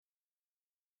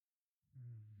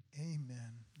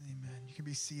Amen. Amen. You can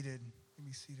be seated. You can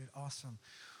be seated. Awesome.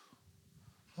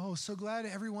 Oh, so glad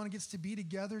everyone gets to be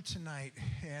together tonight.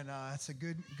 And it's a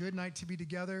good night to be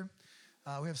together.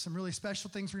 We have some really special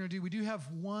things we're going to do. We do have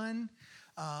one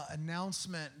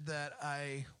announcement that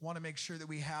I want to make sure that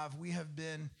we have. We have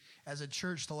been, as a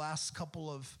church, the last couple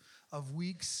of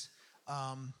weeks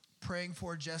praying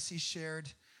for. Jesse shared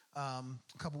a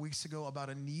couple weeks ago about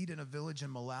a need in a village in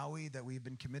Malawi that we've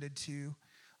been committed to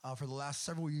for the last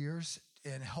several years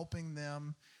in helping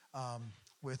them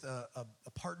with a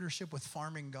partnership with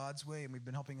Farming God's Way, and we've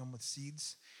been helping them with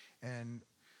seeds. And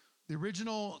the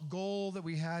original goal that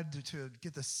we had to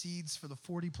get the seeds for the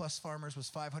 40 plus farmers was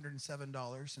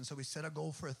 $507. And so we set a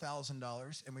goal for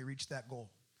 $1,000 and we reached that goal.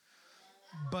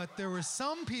 But there were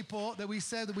some people that we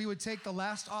said that we would take the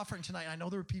last offering tonight. I know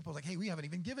there were people like, hey, we haven't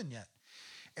even given yet.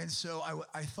 And so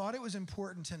I thought it was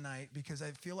important tonight because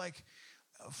I feel like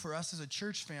for us as a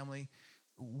church family,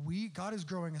 God is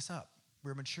growing us up.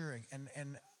 We're maturing.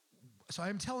 And so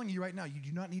I'm telling you right now, you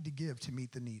do not need to give to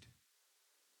meet the need.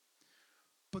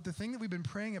 But the thing that we've been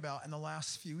praying about in the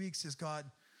last few weeks is God,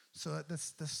 so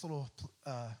this little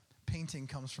painting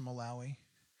comes from Malawi.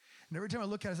 And every time I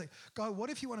look at it, I say, God, what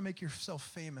if you want to make yourself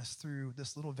famous through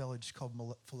this little village called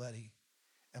Foleti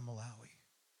in Malawi?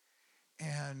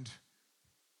 And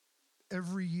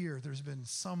every year there's been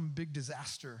some big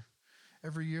disaster.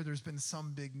 Every year there's been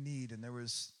some big need. And there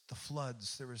was the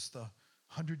floods. There was the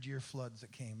 100-year floods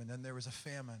that came. And then there was a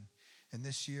famine. And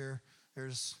this year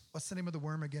there's, what's the name of the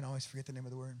worm again? I always forget the name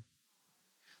of the worm.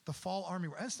 The fall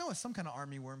armyworm. I just know it's some kind of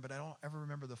armyworm, but I don't ever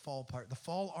remember the fall part. The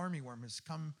fall armyworm has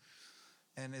come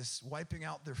and is wiping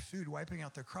out their food, wiping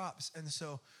out their crops. And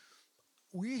so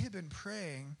we have been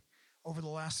praying over the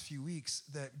last few weeks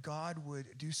that God would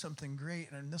do something great.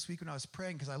 And this week when I was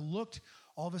praying, because I looked,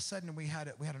 all of a sudden we had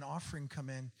an offering come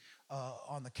in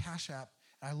on the Cash App.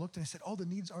 And I looked and I said, oh, the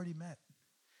need's already met.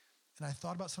 And I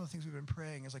thought about some of the things we've been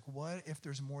praying. It's like, what if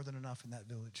there's more than enough in that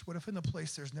village? What if in the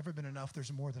place there's never been enough,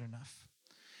 there's more than enough?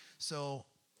 So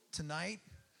tonight,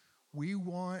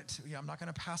 I'm not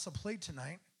going to pass a plate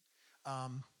tonight.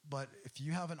 But if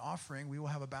you have an offering, we will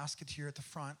have a basket here at the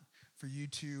front for you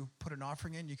to put an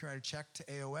offering in. You can write a check to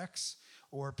AOX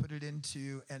or put it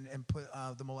into and put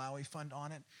the Malawi fund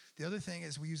on it. The other thing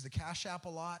is we use the Cash App a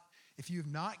lot. If you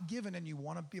have not given and you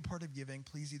want to be a part of giving,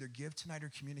 please either give tonight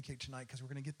or communicate tonight because we're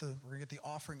going to get the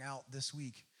offering out this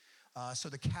week. So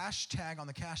the cash tag on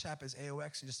the Cash App is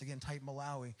AOX, and just again type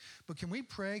Malawi. But can we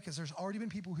pray? Because there's already been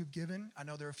people who've given. I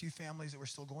know there are a few families that we're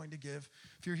still going to give.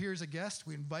 If you're here as a guest,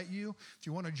 we invite you. If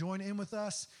you want to join in with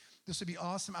us, this would be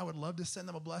awesome. I would love to send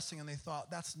them a blessing. And they thought,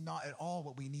 that's not at all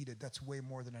what we needed. That's way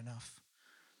more than enough.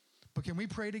 But can we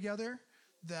pray together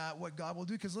that what God will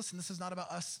do? Because listen, this is not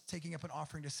about us taking up an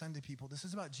offering to send to people. This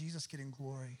is about Jesus getting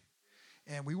glory.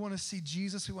 And we want to see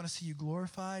Jesus. We want to see you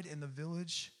glorified in the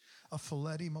village of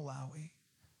Foleti, Malawi.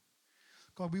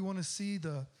 God, we want to see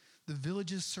the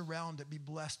villages surrounded be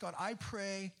blessed. God, I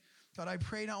pray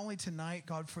not only tonight,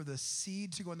 God, for the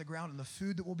seed to go in the ground and the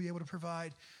food that we'll be able to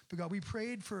provide, but God, we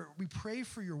pray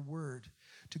for your word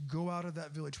to go out of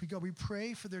that village. We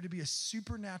pray for there to be a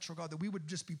supernatural, God, that we would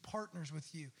just be partners with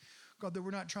you. God, that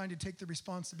we're not trying to take the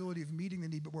responsibility of meeting the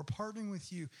need, but we're partnering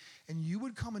with you, and you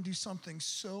would come and do something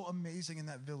so amazing in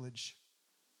that village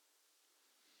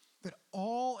that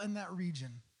all in that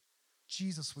region,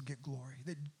 Jesus would get glory,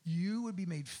 that you would be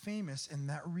made famous in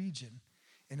that region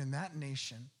and in that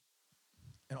nation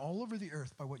and all over the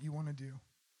earth by what you want to do.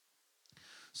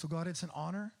 So God, it's an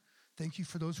honor. Thank you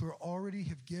for those who already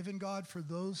have given, God. For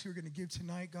those who are going to give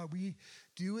tonight, God, we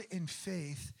do it in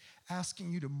faith,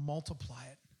 asking you to multiply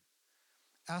it,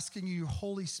 asking you,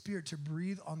 Holy Spirit, to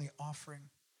breathe on the offering,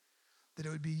 that it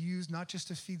would be used not just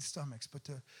to feed stomachs, but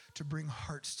to bring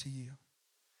hearts to you.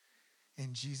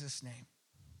 In Jesus' name,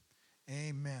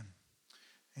 amen.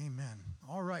 Amen.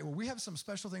 All right, well, we have some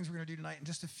special things we're going to do tonight in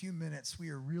just a few minutes. We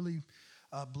are really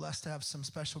blessed to have some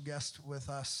special guests with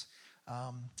us,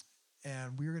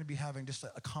 and we're going to be having just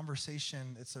a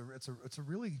conversation. It's a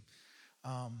really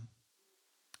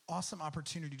awesome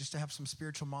opportunity just to have some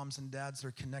spiritual moms and dads that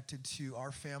are connected to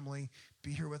our family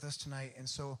be here with us tonight. And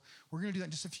so we're going to do that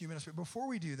in just a few minutes. But before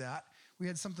we do that, we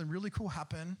had something really cool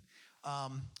happen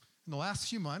in the last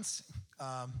few months.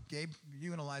 Gabe,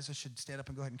 you and Eliza should stand up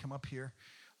and go ahead and come up here.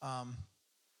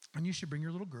 And you should bring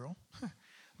your little girl.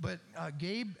 But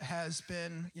Gabe has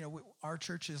been, our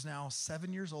church is now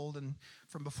 7 years old. And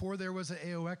from before there was an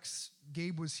AOX,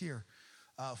 Gabe was here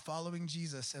following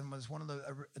Jesus and was one of the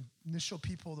initial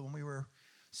people that when we were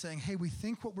saying, hey, we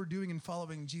think what we're doing in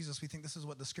following Jesus, we think this is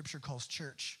what the scripture calls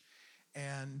church.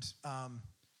 And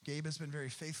Gabe has been very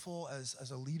faithful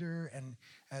as a leader and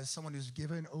as someone who's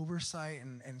given oversight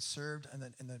and served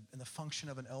in the function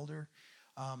of an elder.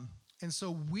 And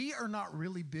so we are not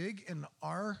really big in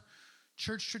our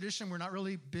church tradition. We're not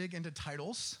really big into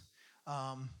titles.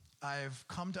 I've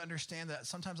come to understand that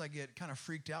sometimes I get kind of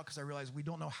freaked out because I realize we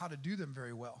don't know how to do them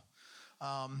very well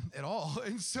at all.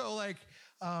 And so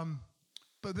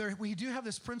we do have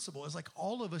this principle. It's like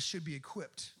all of us should be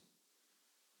equipped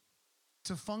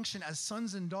to function as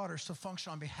sons and daughters, to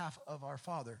function on behalf of our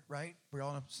Father, right? We're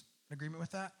all in agreement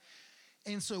with that.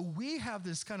 And so we have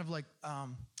this kind of like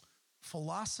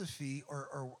philosophy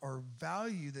or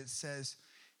value that says,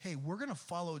 hey, we're going to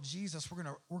follow Jesus. We're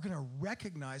going to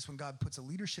recognize when God puts a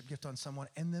leadership gift on someone,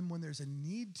 and then when there's a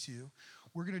need to,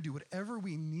 we're going to do whatever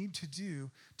we need to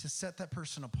do to set that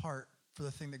person apart for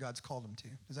the thing that God's called them to.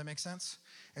 Does that make sense?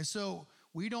 And so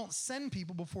we don't send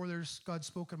people before there's God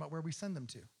spoken about where we send them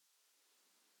to.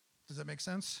 Does that make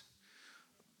sense?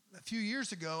 A few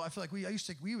years ago, I feel like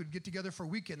we would get together for a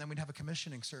weekend, then we'd have a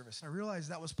commissioning service. And I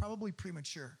realized that was probably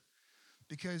premature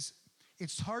because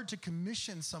it's hard to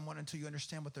commission someone until you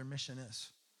understand what their mission is.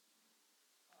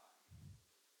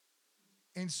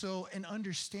 And so in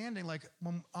understanding, like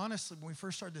when we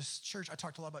first started this church, I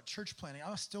talked a lot about church planting.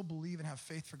 I still believe and have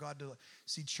faith for God to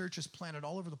see churches planted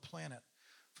all over the planet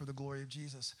for the glory of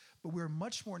Jesus. But we're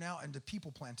much more now into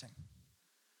people planting.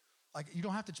 Like you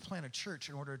don't have to plant a church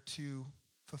in order to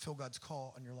fulfill God's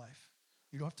call on your life.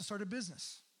 You don't have to start a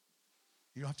business.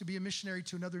 You don't have to be a missionary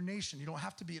to another nation. You don't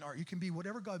have to be an art. You can be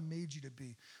whatever God made you to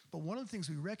be. But one of the things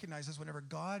we recognize is whenever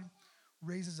God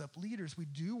raises up leaders, we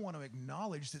do want to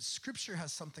acknowledge that Scripture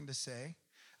has something to say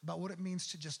about what it means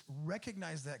to just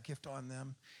recognize that gift on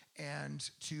them and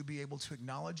to be able to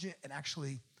acknowledge it and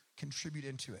actually contribute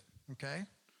into it, okay?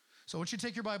 So I want you to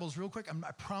take your Bibles real quick.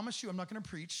 I promise you I'm not going to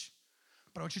preach,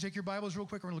 but I want you to take your Bibles real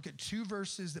quick. We're going to look at two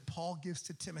verses that Paul gives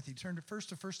to Timothy. Turn first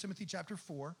to 1 Timothy chapter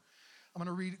 4. I'm going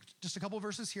to read just a couple of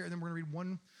verses here, and then we're going to read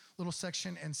one little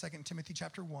section in 2 Timothy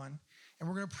chapter 1. And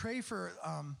we're going to pray for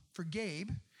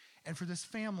Gabe and for this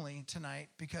family tonight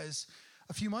because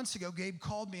a few months ago, Gabe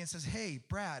called me and says, hey,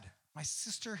 Brad, my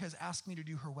sister has asked me to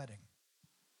do her wedding.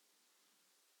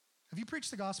 Have you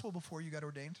preached the gospel before you got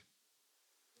ordained?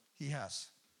 He has.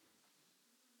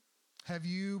 Have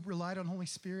you relied on Holy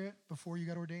Spirit before you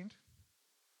got ordained?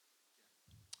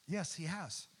 Yes, he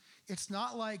has. It's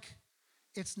not like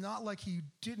he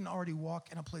didn't already walk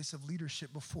in a place of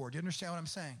leadership before. Do you understand what I'm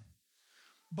saying?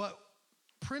 But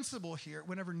principle here,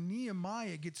 whenever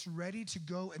Nehemiah gets ready to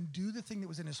go and do the thing that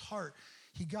was in his heart,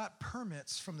 he got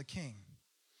permits from the king.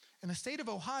 And the state of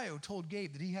Ohio told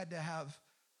Gabe that he had to have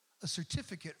a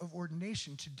certificate of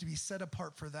ordination to be set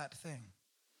apart for that thing.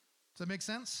 Does that make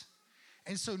sense?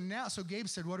 And so Gabe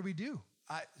said, what do we do?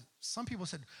 Some people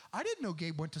said, I didn't know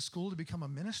Gabe went to school to become a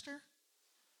minister.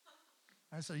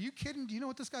 I said, are you kidding? Do you know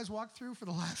what this guy's walked through for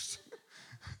the last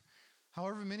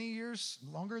however many years,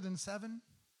 longer than 7?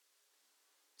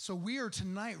 So we are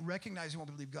tonight recognizing what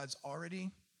we believe God's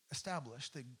already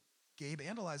established, that Gabe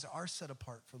and Eliza are set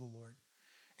apart for the Lord.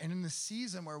 And in the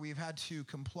season where we've had to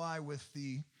comply with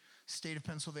the state of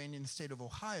Pennsylvania and the state of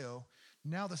Ohio,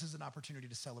 now this is an opportunity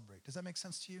to celebrate. Does that make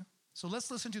sense to you? So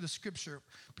let's listen to the scripture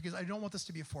because I don't want this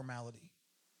to be a formality.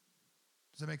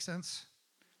 Does that make sense?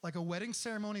 Like a wedding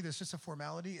ceremony that's just a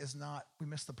formality is not, we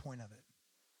miss the point of it.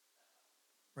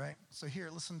 Right? So here,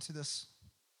 listen to this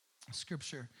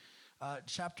scripture.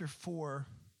 Chapter 4,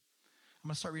 I'm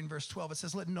going to start reading verse 12. It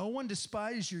says, let no one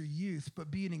despise your youth, but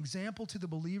be an example to the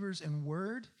believers in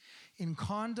word, in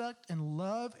conduct, in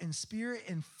love, in spirit,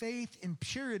 in faith, in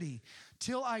purity.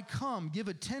 Till I come, give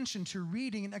attention to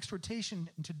reading and exhortation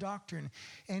and to doctrine,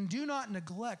 and do not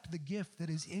neglect the gift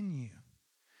that is in you,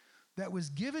 that was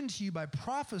given to you by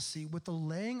prophecy with the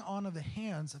laying on of the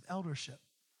hands of eldership.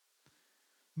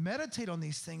 Meditate on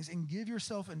these things and give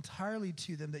yourself entirely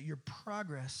to them, that your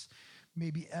progress may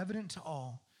be evident to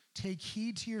all. Take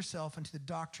heed to yourself and to the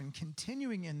doctrine,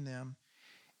 continuing in them,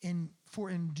 for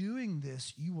in doing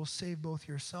this, you will save both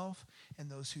yourself and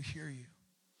those who hear you.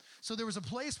 So there was a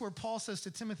place where Paul says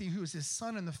to Timothy, who is his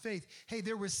son in the faith, hey,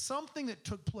 there was something that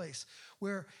took place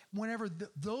where whenever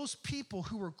those people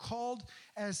who were called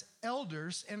as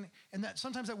elders, and that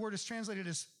sometimes that word is translated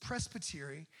as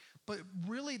presbytery, but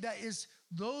really that is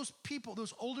those people,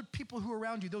 those older people who are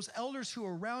around you, those elders who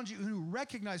are around you who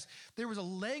recognize there was a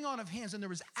laying on of hands and there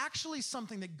was actually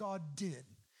something that God did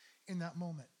in that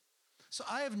moment. So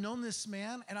I have known this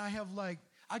man and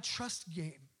I trust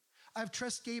Gabe. I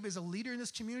trust Gabe as a leader in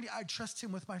this community. I trust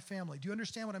him with my family. Do you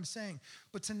understand what I'm saying?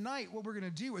 But tonight, what we're going to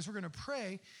do is we're going to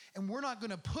pray, and we're not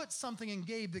going to put something in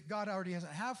Gabe that God already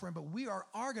hasn't had for him, but we are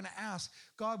going to ask,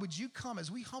 God, would you come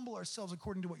as we humble ourselves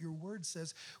according to what your word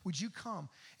says, would you come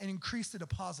and increase the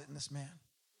deposit in this man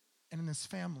and in this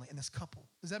family, in this couple?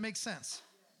 Does that make sense?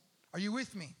 Are you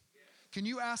with me? Can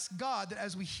you ask God that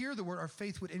as we hear the word, our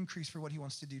faith would increase for what he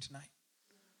wants to do tonight?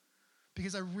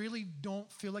 Because I really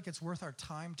don't feel like it's worth our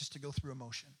time just to go through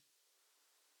emotion.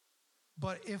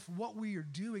 But if what we are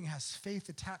doing has faith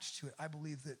attached to it, I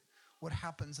believe that what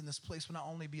happens in this place will not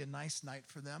only be a nice night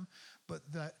for them, but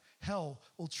that hell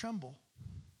will tremble.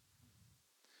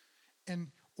 And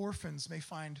orphans may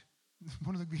find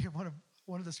one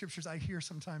of the scriptures I hear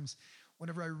sometimes.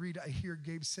 Whenever I read, I hear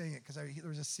Gabe saying it because there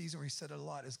was a season where he said it a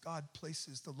lot, is God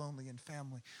places the lonely in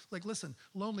family. Like, listen,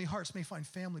 lonely hearts may find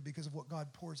family because of what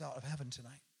God pours out of heaven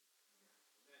tonight.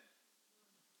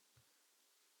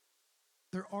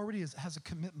 There already has a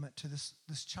commitment to this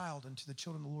child and to the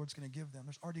children the Lord's going to give them.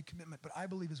 There's already a commitment. But I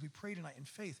believe as we pray tonight in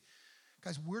faith,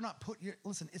 guys,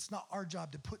 listen, it's not our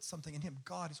job to put something in him.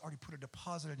 God has already put a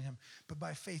deposit in him. But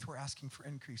by faith, we're asking for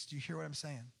increase. Do you hear what I'm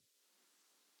saying?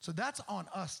 So that's on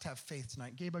us to have faith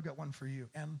tonight. Gabe, I've got one for you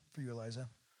and for you, Eliza.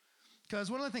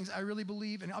 Because one of the things I really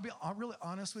believe, and I'll be really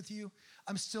honest with you,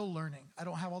 I'm still learning. I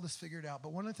don't have all this figured out.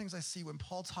 But one of the things I see when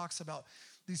Paul talks about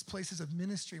these places of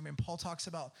ministry, when Paul talks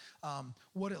about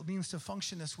what it means to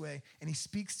function this way, and he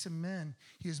speaks to men,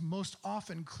 he is most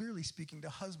often clearly speaking to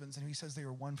husbands, and he says they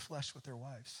are one flesh with their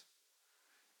wives.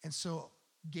 And so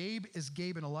Gabe is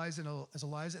Gabe and Eliza is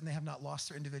Eliza, and they have not lost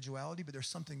their individuality, but there's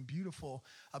something beautiful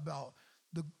about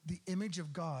the image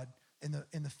of God in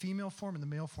the female form and the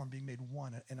male form being made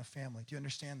one in a family. Do you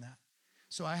understand that?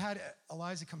 So I had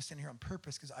Eliza come stand here on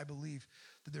purpose because I believe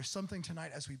that there's something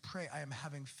tonight as we pray. I am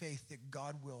having faith that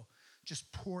God will just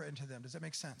pour into them. Does that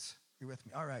make sense? You're with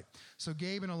me? All right. So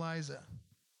Gabe and Eliza,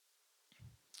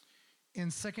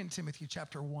 in 2 Timothy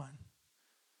chapter 1,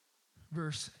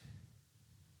 we're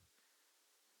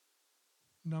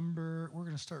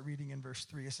going to start reading in verse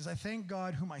 3. It says, I thank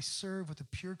God whom I serve with a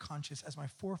pure conscience as my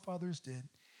forefathers did.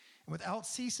 And without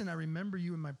ceasing, I remember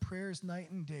you in my prayers night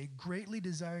and day, greatly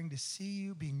desiring to see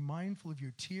you, being mindful of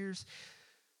your tears,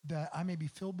 that I may be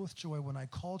filled with joy when I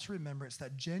call to remembrance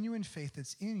that genuine faith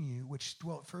that's in you, which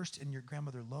dwelt first in your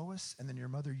grandmother Lois and then your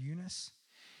mother Eunice.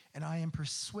 And I am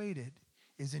persuaded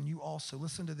is in you also.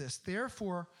 Listen to this.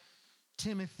 Therefore,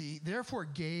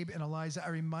 Gabe and Eliza, I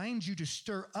remind you to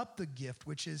stir up the gift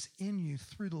which is in you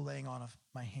through the laying on of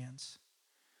my hands.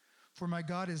 For my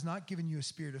God has not given you a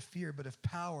spirit of fear, but of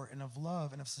power and of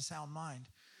love and of a sound mind.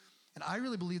 And I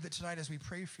really believe that tonight as we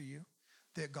pray for you,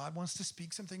 that God wants to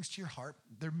speak some things to your heart.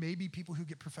 There may be people who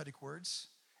get prophetic words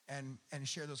and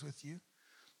share those with you.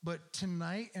 But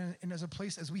tonight, and as a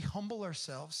place, as we humble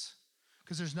ourselves,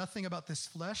 because there's nothing about this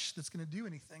flesh that's going to do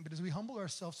anything, but as we humble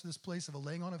ourselves to this place of a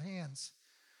laying on of hands,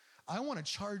 I want to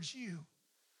charge you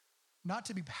not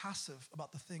to be passive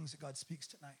about the things that God speaks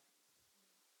tonight,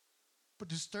 but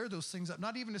to stir those things up.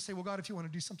 Not even to say, well, God, if you want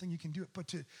to do something, you can do it, but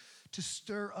to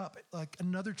stir up, like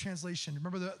another translation.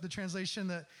 Remember the other translation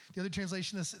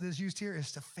that's used here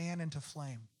is to fan into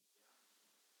flame.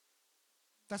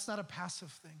 That's not a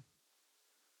passive thing.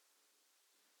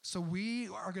 So we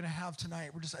are going to have tonight,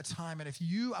 we're just at time. And if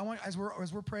you, as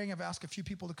we're praying, I've asked a few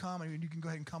people to come. I mean, you can go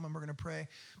ahead and come and we're going to pray.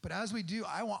 But as we do,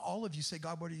 I want all of you to say,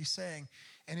 God, what are you saying?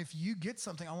 And if you get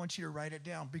something, I want you to write it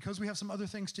down because we have some other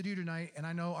things to do tonight. And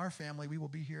I know our family, we will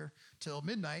be here till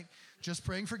midnight just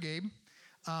praying for Gabe.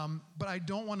 But I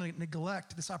don't want to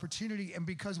neglect this opportunity. And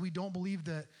because we don't believe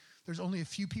that there's only a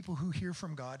few people who hear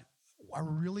from God, I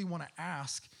really want to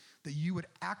ask that you would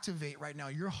activate right now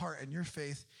your heart and your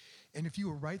faith. And if you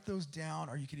will write those down,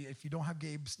 or you can, if you don't have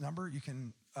Gabe's number, you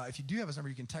can, if you do have his number,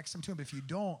 you can text him to him. But if you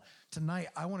don't, tonight,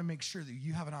 I want to make sure that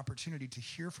you have an opportunity to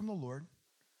hear from the Lord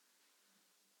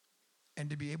and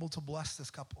to be able to bless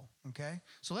this couple, okay?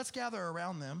 So let's gather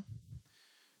around them.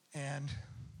 And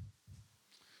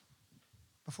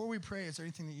before we pray, is there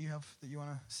anything that you have that you want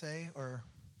to say? Or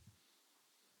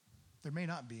there may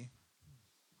not be.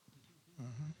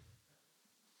 Mm-hmm.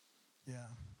 Yeah.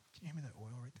 Can you hand me that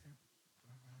oil right there?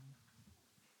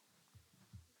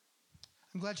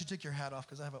 I'm glad you took your hat off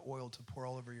because I have an oil to pour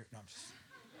all over your... No, I'm just...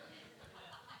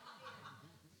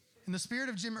 In the spirit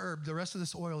of Jim Erb, the rest of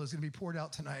this oil is going to be poured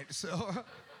out tonight. So,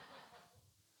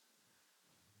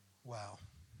 wow.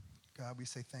 God, we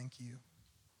say thank you.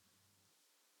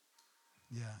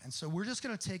 Yeah, and so we're just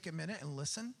going to take a minute and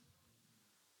listen.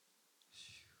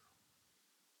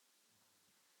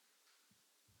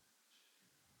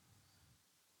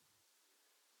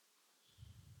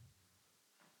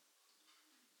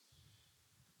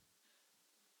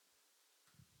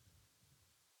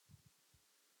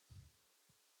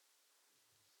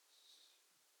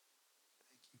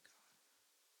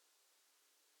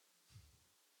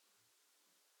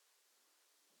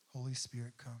 Holy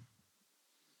Spirit, come.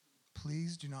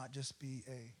 Please do not just be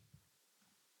a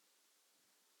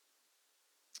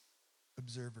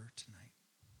observer tonight.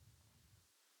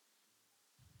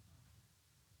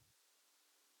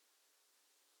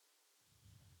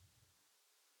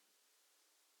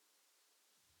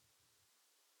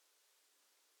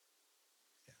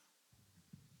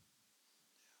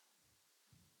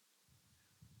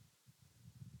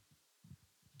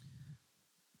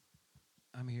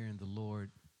 I'm hearing the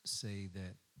Lord say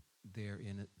that there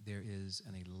is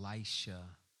an Elisha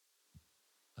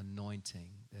anointing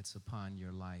that's upon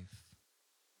your life.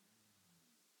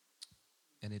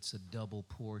 And it's a double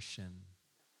portion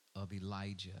of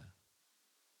Elijah.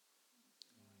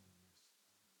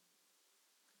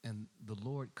 And the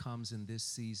Lord comes in this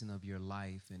season of your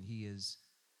life, and he's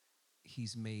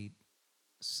made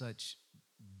such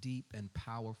deep and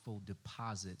powerful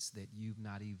deposits that you've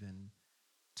not even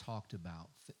talked about.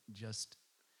 Just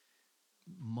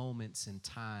moments and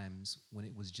times when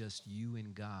it was just you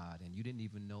and God, and you didn't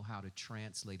even know how to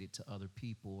translate it to other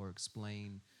people or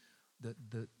explain.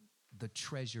 The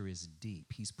treasure is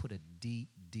deep. He's put a deep,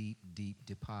 deep, deep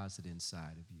deposit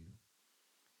inside of you.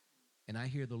 And I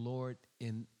hear the Lord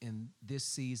in this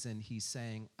season, he's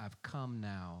saying, I've come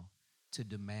now to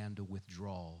demand a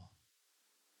withdrawal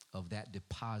of that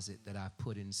deposit that I've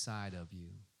put inside of you.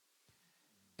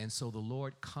 And so the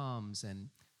Lord comes and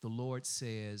the Lord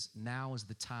says, now is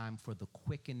the time for the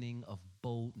quickening of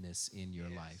boldness in your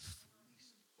life.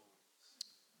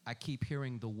 I keep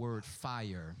hearing the word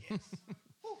fire.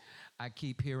 I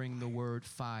keep hearing the word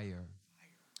fire.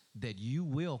 That you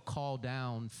will call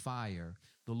down fire.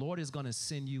 The Lord is going to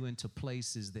send you into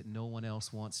places that no one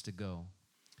else wants to go.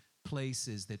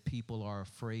 Places that people are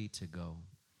afraid to go.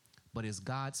 But as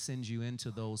God sends you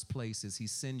into those places, he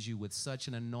sends you with such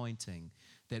an anointing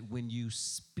that when you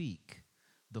speak,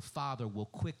 the Father will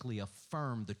quickly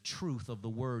affirm the truth of the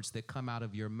words that come out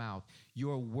of your mouth.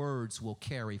 Your words will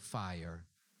carry fire.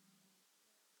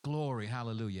 Glory,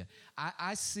 hallelujah.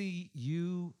 I see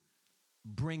you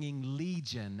bringing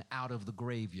legion out of the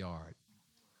graveyard.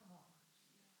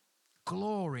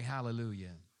 Glory,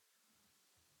 hallelujah.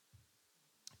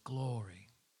 Glory,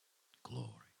 glory.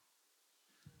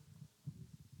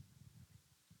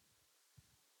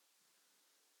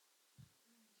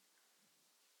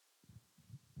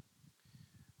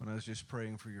 When I was just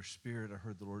praying for your spirit, I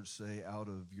heard the Lord say, out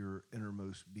of your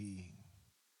innermost being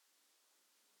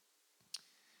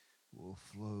will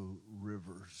flow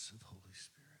rivers of Holy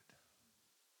Spirit.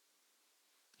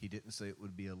 He didn't say it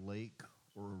would be a lake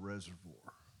or a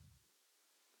reservoir.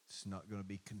 It's not going to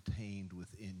be contained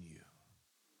within you.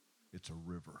 It's a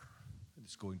river.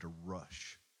 It's going to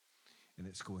rush, and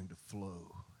it's going to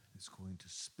flow. It's going to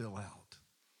spill out,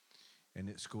 and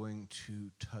it's going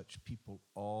to touch people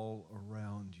all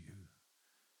around you,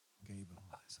 Gabe and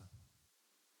Eliza.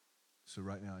 So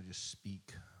right now I just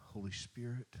speak, Holy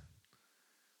Spirit,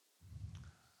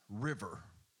 river,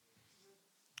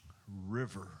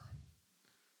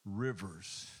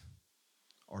 rivers,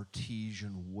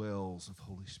 artesian wells of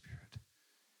Holy Spirit.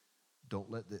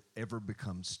 Don't let it ever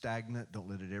become stagnant. Don't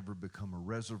let it ever become a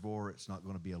reservoir. It's not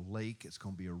going to be a lake. It's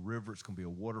going to be a river. It's going to be a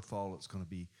waterfall. It's going to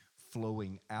be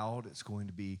flowing out. It's going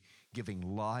to be giving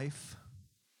life.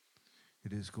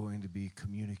 It is going to be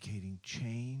communicating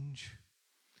change.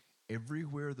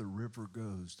 Everywhere the river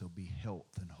goes, there'll be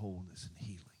health and wholeness and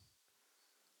healing.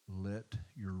 Let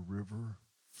your river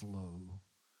flow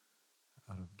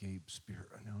out of Gabe's spirit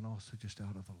right now, and also just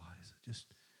out of Eliza.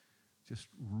 Just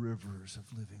rivers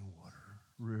of living water.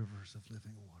 Rivers of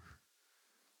living water.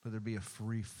 Let there be a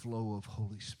free flow of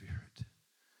Holy Spirit.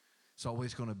 It's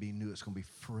always going to be new. It's going to be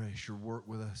fresh. Your work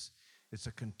with us, it's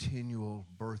a continual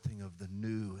birthing of the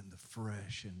new and the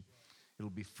fresh. And it'll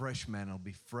be fresh manna. It'll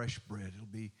be fresh bread. It'll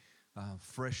be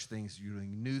fresh things you're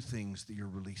doing, new things that you're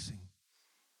releasing.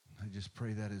 I just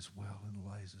pray that as well in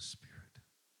Eliza's spirit.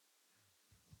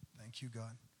 Thank you,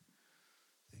 God.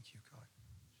 Thank you, God.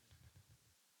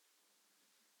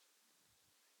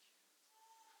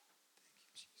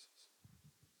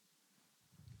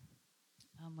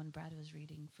 When Brad was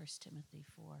reading 1 Timothy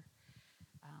 4,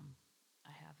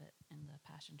 I have it in the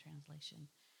Passion Translation,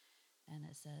 and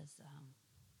it says,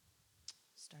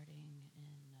 starting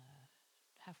in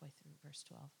halfway through verse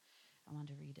 12, I want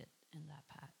to read it in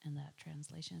that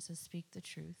translation. It says, "Speak the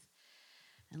truth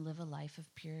and live a life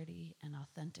of purity and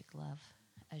authentic love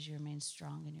as you remain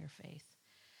strong in your faith.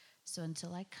 So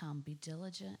until I come, be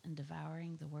diligent in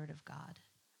devouring the word of God.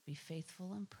 Be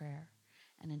faithful in prayer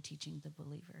and in teaching the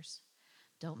believers.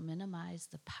 Don't minimize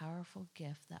the powerful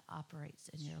gift that operates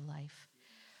in your life,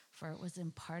 For it was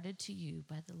imparted to you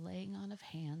by the laying on of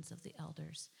hands of the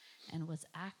elders and was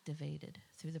activated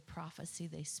through the prophecy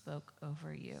they spoke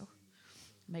over you.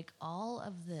 Make all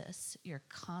of this your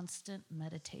constant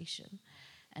meditation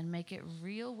and make it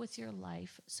real with your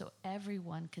life so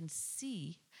everyone can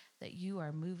see that you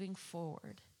are moving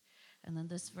forward. And then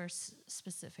this verse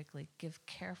specifically, give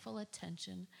careful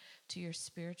attention to your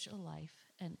spiritual life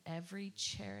and every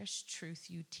cherished truth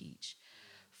you teach.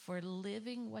 For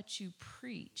living what you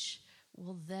preach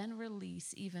will then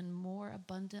release even more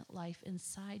abundant life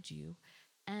inside you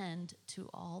and to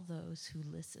all those who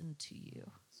listen to you.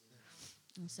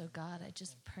 And so, God, I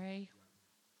just pray,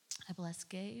 I bless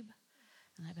Gabe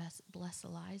and I bless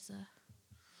Eliza,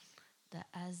 that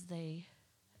as they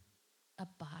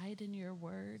abide in your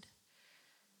word,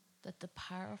 that the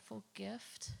powerful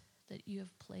gift that you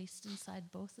have placed inside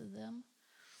both of them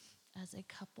as a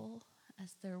couple,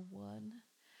 as they're one,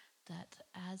 that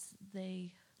as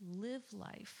they live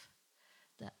life,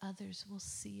 that others will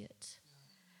see it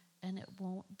and it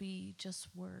won't be just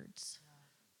words.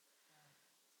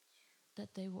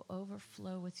 That they will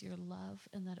overflow with your love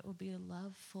and that it will be a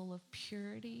love full of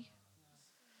purity,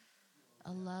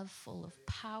 a love full of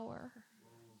power,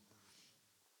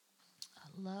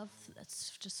 a love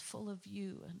that's just full of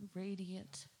you and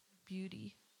radiant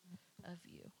beauty of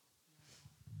you.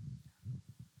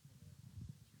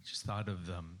 Just thought of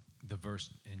the verse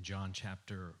in John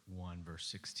chapter 1, verse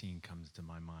 16 comes to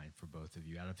my mind for both of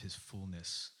you. Out of his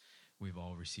fullness, we've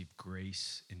all received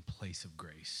grace in place of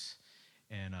grace.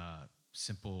 And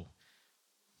simple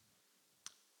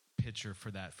picture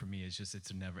for that for me is just it's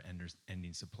a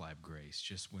never-ending supply of grace.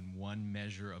 Just when one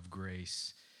measure of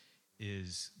grace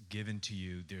is given to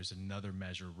you, there's another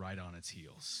measure right on its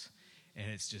heels.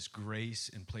 And it's just grace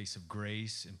in place of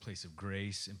grace, in place of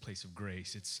grace, in place of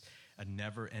grace. It's a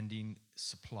never-ending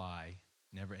supply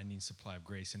of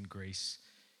grace. And grace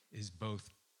is both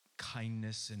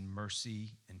kindness and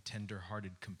mercy and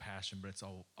tender-hearted compassion, but it's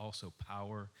also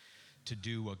power to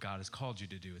do what God has called you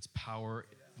to do. It's power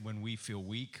when we feel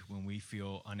weak, when we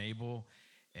feel unable.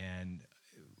 And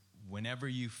whenever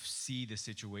you see the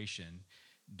situation,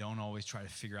 don't always try to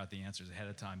figure out the answers ahead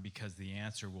of time, because the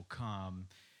answer will come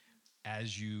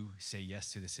as you say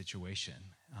yes to the situation.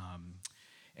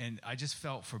 And I just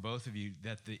felt for both of you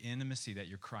that the intimacy that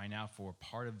you're crying out for,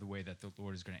 part of the way that the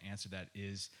Lord is going to answer that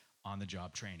is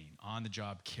on-the-job training, on the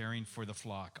job caring for the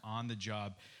flock, on the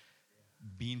job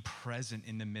being present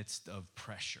in the midst of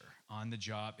pressure, on the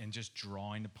job and just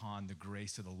drawing upon the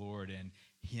grace of the Lord and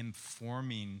him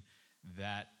forming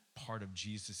that part of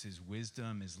Jesus's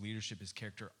wisdom, his leadership, his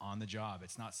character on the job.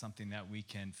 It's not something that we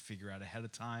can figure out ahead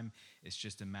of time. It's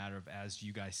just a matter of as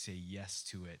you guys say yes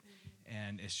to it.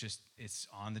 And it's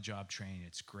on the job training.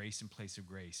 It's grace in place of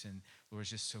grace. And the Lord's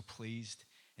just so pleased.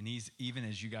 And he's, even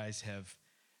as you guys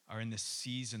are in this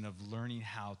season of learning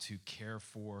how to care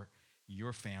for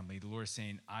your family, the Lord is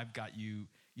saying, I've got you.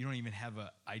 You don't even have an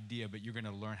idea, but you're going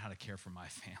to learn how to care for my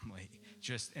family.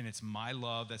 And it's my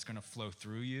love that's going to flow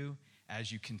through you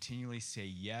as you continually say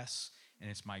yes. And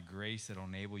it's my grace that will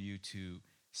enable you to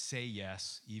say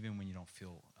yes, even when you don't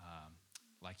feel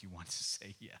like you want to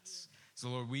say yes. So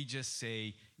Lord, we just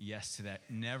say yes to that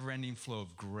never-ending flow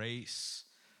of grace,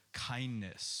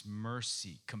 kindness,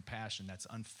 mercy, compassion that's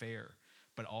unfair,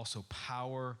 but also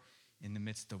power in the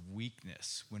midst of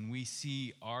weakness. When we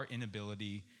see our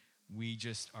inability, we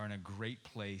just are in a great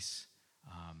place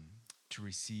to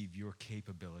receive your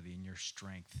capability and your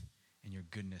strength and your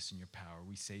goodness and your power.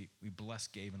 We bless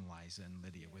Gabe and Liza and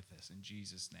Lydia with us. In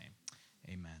Jesus' name,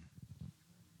 amen.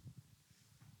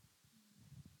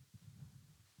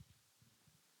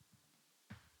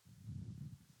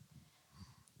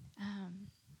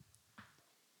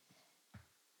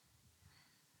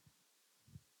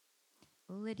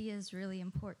 Lydia is really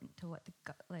important to what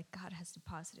God has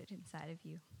deposited inside of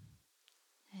you.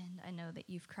 And I know that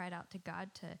you've cried out to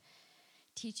God to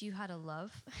teach you how to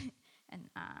love. And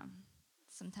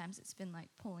sometimes it's been like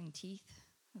pulling teeth.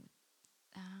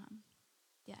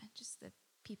 Just the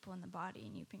people in the body.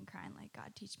 And you've been crying like,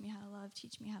 God, teach me how to love,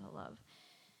 teach me how to love.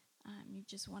 You've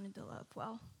just wanted to love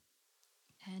well.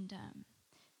 And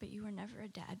but you were never a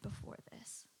dad before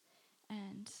this.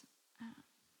 And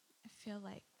I feel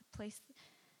like the place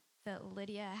that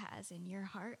Lydia has in your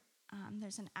heart,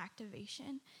 there's an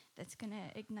activation that's going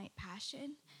to ignite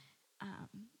passion,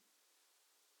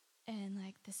 and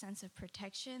like the sense of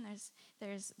protection.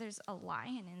 There's a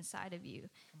lion inside of you.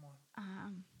 Come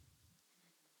on.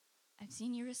 I've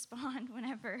seen you respond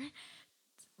whenever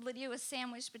Lydia was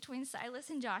sandwiched between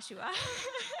Silas and Joshua.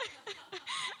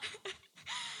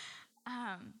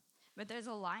 But there's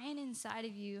a lion inside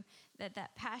of you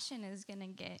that passion is going to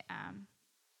get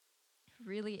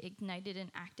really ignited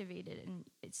and activated. And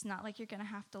it's not like you're going to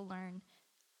have to learn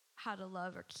how to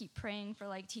love or keep praying for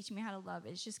like teach me how to love.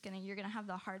 It's just you're gonna have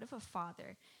the heart of a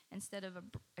father instead of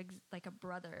like a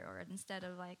brother, or instead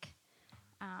of like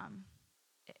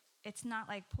it's not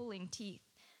like pulling teeth.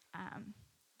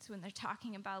 So when they're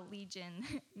talking about Legion,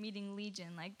 meeting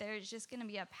Legion, like there's just gonna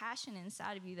be a passion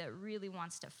inside of you that really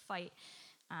wants to fight.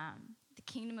 The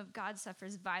kingdom of God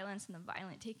suffers violence, and the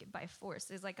violent take it by force.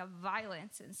 There's like a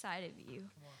violence inside of you.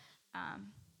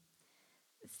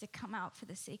 It's to come out for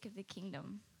the sake of the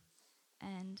kingdom.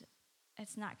 And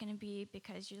it's not going to be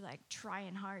because you're like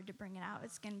trying hard to bring it out.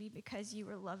 It's going to be because you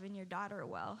were loving your daughter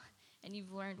well, and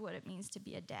you've learned what it means to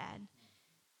be a dad.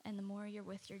 And the more you're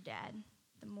with your dad,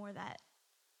 the more that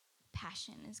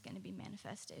passion is going to be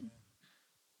manifested.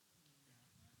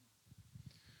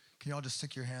 Can you all just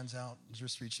stick your hands out,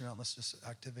 just reaching out? Let's just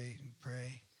activate and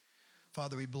pray.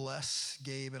 Father, we bless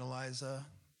Gabe and Eliza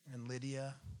and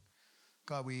Lydia.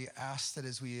 God, we ask that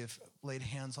as we have laid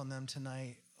hands on them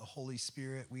tonight, Holy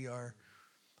Spirit, we are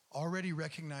already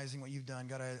recognizing what you've done.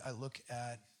 God, I look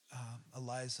at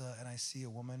Eliza and I see a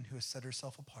woman who has set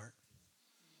herself apart.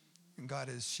 And God,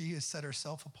 as she has set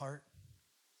herself apart,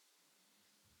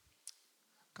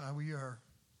 God, we are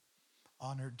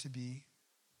honored to be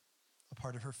a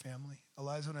part of her family.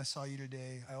 Eliza, when I saw you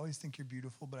today, I always think you're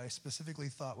beautiful, but I specifically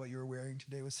thought what you were wearing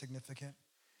today was significant.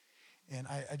 And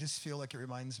I just feel like it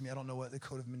reminds me, I don't know what the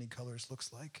coat of many colors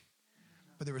looks like,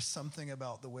 but there was something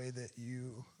about the way that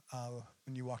you,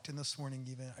 when you walked in this morning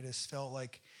even, I just felt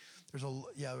like there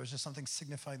was just something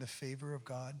signifying the favor of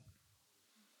God,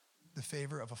 the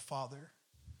favor of a father.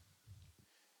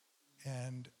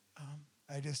 And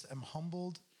I just am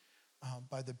humbled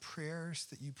by the prayers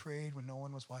that you prayed when no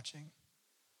one was watching,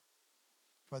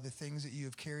 by the things that you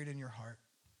have carried in your heart.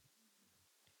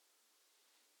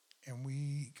 And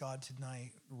we, God,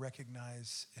 tonight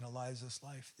recognize in Eliza's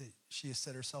life that she has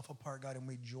set herself apart, God, and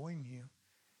we join you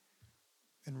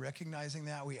in recognizing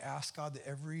that. We ask, God, that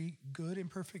every good and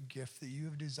perfect gift that you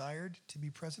have desired to be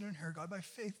present in her, God, by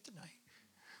faith tonight,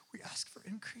 we ask for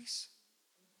increase.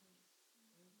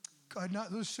 God, not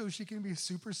so she can be a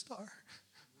superstar,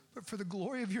 but for the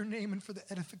glory of your name and for the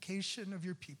edification of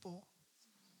your people.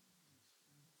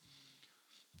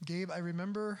 Gabe, I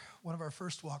remember one of our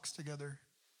first walks together.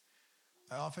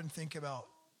 I often think about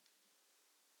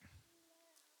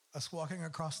us walking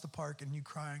across the park and you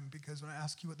crying because when I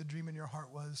asked you what the dream in your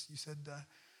heart was, you said,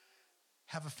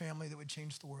 have a family that would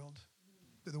change the world.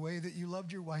 The way that you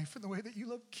loved your wife and the way that you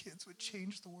loved kids would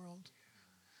change the world.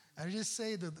 And I just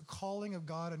say that the calling of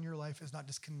God on your life is not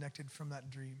disconnected from that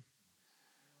dream.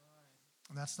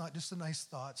 And that's not just a nice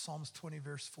thought. Psalms 20,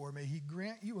 verse 4, may he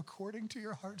grant you according to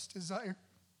your heart's desire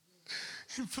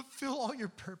and fulfill all your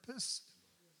purpose.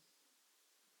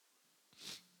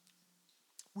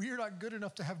 We are not good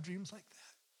enough to have dreams like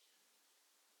that.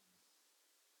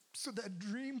 So that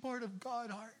dream part of God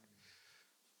heart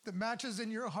that matches in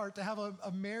your heart to have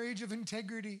a marriage of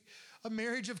integrity, a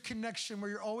marriage of connection where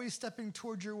you're always stepping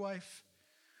toward your wife,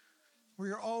 where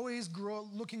you're always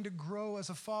looking to grow as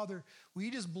a father. We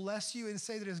just bless you and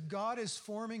say that as God is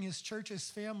forming his church, his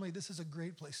family, this is a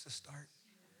great place to start.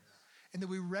 And that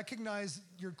we recognize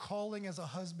your calling as a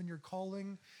husband, your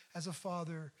calling as a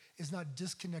father is not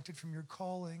disconnected from your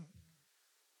calling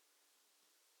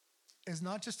as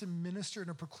not just a minister and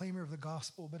a proclaimer of the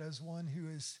gospel, but as one who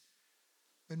has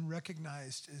been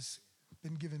recognized, has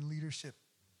been given leadership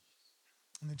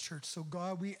in the church. So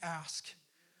God, we ask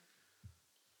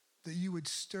that you would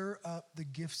stir up the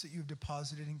gifts that you've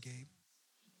deposited in Gabe.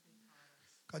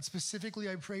 God, specifically,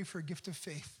 I pray for a gift of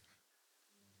faith.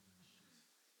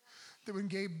 That when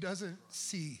Gabe doesn't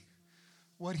see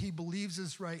what he believes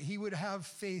is right, he would have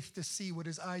faith to see what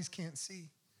his eyes can't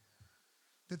see.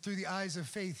 That through the eyes of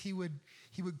faith, he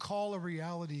would call a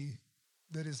reality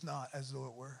that is not as though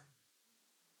it were.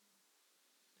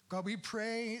 God, we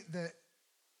pray that,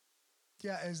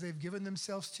 as they've given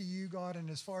themselves to you, God, and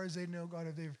as far as they know, God,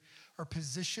 if they are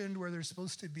positioned where they're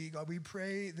supposed to be, God, we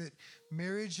pray that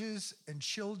marriages and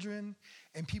children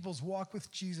and people's walk with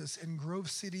Jesus in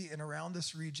Grove City and around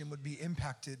this region would be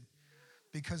impacted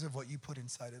because of what you put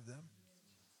inside of them.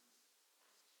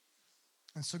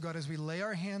 And so, God, as we lay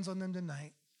our hands on them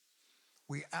tonight,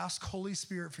 we ask, Holy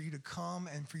Spirit, for you to come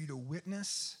and for you to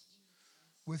witness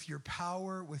with your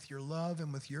power, with your love,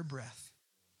 and with your breath.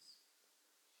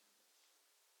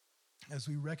 As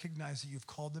we recognize that you've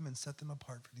called them and set them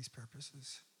apart for these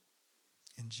purposes.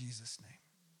 In Jesus'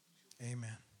 name,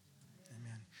 amen.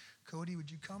 Amen. Cody, would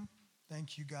you come?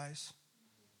 Thank you, guys.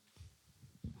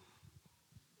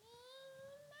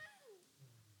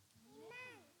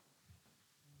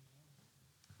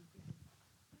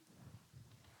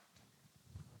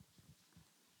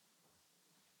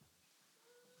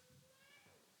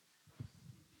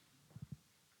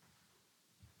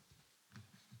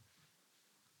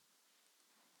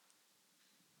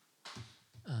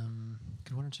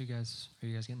 why don't you guys, are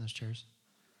you guys getting those chairs?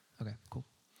 Okay, cool.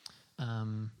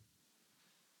 I'm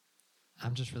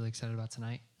just really excited about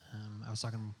tonight. I was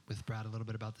talking with Brad a little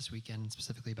bit about this weekend,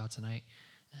 specifically about tonight.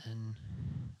 And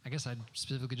I guess I'd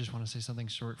specifically just want to say something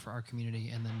short for our community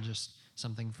and then just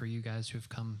something for you guys who have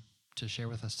come to share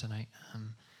with us tonight.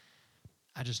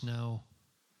 I just know,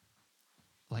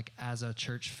 like, as a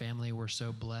church family, we're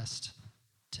so blessed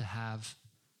to have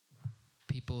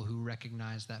people who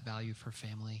recognize that value for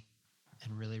family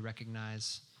and really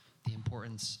recognize the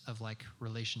importance of, like,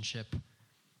 relationship.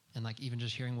 And, like, even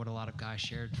just hearing what a lot of guys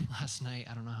shared last night,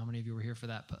 I don't know how many of you were here for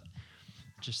that, but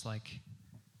just, like,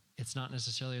 it's not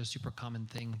necessarily a super common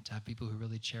thing to have people who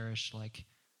really cherish, like,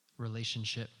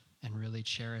 relationship and really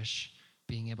cherish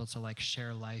being able to, like,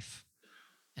 share life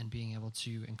and being able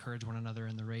to encourage one another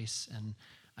in the race. And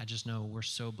I just know we're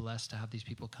so blessed to have these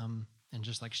people come and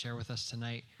just, like, share with us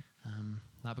tonight.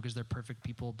 Not because they're perfect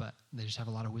people, but they just have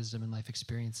a lot of wisdom and life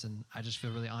experience. And I just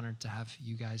feel really honored to have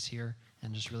you guys here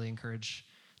and just really encourage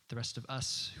the rest of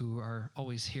us who are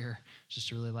always here just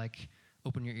to really, like,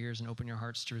 open your ears and open your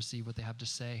hearts to receive what they have to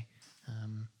say.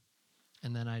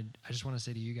 And then I just want to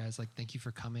say to you guys, like, thank you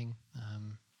for coming.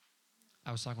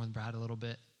 I was talking with Brad a little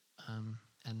bit, and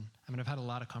I mean, I've had a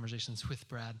lot of conversations with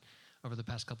Brad over the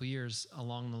past couple of years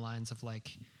along the lines of,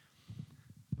 like,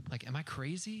 am I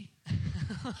crazy?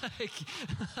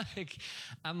 like,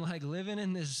 I'm, like, living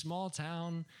in this small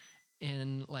town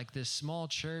in, like, this small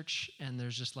church, and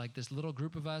there's just, like, this little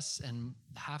group of us, and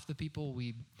half the people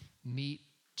we meet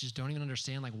just don't even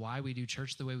understand, like, why we do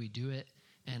church the way we do it.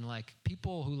 And, like,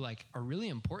 people who, like, are really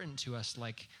important to us,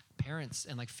 like parents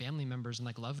and, like, family members and,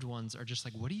 like, loved ones are just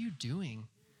like, what are you doing?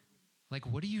 Like,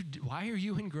 why are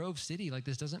you in Grove City? Like,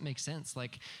 this doesn't make sense.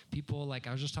 Like, people, like,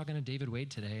 I was just talking to David Wade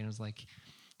today, and I was like,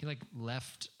 he, like,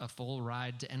 left a full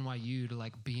ride to NYU to,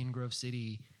 like, be in Grove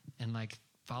City and, like,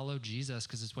 follow Jesus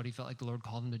because it's what he felt like the Lord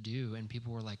called him to do. And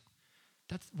people were like,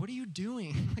 what are you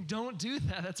doing? Like, don't do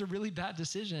that. That's a really bad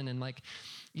decision. And, like,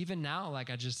 even now, like,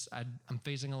 I'm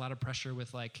facing a lot of pressure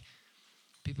with, like,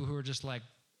 people who are just like,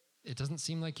 it doesn't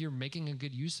seem like you're making a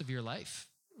good use of your life.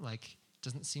 Like, it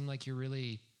doesn't seem like you're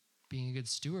really being a good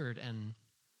steward. And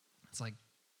it's like,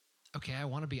 okay, I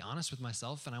want to be honest with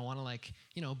myself, and I want to, like,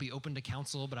 you know, be open to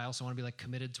counsel, but I also want to be, like,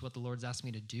 committed to what the Lord's asked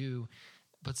me to do.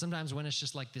 But sometimes when it's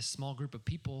just, like, this small group of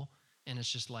people, and it's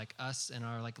just, like, us and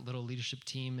our, like, little leadership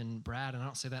team and Brad, and I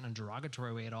don't say that in a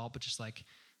derogatory way at all, but just, like,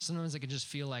 sometimes I can just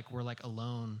feel like we're, like,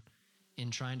 alone in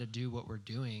trying to do what we're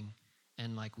doing,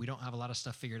 and, like, we don't have a lot of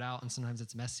stuff figured out, and sometimes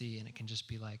it's messy, and it can just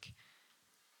be like,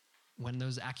 when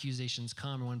those accusations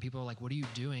come, or when people are like, what are you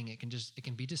doing? It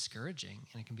can be discouraging,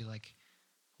 and it can be like,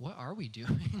 what are we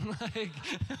doing? Like,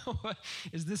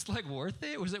 is this, like, worth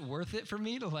it? Was it worth it for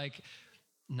me to, like,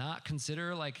 not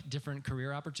consider, like, different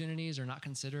career opportunities, or not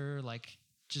consider, like,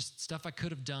 just stuff I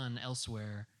could have done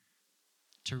elsewhere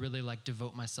to really, like,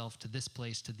 devote myself to this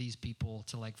place, to these people,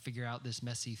 to, like, figure out this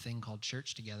messy thing called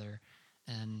church together?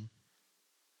 And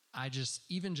I just,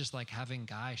 even just, like, having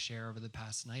Guy share over the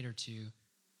past night or two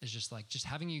is just, like, just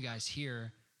having you guys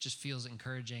here just feels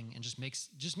encouraging, and just makes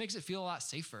it feel a lot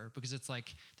safer, because it's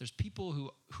like there's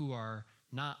people who are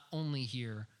not only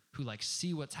here, who, like,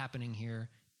 see what's happening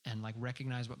here and, like,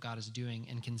 recognize what God is doing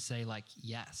and can say, like,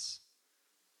 yes.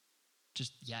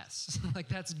 Just yes. Like,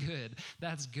 that's good.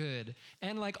 That's good.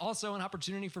 And, like, also an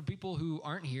opportunity for people who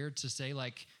aren't here to say,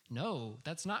 like, no,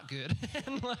 that's not good.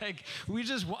 And, like,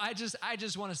 I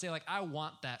just want to say, like, I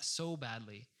want that so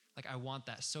badly. Like, I want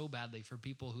that so badly for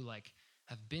people who, like,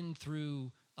 have been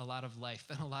through a lot of life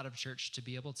and a lot of church, to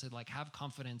be able to, like, have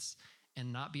confidence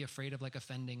and not be afraid of, like,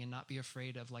 offending, and not be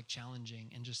afraid of, like,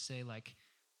 challenging, and just say, like,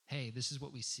 hey, this is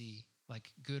what we see, like,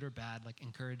 good or bad, like,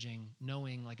 encouraging,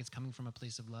 knowing, like, it's coming from a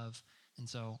place of love. And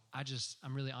so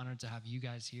I'm really honored to have you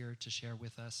guys here to share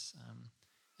with us.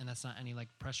 And that's not any, like,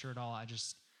 pressure at all. I'm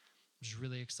just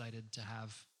really excited to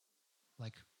have,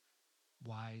 like,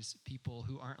 wise people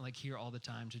who aren't, like, here all the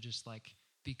time, to just, like,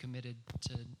 be committed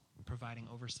to providing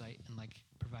oversight and, like,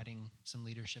 providing some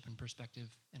leadership and perspective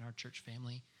in our church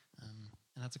family.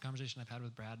 And that's a conversation I've had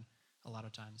with Brad a lot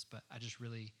of times, but I just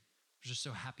really was just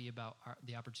so happy about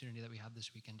the opportunity that we have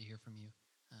this weekend to hear from you.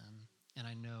 And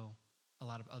I know a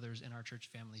lot of others in our church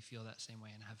family feel that same way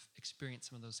and have experienced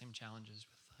some of those same challenges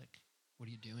with, like, what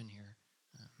are you doing here?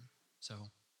 So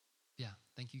yeah,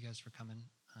 thank you guys for coming.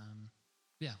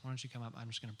 Yeah, why don't you come up? I'm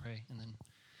just going to pray, and then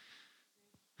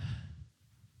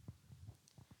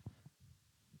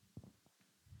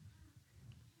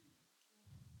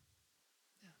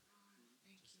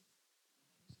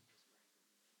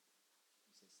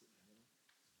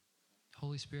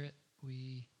Holy Spirit,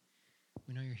 we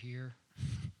know you're here.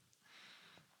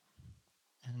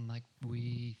 And like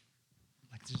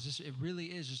there's just, it really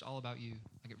is just all about you.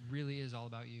 Like it really is all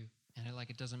about you. And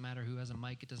it doesn't matter who has a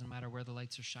mic. It doesn't matter where the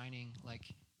lights are shining.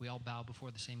 Like we all bow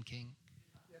before the same King.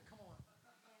 Yeah, come on.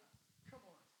 Come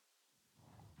on.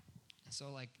 And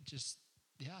so just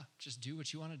do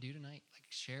what you want to do tonight. Like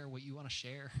share what you want to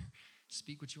share.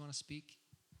 Speak what you want to speak.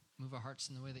 Move our hearts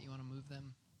in the way that you want to move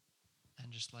them.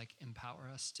 And just empower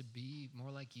us to be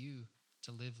more like you,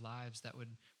 to live lives that would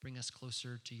bring us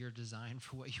closer to your design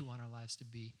for what you want our lives to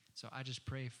be. So I just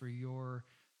pray for your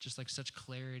such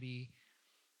clarity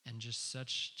and just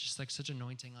such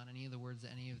anointing on any of the words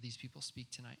that any of these people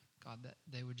speak tonight, God, that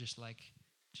they would just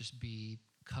be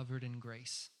covered in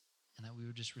grace, and that we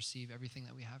would just receive everything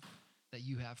that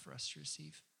you have for us to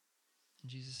receive. In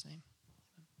Jesus' name.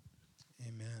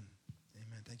 Amen.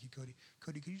 Amen. Thank you, Cody.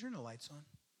 Cody, could you turn the lights on?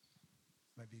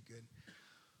 Might be good.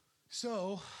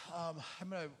 So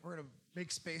we're gonna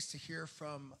make space to hear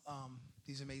from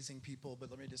these amazing people, but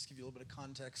let me just give you a little bit of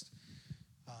context.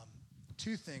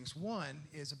 Two things. One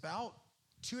is about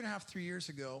 2.5, 3 years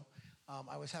ago,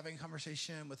 I was having a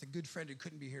conversation with a good friend who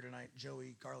couldn't be here tonight,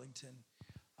 Joey Garlington,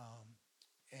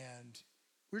 and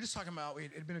we were just talking about,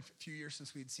 it had been a few years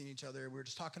since we'd seen each other. We were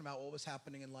just talking about what was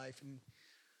happening in life, and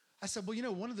I said, well,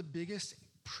 one of the biggest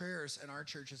prayers in our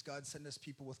church is God send us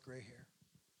people with gray hair.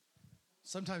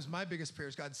 Sometimes my biggest prayer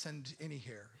is God send any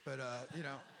hair, but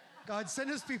God send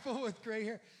us people with gray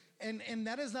hair. And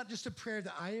that is not just a prayer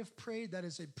that I have prayed. That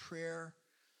is a prayer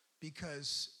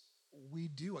because we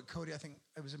do what Cody, I think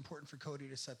it was important for Cody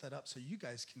to set that up so you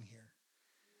guys can hear.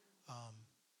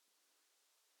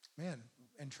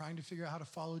 And trying to figure out how to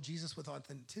follow Jesus with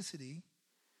authenticity,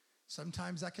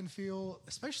 sometimes that can feel,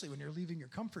 especially when you're leaving your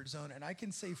comfort zone. And I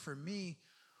can say for me,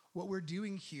 what we're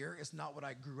doing here is not what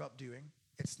I grew up doing.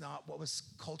 It's not what was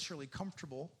culturally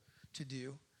comfortable to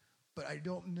do, but I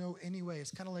don't know anyway. It's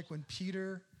kind of like when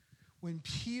Peter,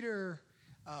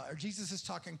 or Jesus is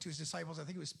talking to his disciples, I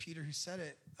think it was Peter who said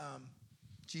it.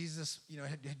 Jesus,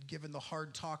 had given the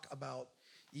hard talk about,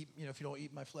 if you don't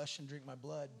eat my flesh and drink my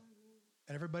blood.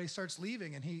 And everybody starts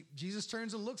leaving, and Jesus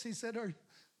turns and looks, and he said, are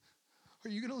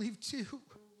you going to leave too?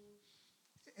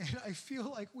 And I feel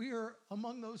like we are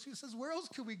among those who says, where else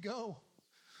could we go?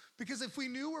 Because if we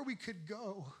knew where we could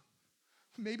go,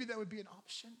 maybe that would be an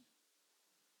option.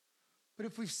 But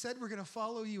if we've said we're going to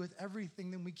follow you with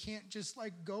everything, then we can't just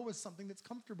go with something that's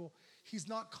comfortable. He's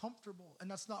not comfortable,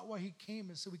 and that's not why he came,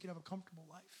 is so we can have a comfortable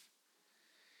life.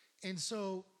 And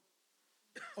so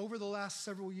over the last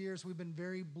several years, we've been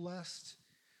very blessed.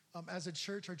 As a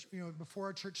church, before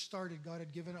our church started, God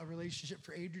had given a relationship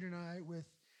for Adrian and I with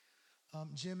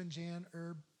Jim and Jan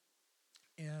Erb.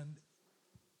 And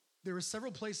there were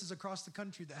several places across the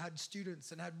country that had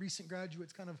students and had recent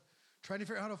graduates kind of trying to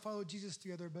figure out how to follow Jesus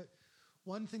together. But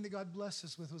one thing that God blessed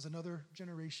us with was another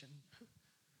generation.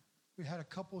 We had a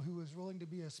couple who was willing to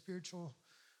be a spiritual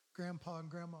grandpa and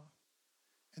grandma.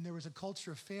 And there was a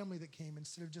culture of family that came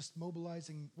instead of just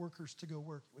mobilizing workers to go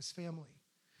work. It was family.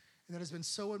 And that has been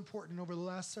so important over the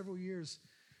last several years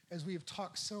as we have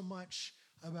talked so much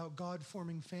about God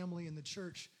forming family in the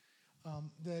church,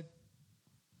 that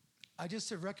I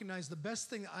just have recognized the best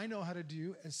thing I know how to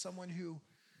do as someone who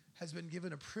has been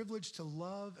given a privilege to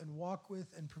love and walk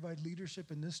with and provide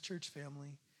leadership in this church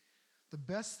family. The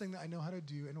best thing that I know how to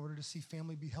do in order to see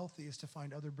family be healthy is to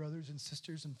find other brothers and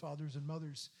sisters and fathers and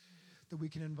mothers that we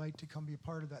can invite to come be a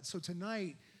part of that. So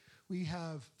tonight, we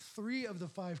have 3 of the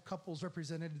 5 couples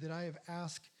represented that I have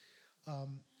asked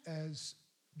as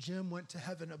Jim went to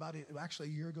heaven about a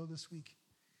year ago this week.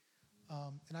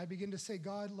 And I begin to say,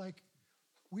 God,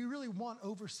 we really want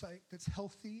oversight that's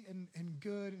healthy and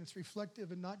good, and it's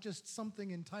reflective and not just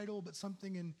something in title, but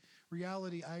something in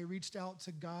reality. I reached out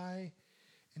to Guy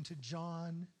and to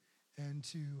John and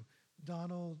to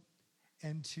Donald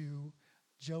and to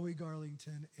Joey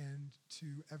Garlington and to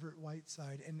Everett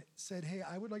Whiteside and said, hey,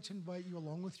 I would like to invite you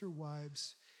along with your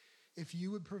wives, if you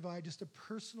would provide just a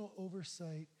personal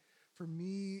oversight for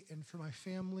me and for my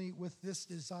family with this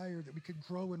desire that we could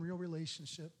grow in real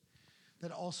relationship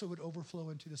that also would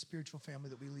overflow into the spiritual family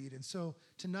that we lead. And so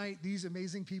tonight, these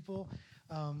amazing people,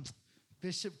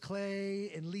 Bishop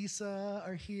Clay and Lisa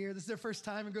are here. This is their first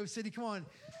time in Grove City. Come on,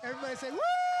 everybody say, woo!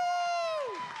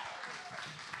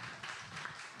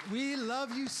 We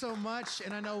love you so much,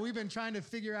 and I know we've been trying to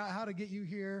figure out how to get you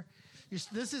here.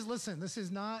 This does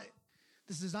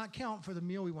not count for the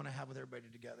meal we want to have with everybody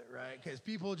together, right? Because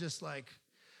people just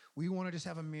we want to just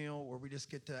have a meal where we just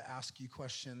get to ask you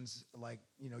questions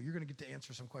you're going to get to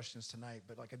answer some questions tonight,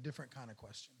 but a different kind of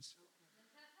questions.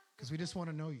 Because we just want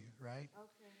to know you, right?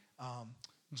 Okay.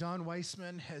 John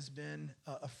Weissman has been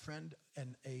a friend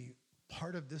and a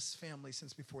part of this family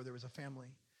since before there was a family,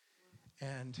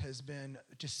 and has been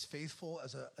just faithful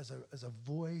as a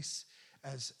voice,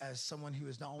 as someone who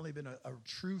has not only been a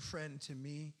true friend to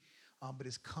me, but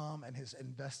has come and has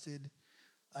invested.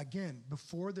 Again,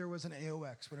 before there was an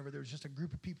AOX, whenever there was just a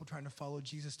group of people trying to follow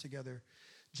Jesus together,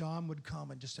 John would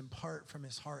come and just impart from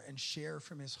his heart and share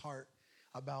from his heart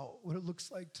about what it looks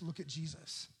like to look at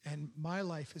Jesus. And my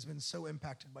life has been so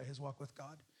impacted by his walk with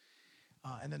God.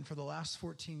 And then for the last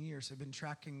 14 years, I've been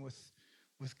tracking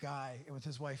with Guy and with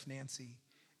his wife, Nancy.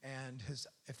 And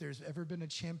if there's ever been a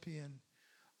champion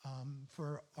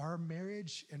for our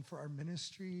marriage and for our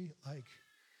ministry, like,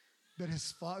 that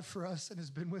has fought for us and has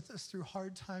been with us through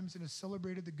hard times and has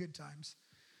celebrated the good times.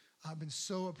 I've been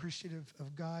so appreciative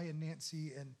of Guy and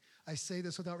Nancy, and I say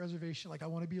this without reservation. Like, I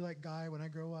want to be like Guy when I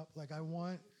grow up. Like, I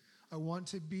want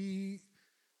to be.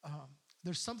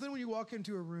 There's something when you walk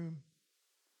into a room,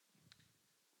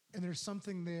 and there's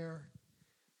something there,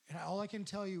 and all I can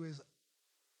tell you is,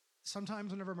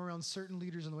 sometimes whenever I'm around certain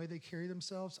leaders and the way they carry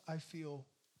themselves, I feel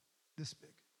this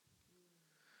big.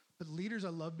 But leaders I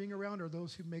love being around are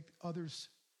those who make others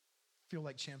feel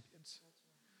like champions.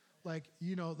 Like,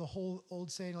 you know, the whole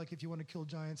old saying, like, if you want to kill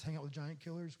giants, hang out with giant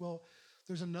killers. Well,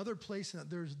 there's another place in that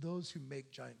there's those who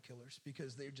make giant killers,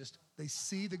 because they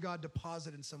see the God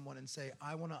deposit in someone and say,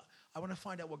 I want to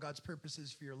find out what God's purpose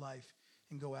is for your life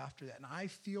and go after that. And I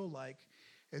feel like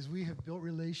as we have built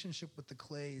relationship with the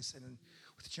Clays and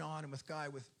with John and with Guy,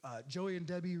 with Joey and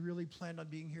Debbie really planned on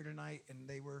being here tonight, and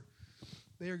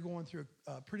they are going through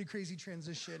a pretty crazy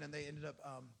transition, and they ended up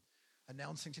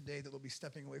announcing today that they'll be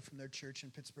stepping away from their church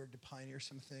in Pittsburgh to pioneer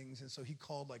some things. And so he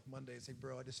called like Monday and said,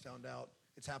 bro, I just found out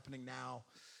it's happening now.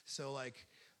 So like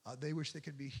they wish they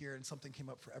could be here, and something came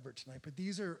up for Everett tonight. But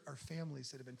these are our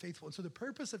families that have been faithful. And so the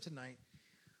purpose of tonight,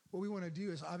 what we want to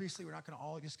do is, obviously we're not going to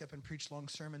all just get up and preach long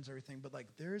sermons or everything, but like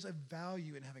there's a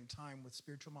value in having time with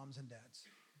spiritual moms and dads.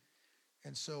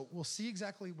 And so we'll see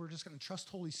exactly, we're just going to trust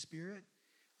Holy Spirit.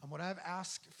 What I've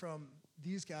asked from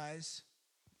these guys,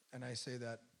 and I say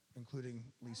that including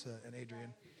Lisa and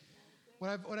Adrian,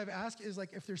 what I've asked is, like,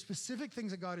 if there's specific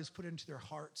things that God has put into their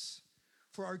hearts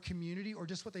for our community, or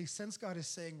just what they sense God is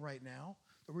saying right now,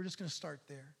 that we're just going to start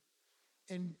there.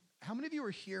 And how many of you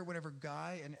were here whenever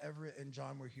Guy and Everett and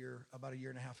John were here about a year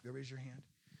and a half ago? Raise your hand.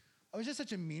 It was just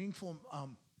such a meaningful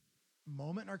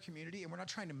moment in our community, and we're not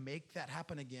trying to make that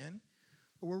happen again.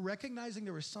 But we're recognizing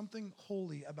there was something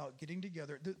holy about getting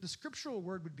together. The scriptural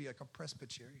word would be like a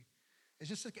presbytery. It's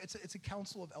just like it's a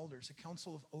council of elders, a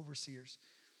council of overseers.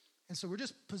 And so we're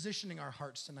just positioning our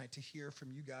hearts tonight to hear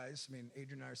from you guys. I mean,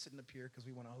 Adrian and I are sitting up here because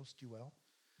we want to host you well.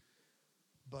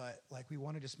 But like, we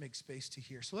want to just make space to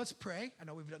hear. So let's pray. I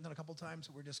know we've done that a couple times.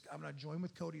 So I'm going to join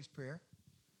with Cody's prayer.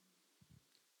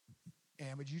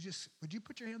 And would you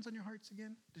put your hands on your hearts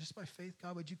again? Just by faith,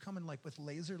 God, would you come in like with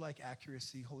laser-like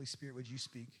accuracy? Holy Spirit, would you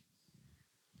speak?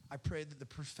 I pray that the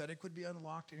prophetic would be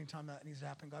unlocked anytime that needs to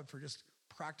happen, God, for just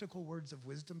practical words of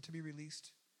wisdom to be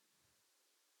released.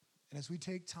 And as we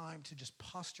take time to just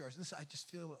posture, I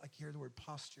just feel like you hear the word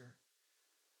posture.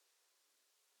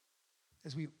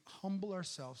 As we humble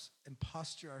ourselves and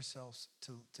posture ourselves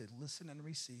to listen and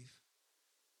receive,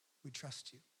 we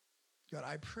trust you. God,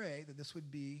 I pray that this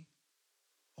would be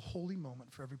a holy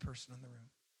moment for every person in the room.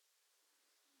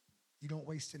 You don't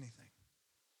waste anything.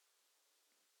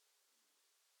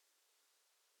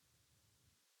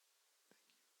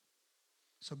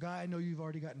 So, Guy, I know you've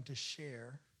already gotten to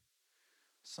share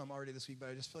some already this week, but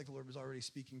I just feel like the Lord was already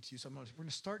speaking to you. So we're going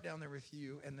to start down there with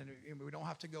you, and then we don't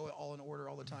have to go all in order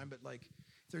all the time, but like,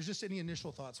 if there's just any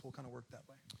initial thoughts, we'll kind of work that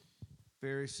way.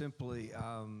 Very simply,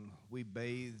 we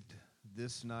bathed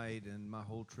this night and my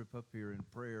whole trip up here in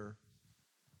prayer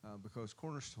because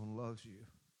Cornerstone loves you.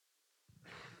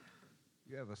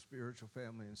 You have a spiritual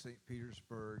family in St.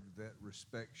 Petersburg that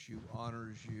respects you,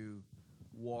 honors you,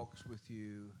 walks with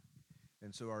you.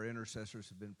 And so our intercessors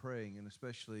have been praying, and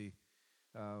especially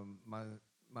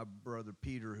my brother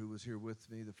Peter, who was here with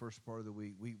me the first part of the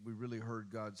week. We really heard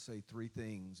God say three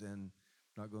things, and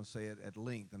I'm not going to say it at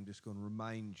length. I'm just going to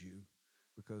remind you,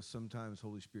 because sometimes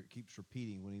Holy Spirit keeps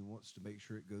repeating when he wants to make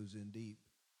sure it goes in deep.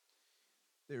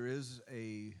 There is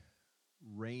a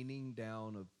raining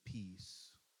down of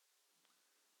peace.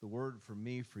 The word for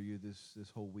me, for you,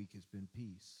 this whole week has been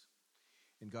peace.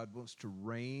 And God wants to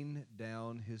rain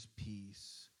down his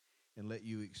peace and let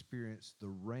you experience the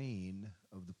reign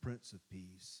of the Prince of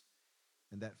Peace.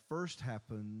 And that first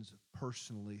happens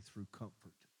personally through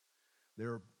comfort. There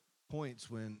are points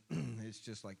when it's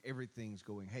just like everything's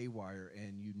going haywire,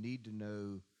 and you need to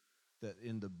know that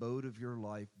in the boat of your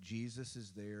life, Jesus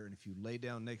is there, and if you lay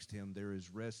down next to him, there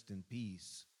is rest and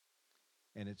peace.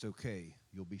 and it's okay.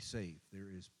 You'll be safe. There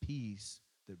is peace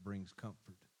that brings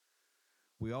comfort.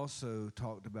 We also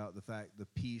talked about the fact, the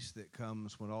peace that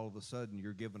comes when all of a sudden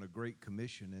you're given a great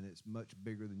commission and it's much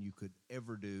bigger than you could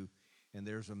ever do, and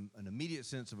there's an immediate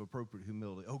sense of appropriate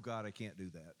humility. Oh, God, I can't do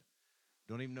that.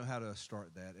 Don't even know how to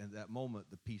start that. And at that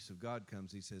moment, the peace of God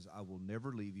comes. He says, I will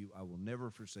never leave you. I will never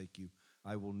forsake you.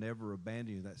 I will never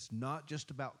abandon you. That's not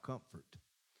just about comfort.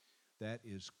 That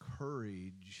is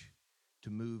courage to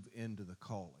move into the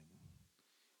calling.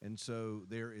 And so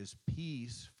there is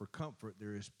peace for comfort.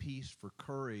 There is peace for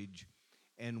courage.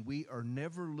 And we are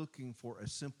never looking for a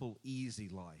simple, easy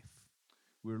life.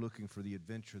 We're looking for the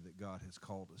adventure that God has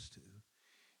called us to.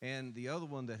 And the other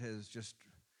one that has just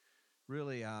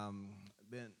really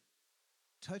been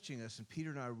touching us, and Peter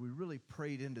and I, we really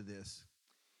prayed into this.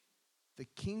 The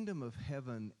kingdom of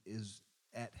heaven is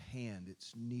at hand.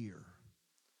 It's near.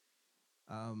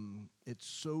 It's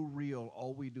so real.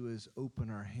 All we do is open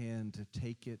our hand to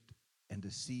take it and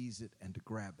to seize it and to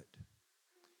grab it.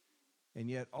 And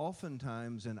yet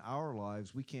oftentimes in our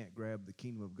lives, we can't grab the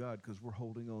kingdom of God because we're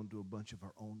holding on to a bunch of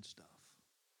our own stuff.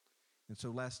 And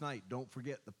so last night, don't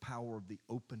forget the power of the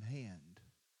open hand.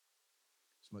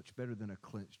 It's much better than a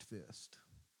clenched fist.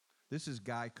 This is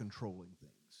Guy controlling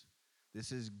things.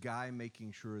 This is Guy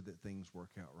making sure that things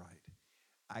work out right.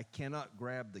 I cannot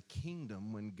grab the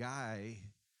kingdom when Guy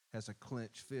has a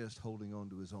clenched fist holding on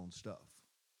to his own stuff.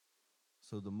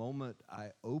 So the moment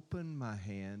I open my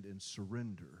hand and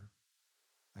surrender,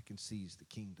 I can seize the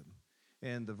kingdom.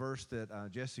 And the verse that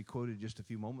Jesse quoted just a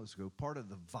few moments ago, part of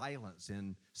the violence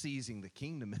in seizing the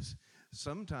kingdom is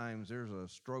sometimes there's a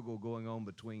struggle going on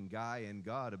between Guy and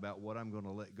God about what I'm going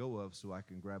to let go of so I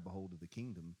can grab a hold of the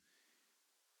kingdom.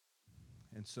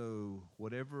 And so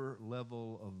whatever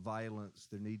level of violence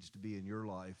there needs to be in your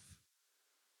life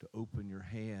to open your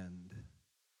hand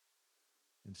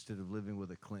instead of living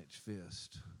with a clenched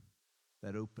fist,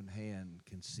 that open hand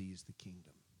can seize the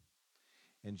kingdom.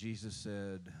 And Jesus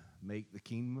said, make the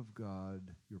kingdom of God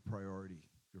your priority,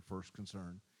 your first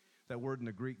concern. That word in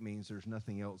the Greek means there's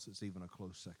nothing else that's even a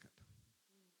close second.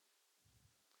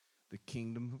 The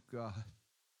kingdom of God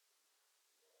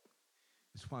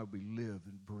is why we live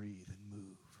and breathe and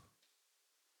move.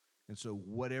 And so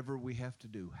whatever we have to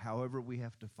do, however we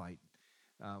have to fight,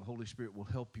 Holy Spirit will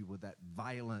help you with that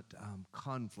violent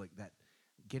conflict, that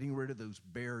getting rid of those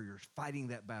barriers, fighting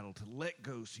that battle to let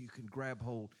go so you can grab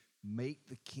hold. Make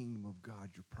the kingdom of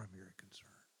God your primary concern.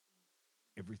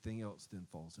 Everything else then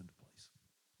falls into place.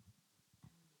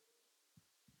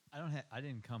 I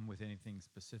didn't come with anything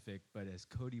specific, but as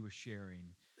Cody was sharing,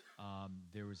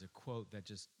 there was a quote that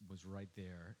just was right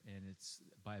there, and it's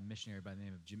by a missionary by the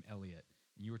name of Jim Elliot.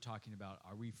 And you were talking about,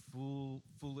 are we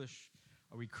foolish?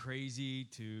 Are we crazy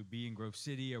to be in Grove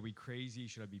City? Are we crazy?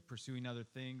 Should I be pursuing other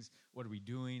things? What are we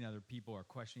doing? Other people are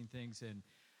questioning things. And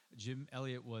Jim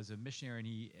Elliot was a missionary, and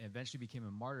he eventually became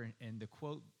a martyr. And the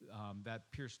quote that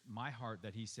pierced my heart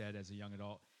that he said as a young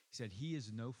adult, he said, he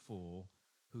is no fool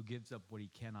who gives up what he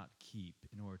cannot keep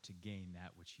in order to gain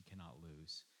that which he cannot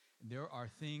lose. And there are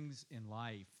things in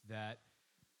life that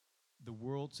the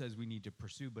world says we need to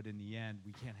pursue, but in the end,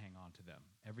 we can't hang on to them.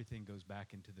 Everything goes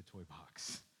back into the toy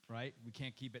box, right? We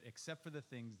can't keep it except for the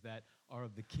things that are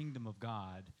of the kingdom of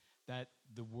God that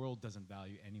the world doesn't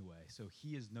value anyway. So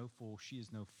he is no fool, she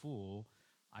is no fool.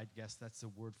 I guess that's the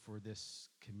word for this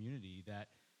community, that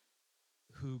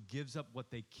who gives up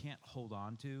what they can't hold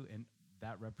on to, and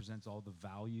that represents all the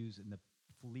values and the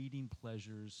fleeting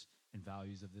pleasures and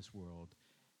values of this world,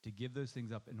 to give those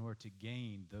things up in order to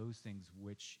gain those things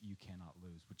which you cannot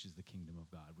lose, which is the kingdom of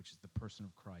God, which is the person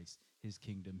of Christ, his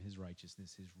kingdom, his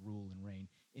righteousness, his rule and reign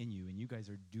in you. And you guys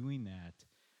are doing that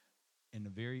in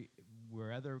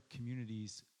where other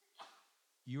communities,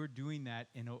 you're doing that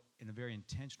in a very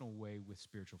intentional way with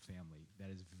spiritual family. That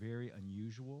is very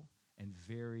unusual and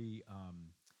very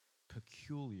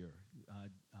peculiar.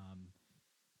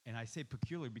 And I say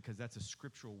peculiar because that's a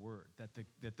scriptural word,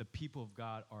 that the people of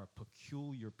God are a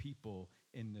peculiar people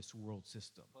in this world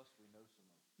system. Plus, we know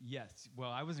someone. Yes.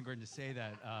 Well, I wasn't going to say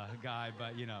that, Guy,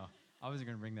 but, I wasn't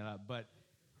going to bring that up. But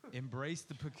embrace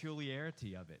the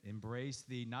peculiarity of it. Embrace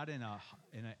not in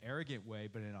an arrogant way,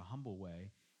 but in a humble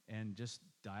way. And just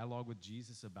dialogue with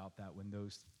Jesus about that when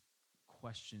those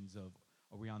questions of,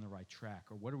 are we on the right track?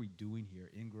 Or what are we doing here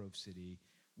in Grove City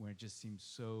when it just seems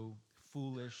so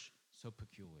foolish, so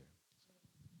peculiar?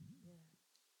 Yeah.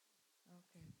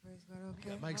 Okay. Praise God. Okay.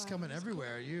 That mic's All coming that's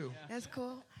everywhere. Cool. You. That's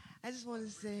cool. I just want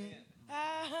to say,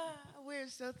 we're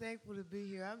so thankful to be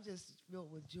here. I'm just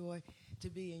filled with joy to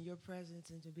be in your presence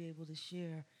and to be able to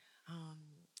share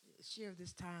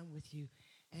this time with you.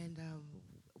 And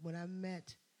when I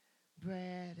met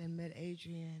Brad and met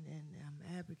Adrian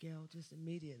and Abigail, just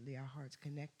immediately our hearts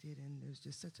connected, and there's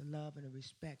just such a love and a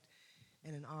respect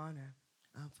and an honor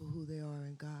for who they are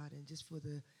in God and just for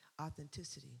the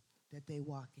authenticity that they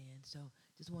walk in. So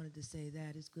just wanted to say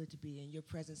that it's good to be in your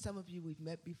presence. Some of you we've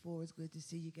met before. It's good to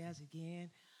see you guys again.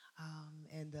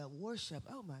 And the worship,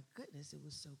 oh my goodness, it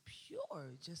was so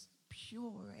pure, just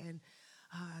pure. And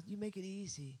you make it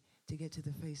easy to get to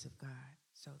the face of God.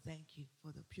 So thank you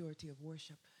for the purity of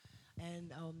worship.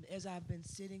 And as I've been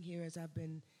sitting here, as I've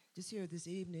been just here this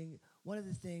evening, one of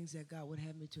the things that God would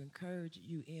have me to encourage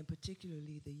you in,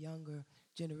 particularly the younger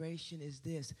generation, is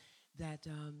this, that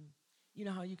you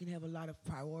know how you can have a lot of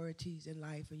priorities in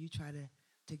life and you try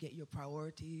to get your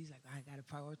priorities, like I got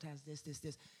to prioritize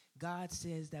this. God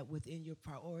says that within your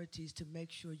priorities to make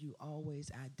sure you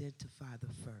always identify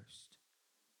the first.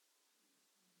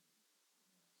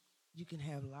 You can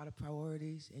have a lot of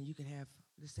priorities and you can have,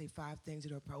 let's say, 5 things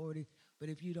that are a priority, but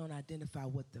if you don't identify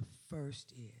what the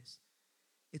first is,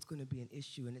 it's going to be an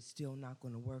issue and it's still not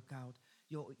going to work out.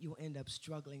 You'll end up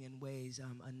struggling in ways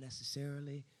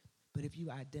unnecessarily. But if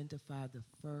you identify the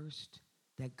first,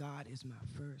 that God is my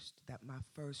first, that my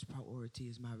first priority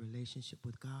is my relationship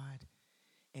with God,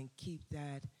 and keep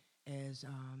that as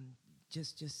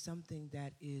just something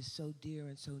that is so dear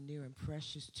and so near and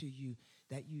precious to you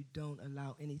that you don't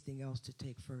allow anything else to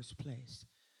take first place.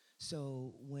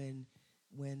 So when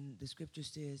the scripture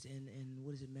says in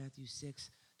what is it, Matthew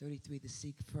 6:33, to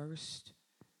seek first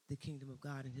the kingdom of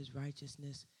God and his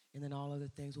righteousness, and then all other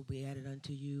things will be added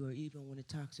unto you, or even when it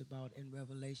talks about in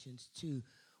Revelations 2,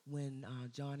 when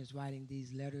John is writing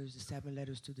these letters, the 7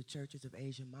 letters to the churches of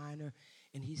Asia Minor,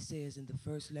 and he says in the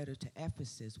first letter to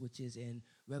Ephesus, which is in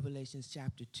Revelations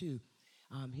chapter 2,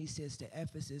 he says to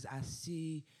Ephesus, I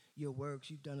see your works,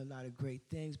 you've done a lot of great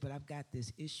things, but I've got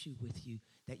this issue with you,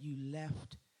 that you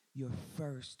left your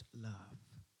first love.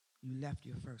 You left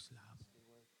your first love.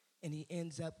 And he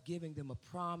ends up giving them a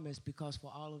promise, because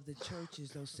for all of the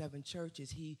churches, those 7 churches,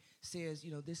 he says,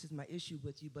 you know, this is my issue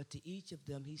with you. But to each of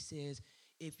them, he says,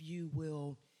 if you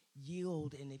will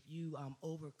yield and if you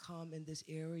overcome in this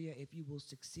area, if you will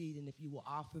succeed and if you will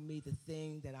offer me the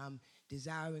thing that I'm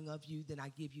desiring of you, then I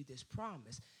give you this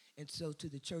promise. And so to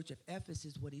the church of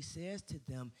Ephesus, what he says to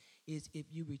them is, if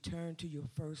you return to your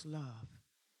first love,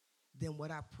 then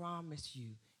what I promise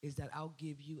you is that I'll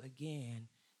give you again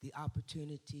the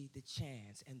opportunity, the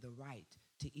chance, and the right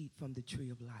to eat from the tree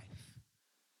of life.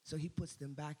 So he puts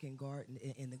them back in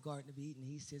the Garden of Eden.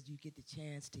 He says you get the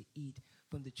chance to eat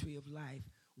from the tree of life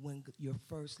when your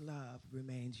first love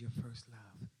remains your first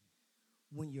love.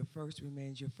 When your first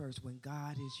remains your first, when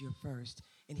God is your first.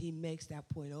 And he makes that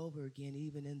point over again,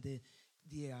 even in the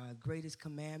greatest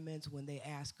commandments, when they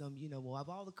ask him, you know, well, of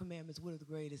all the commandments, what are the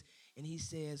greatest? And he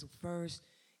says, first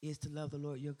is to love the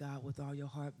Lord your God with all your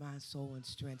heart, mind, soul, and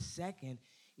strength. Second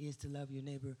is to love your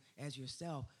neighbor as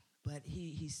yourself. But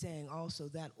he's saying also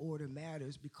that order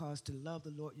matters, because to love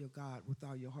the Lord your God with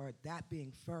all your heart, that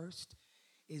being first,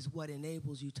 is what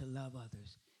enables you to love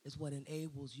others. It's what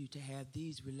enables you to have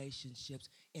these relationships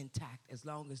intact, as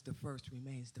long as the first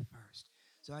remains the first.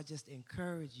 So I just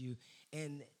encourage you,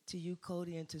 and to you,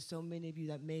 Cody, and to so many of you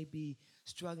that may be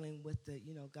struggling with the,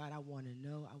 you know, God, I want to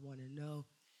know.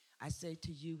 I say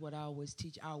to you what I always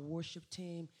teach our worship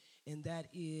team, and that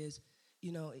is,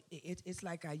 you know, it's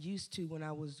like I used to when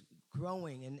I was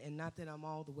growing, and not that I'm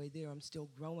all the way there, I'm still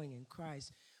growing in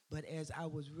Christ, but as I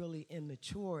was really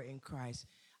immature in Christ,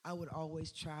 I would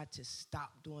always try to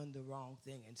stop doing the wrong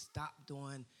thing and stop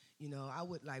doing, you know, I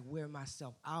would like wear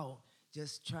myself out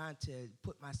just trying to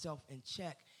put myself in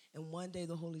check. And one day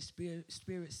the Holy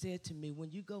Spirit said to me,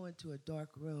 when you go into a dark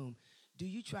room, do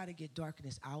you try to get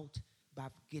darkness out by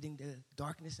getting the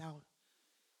darkness out?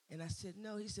 And I said,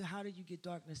 no. He said, how do you get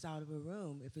darkness out of a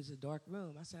room if it's a dark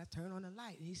room? I said, I turn on the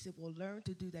light. And he said, well, learn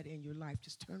to do that in your life.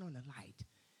 Just turn on the light.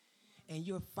 And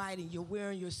you're fighting, you're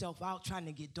wearing yourself out trying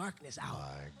to get darkness out.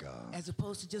 My God. As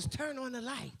opposed to just turn on the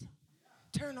light.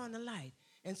 Turn on the light.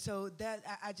 And so that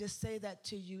I just say that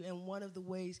to you, and one of the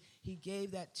ways he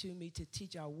gave that to me to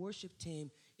teach our worship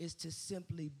team is to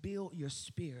simply build your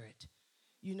spirit.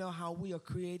 You know how we are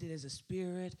created as a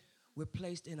spirit, we're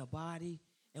placed in a body,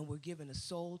 and we're given a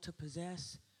soul to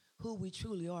possess. Who we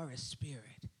truly are is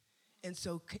spirit. And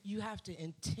so you have to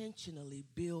intentionally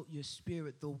build your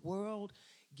spirit. The world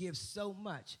gives so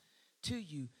much to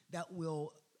you that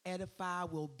will edify,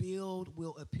 will build,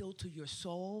 will appeal to your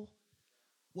soul.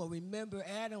 Well, remember,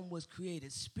 Adam was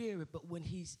created spirit, but when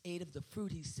he ate of the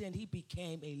fruit he sinned, he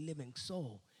became a living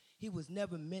soul. He was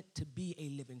never meant to be a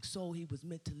living soul. He was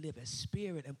meant to live as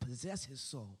spirit and possess his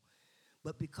soul.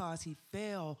 but because he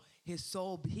fell, his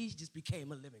soul, he just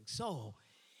became a living soul.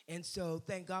 And so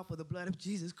thank God for the blood of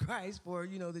Jesus Christ for,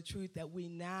 the truth that we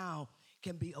now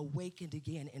can be awakened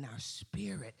again in our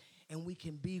spirit, and we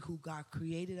can be who God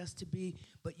created us to be.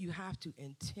 But you have to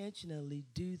intentionally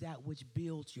do that which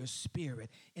builds your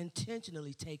spirit.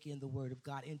 Intentionally take in the word of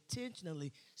God.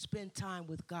 Intentionally spend time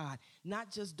with God.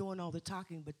 Not just doing all the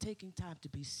talking, but taking time to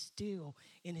be still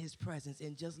in his presence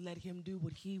and just let him do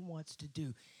what he wants to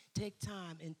do. Take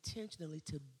time intentionally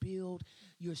to build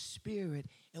your spirit.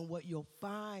 And what you'll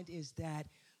find is that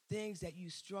things that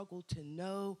you struggle to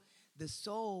know, the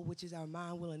soul, which is our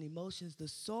mind, will, and emotions, the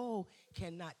soul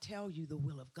cannot tell you the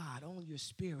will of God. Only your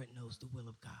spirit knows the will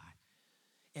of God.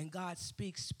 And God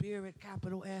speaks spirit,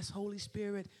 capital S, Holy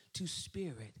Spirit, to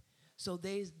spirit. So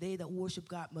they that worship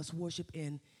God must worship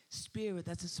in spirit.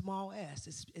 That's a small s.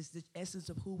 It's the essence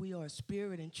of who we are,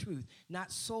 spirit and truth.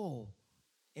 Not soul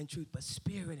and truth, but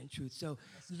spirit and truth. So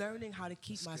learning how to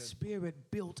keep my spirit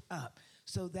built up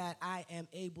so that I am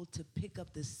able to pick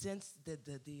up the sense,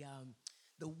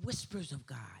 the whispers of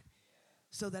God,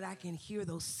 so that I can hear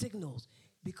those signals,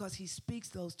 because he speaks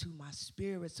those to my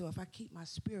spirit. So if I keep my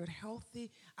spirit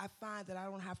healthy, I find that I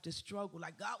don't have to struggle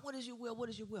like, God, what is your will? What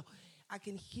is your will? I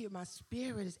can hear, my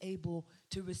spirit is able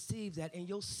to receive that. And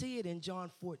you'll see it in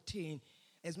John 14.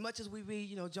 As much as we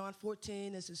read, John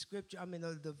 14 is a scripture,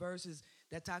 the verses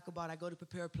that talk about, I go to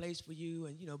prepare a place for you,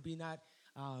 and, be not,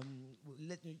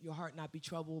 let your heart not be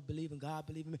troubled, believe in God,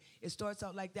 believe in me. It starts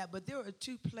out like that, but there are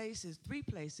three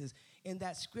places in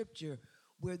that scripture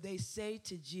where they say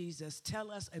to Jesus, tell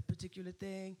us a particular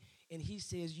thing, and he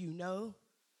says,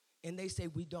 and they say,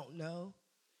 we don't know.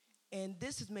 And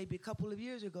this is maybe a couple of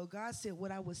years ago. God said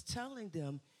what I was telling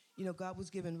them, God was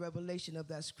giving revelation of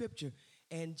that scripture,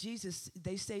 and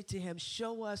they say to him,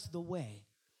 show us the way.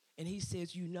 And he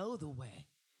says, you know the way.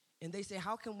 And they say,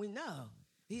 how can we know?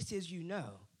 He says, you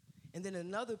know. And then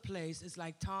another place, it's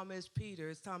like Thomas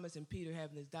and Peter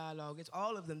having this dialogue. It's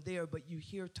all of them there, but you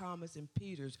hear Thomas and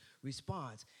Peter's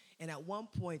response. And at one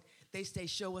point, they say,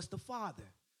 show us the Father.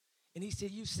 And he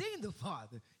said, you've seen the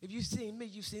Father. If you've seen me,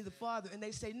 you've seen the Father. And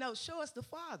they say, no, show us the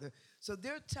Father. So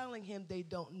they're telling him they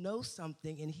don't know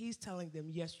something, and he's telling them,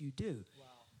 yes, you do. Wow.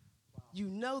 You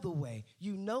know the way.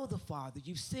 You know the Father.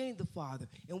 You've seen the Father.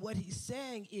 And what he's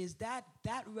saying is that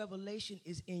revelation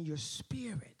is in your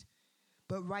spirit.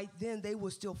 But right then, they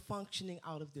were still functioning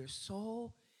out of their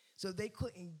soul. So they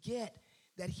couldn't get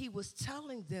that he was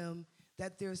telling them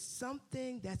that there's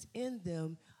something that's in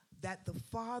them that the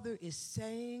Father is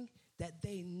saying that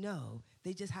they know.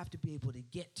 They just have to be able to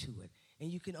get to it.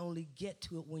 And you can only get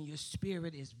to it when your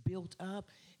spirit is built up.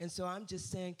 And so I'm just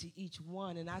saying to each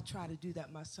one, and I try to do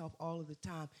that myself all of the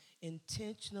time,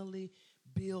 intentionally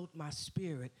build my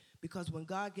spirit. Because when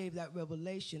God gave that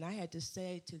revelation, I had to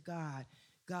say to God,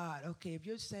 okay, if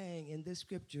you're saying in this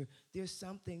scripture, there's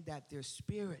something that their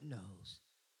spirit knows,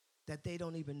 that they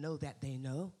don't even know that they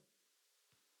know,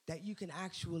 that you can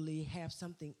actually have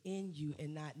something in you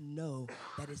and not know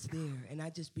that it's there. And I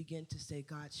just begin to say,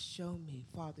 God, show me,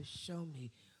 Father, show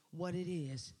me what it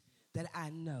is that I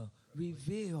know.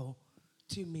 Reveal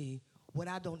to me what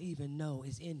I don't even know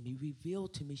is in me. Reveal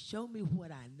to me, show me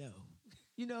what I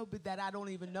know. But that I don't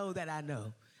even know that I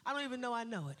know. I don't even know I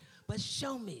know it. But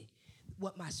show me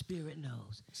what my spirit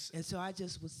knows. And so I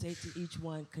just would say to each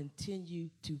one, continue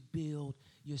to build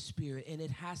your spirit. And it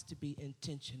has to be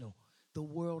intentional. The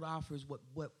world offers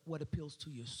what appeals to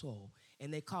your soul.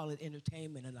 And they call it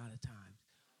entertainment a lot of times.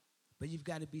 But you've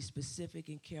got to be specific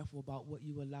and careful about what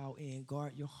you allow in.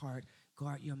 Guard your heart,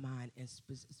 guard your mind, and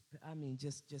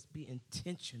just be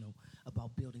intentional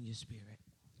about building your spirit.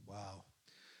 Wow.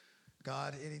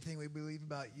 God, anything we believe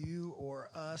about you or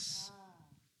us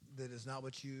that is not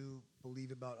what you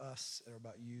believe about us or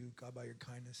about you, God, by your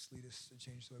kindness, lead us to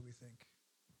change the way we think.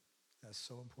 That's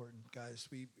so important. Guys,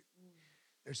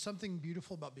 there's something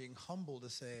beautiful about being humble to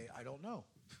say, I don't know.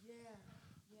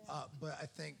 Yeah. But I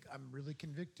think I'm really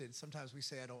convicted. Sometimes we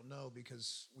say, I don't know,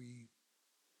 because we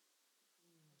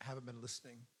haven't been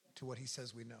listening to what he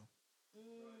says we know.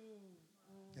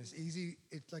 And it's easy.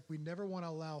 It's like we never want to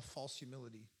allow false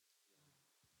humility,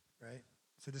 right?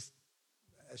 So just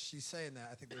as she's saying that,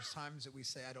 I think there's times that we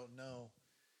say, I don't know,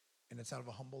 and it's out of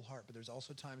a humble heart. But there's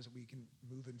also times that we can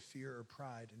move in fear or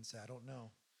pride and say, I don't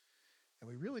know. And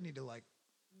we really need to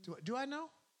do I know?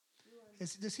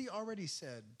 Does he already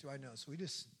said, do I know? So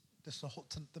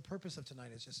the purpose of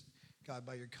tonight is just, God,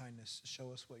 by your kindness,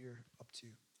 show us what you're up to.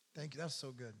 Thank you. That's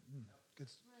so good. Good.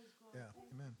 Yeah.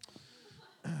 Amen.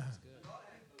 That's good.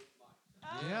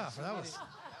 Yeah.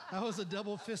 That was a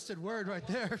double-fisted word right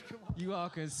there. You all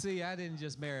can see I didn't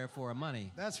just marry her for her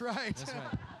money. That's right. That's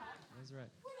right. That's That's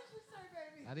right.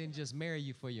 I didn't just marry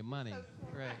you for your money.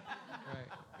 Right.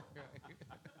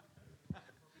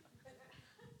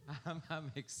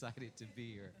 I'm excited to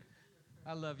be here.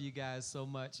 I love you guys so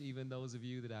much, even those of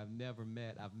you that I've never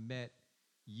met. I've met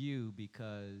you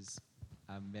because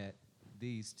I met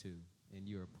these two, and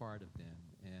you're a part of them.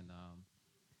 And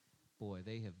boy,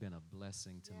 they have been a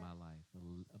blessing to my life,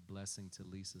 a blessing to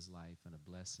Lisa's life, and a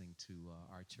blessing to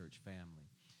our church family.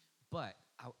 But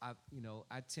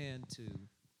I tend to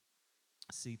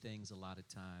see things a lot of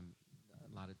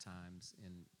times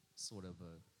in sort of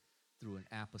through an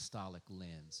apostolic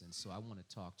lens. And so I want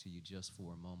to talk to you just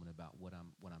for a moment about what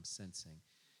I'm sensing.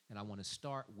 And I want to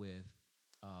start with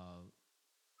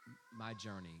my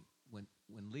journey. When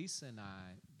Lisa and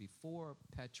I, before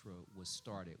Petra was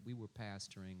started, we were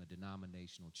pastoring a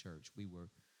denominational church.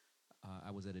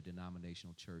 I was at a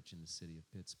denominational church in the city of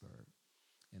Pittsburgh.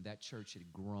 And that church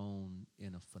had grown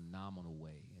in a phenomenal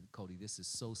way. And Cody, this is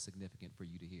so significant for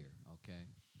you to hear, okay?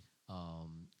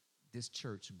 This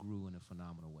church grew in a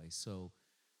phenomenal way. So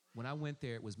when I went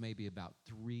there, it was maybe about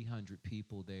 300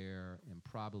 people there, and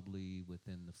probably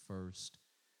within the first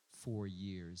 4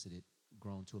 years, it had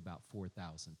grown to about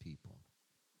 4,000 people.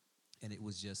 And it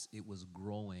was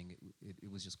growing. It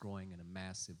was just growing in a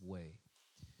massive way.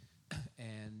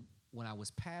 And when I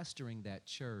was pastoring that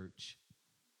church,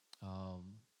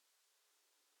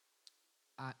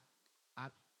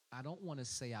 I don't want to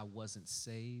say I wasn't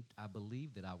saved. I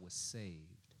believe that I was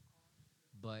saved.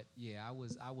 But yeah, I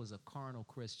was a carnal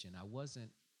Christian.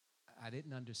 I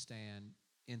didn't understand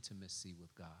intimacy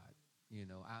with God. You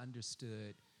know, I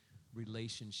understood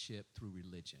relationship through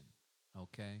religion.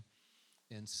 Okay?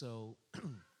 And so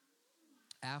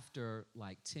after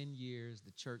like 10 years,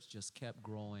 the church just kept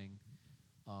growing.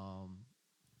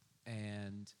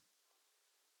 And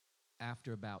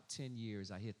after about 10 years,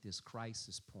 I hit this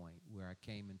crisis point where I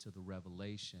came into the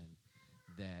revelation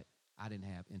that I didn't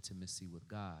have intimacy with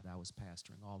God. I was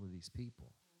pastoring all of these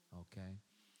people, okay?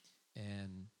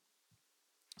 And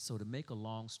so to make a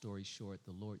long story short,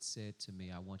 the Lord said to me,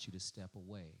 I want you to step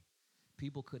away.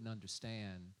 People couldn't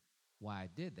understand why I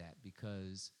did that,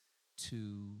 because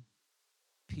to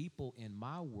people in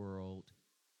my world,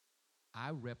 I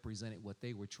represented what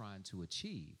they were trying to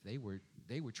achieve. They were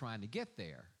trying to get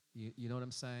there. You know what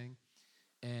I'm saying?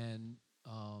 And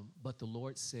but the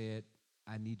Lord said,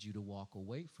 I need you to walk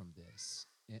away from this.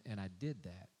 And I did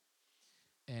that.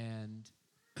 And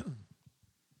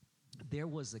there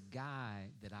was a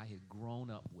guy that I had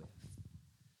grown up with,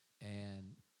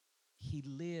 and he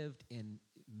lived in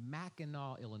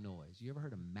Mackinac, Illinois. You ever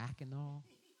heard of Mackinac?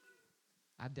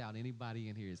 I doubt anybody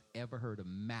in here has ever heard of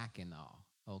Mackinac,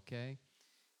 okay?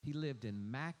 He lived in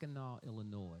Mackinac,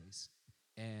 Illinois,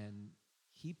 and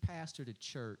he pastored a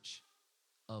church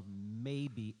of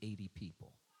maybe 80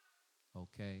 people,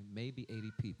 okay? Maybe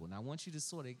 80 people. Now, I want you to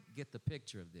sort of get the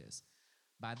picture of this.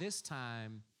 By this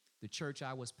time, the church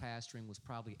I was pastoring was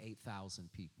probably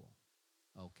 8,000 people,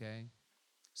 okay?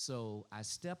 So I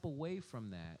step away from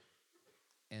that,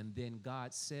 and then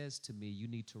God says to me, you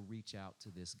need to reach out to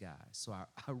this guy. So I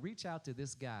reach out to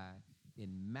this guy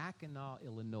in Mackinac,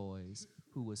 Illinois,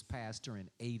 who was pastoring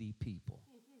 80 people,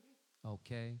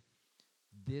 okay?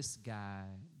 This guy,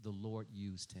 the Lord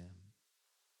used him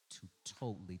to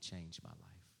totally change my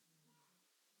life.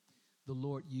 The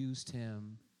Lord used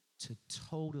him to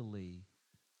totally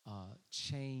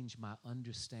change my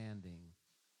understanding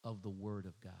of the Word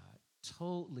of God.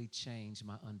 Totally changed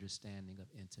my understanding of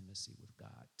intimacy with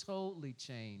God. Totally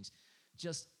changed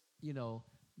just,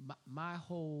 my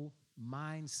whole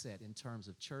mindset in terms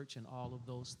of church and all of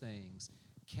those things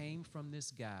came from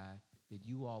this guy that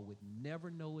you all would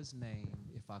never know his name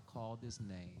if I called his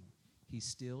name. He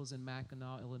still is in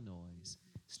Mackinac, Illinois,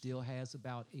 still has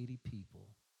about 80 people.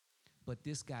 But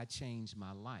this guy changed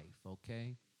my life,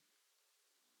 okay?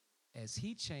 As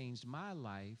he changed my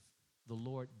life, the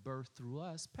Lord birthed through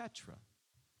us Petra,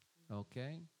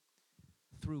 okay?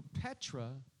 Through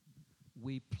Petra,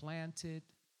 we planted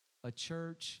a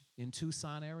church in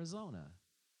Tucson, Arizona.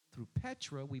 Through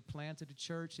Petra, we planted a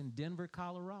church in Denver,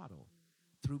 Colorado.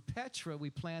 Through Petra, we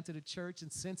planted a church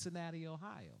in Cincinnati,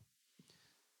 Ohio.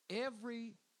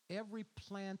 Every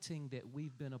planting that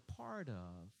we've been a part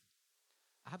of,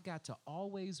 I've got to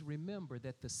always remember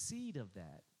that the seed of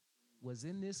that was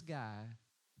in this guy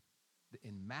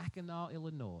in Mackinac,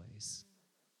 Illinois,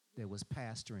 that was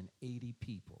pastoring 80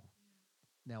 people.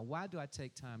 Now, why do I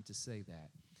take time to say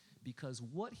that? Because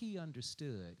what he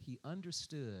understood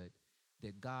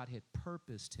that God had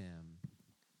purposed him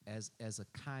as a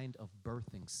kind of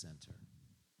birthing center,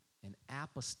 an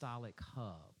apostolic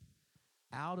hub,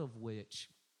 out of which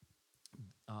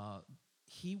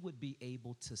he would be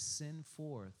able to send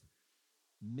forth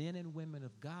men and women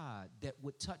of God that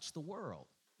would touch the world.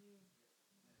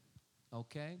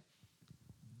 Okay?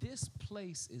 This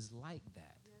place is like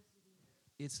that.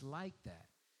 It's like that.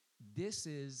 This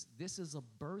is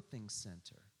a birthing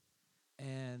center.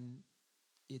 And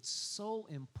it's so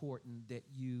important that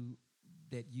you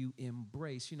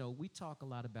embrace. You know, we talk a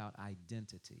lot about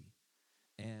identity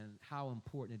and how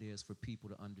important it is for people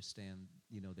to understand,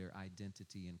 you know, their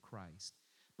identity in Christ.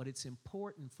 But it's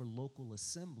important for local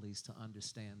assemblies to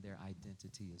understand their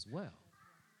identity as well.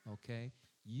 Okay?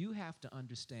 You have to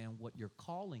understand what your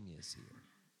calling is here,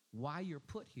 why you're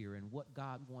put here, and what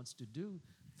God wants to do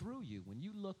through you. When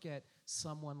you look at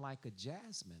someone like a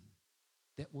Jasmine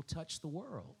that will touch the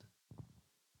world,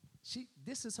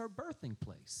 this is her birthing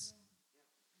place.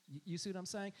 You see what I'm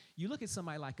saying? You look at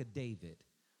somebody like a David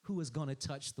who is going to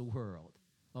touch the world,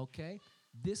 okay?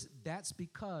 That's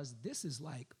because this is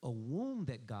like a womb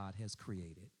that God has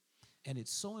created. And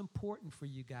it's so important for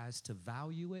you guys to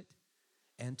value it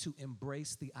and to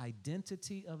embrace the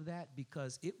identity of that,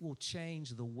 because it will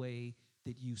change the way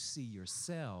that you see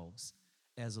yourselves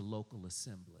as a local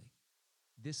assembly.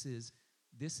 This is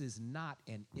not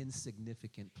an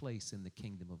insignificant place in the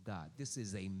kingdom of God. This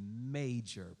is a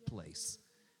major place.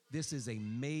 This is a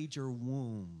major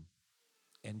womb.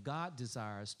 And God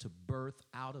desires to birth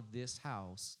out of this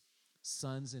house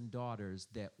sons and daughters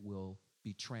that will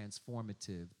be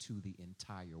transformative to the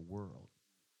entire world.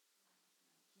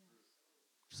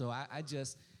 So I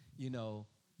just, you know,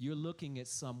 you're looking at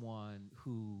someone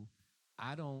who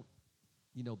I don't,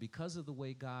 you know, because of the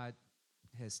way God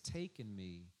has taken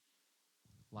me,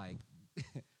 like,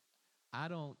 I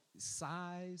don't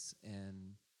size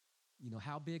and, you know,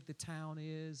 how big the town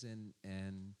is and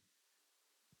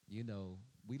you know,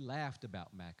 we laughed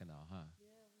about Mackinac, huh? Yeah,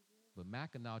 we did. But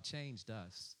Mackinac changed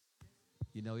us.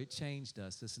 You know, it changed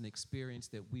us. It's an experience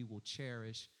that we will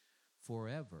cherish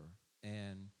forever.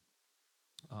 And,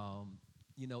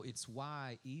 you know, it's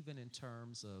why even in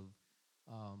terms of,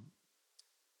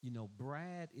 you know,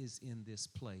 Brad is in this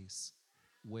place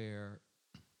where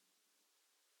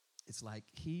it's like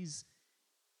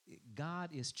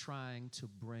God is trying to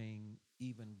bring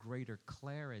even greater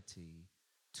clarity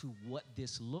to what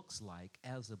this looks like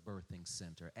as a birthing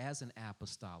center, as an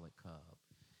apostolic hub.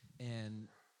 And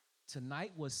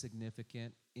tonight was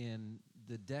significant in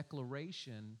the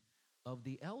declaration of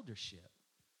the eldership.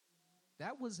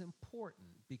 That was important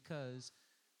because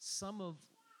some of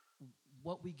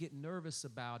what we get nervous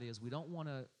about is we don't want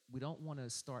to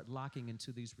start locking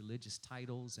into these religious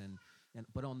titles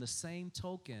but on the same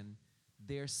token,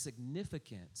 there's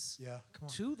significance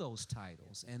to those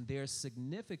titles, and there's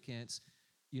significance,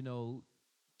 you know,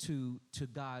 to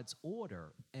God's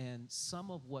order. And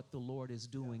some of what the Lord is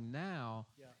doing now,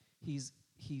 he's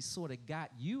sort of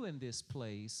got you in this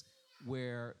place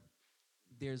where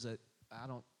there's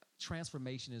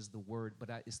transformation is the word, but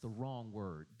it's the wrong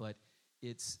word. But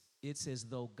it's as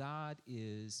though God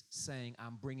is saying,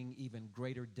 I'm bringing even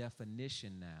greater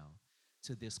definition now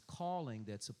to this calling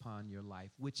that's upon your life,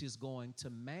 which is going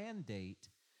to mandate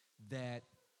that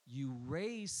you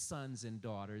raise sons and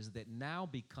daughters that now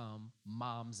become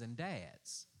moms and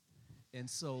dads. And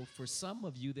so for some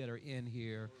of you that are in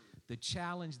here, the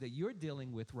challenge that you're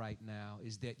dealing with right now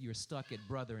is that you're stuck at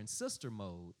brother and sister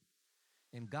mode.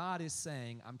 And God is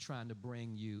saying, I'm trying to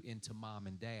bring you into mom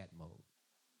and dad mode.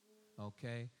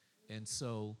 Okay? And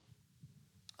so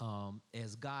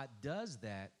as God does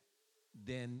that,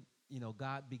 then, you know,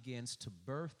 God begins to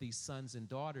birth these sons and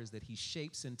daughters that he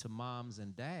shapes into moms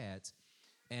and dads,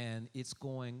 and it's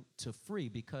going to free,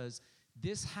 because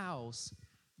this house,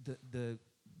 the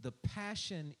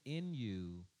passion in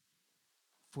you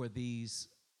for these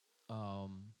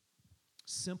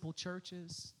simple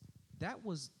churches, that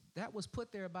was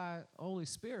put there by Holy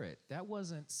Spirit. That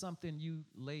wasn't something you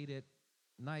laid at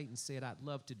night and said, I'd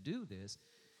love to do this.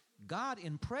 God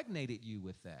impregnated you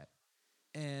with that.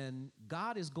 And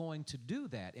God is going to do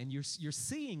that. And you're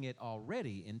seeing it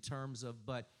already in terms of,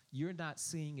 but you're not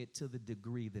seeing it to the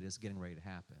degree that it's getting ready to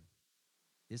happen.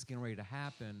 It's getting ready to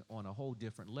happen on a whole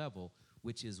different level,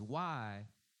 which is why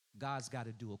God's got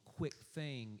to do a quick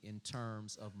thing in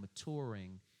terms of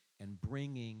maturing and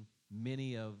bringing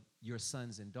many of your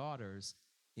sons and daughters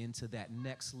into that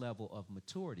next level of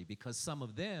maturity, because some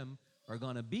of them are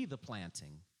going to be the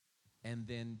planting, and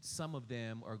then some of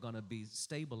them are going to be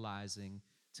stabilizing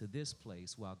to this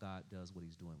place while God does what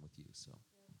he's doing with you. So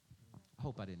I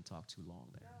hope I didn't talk too long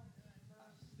there.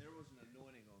 There was an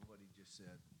anointing on what he just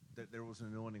said. That there was an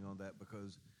anointing on that,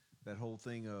 because that whole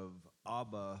thing of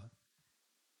Abba,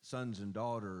 sons and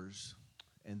daughters,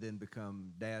 and then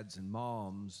become dads and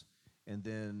moms, and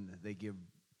then they give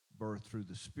birth through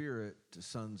the Spirit to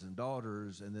sons and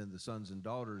daughters, and then the sons and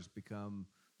daughters become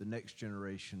the next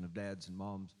generation of dads and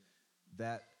moms.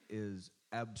 That is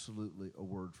absolutely a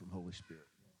word from Holy Spirit.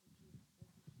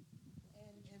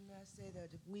 And I say that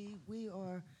we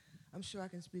are, I'm sure I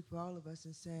can speak for all of us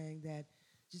in saying that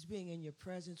just being in your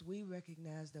presence, we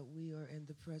recognize that we are in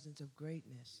the presence of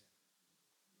greatness.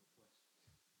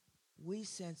 We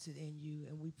sense it in you,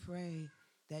 and we pray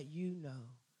that you know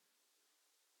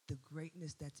the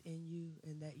greatness that's in you,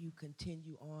 and that you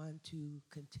continue on to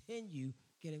continue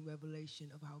getting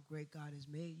revelation of how great God has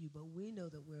made you. But we know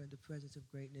that we're in the presence of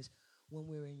greatness when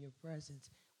we're in your presence.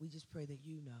 We just pray that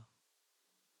you know,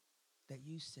 that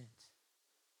you sense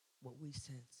what we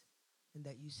sense, and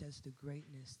that you sense the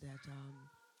greatness that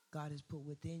God has put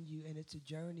within you. And it's a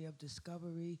journey of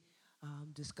discovery,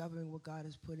 discovering what God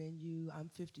has put in you. I'm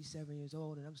 57 years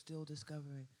old, and I'm still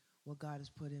discovering what God has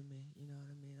put in me. You know what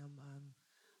I mean?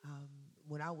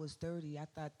 When I was 30, I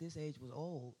thought this age was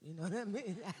old. You know what I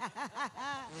mean?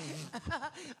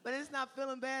 But it's not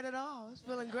feeling bad at all. It's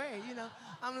feeling great. You know,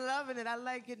 I'm loving it. I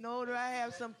like getting older. I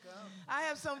have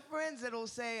some friends that'll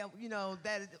say, you know,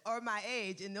 that are my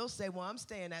age, and they'll say, well, I'm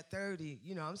staying at 30.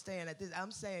 You know, I'm staying at this.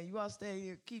 I'm saying, you all stay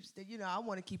here, you know, I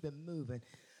want to keep it moving.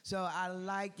 So I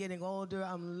like getting older.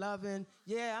 I'm loving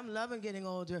getting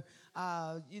older.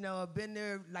 You know, I've been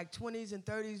there like 20s and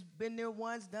 30s, been there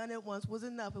once, done it once, was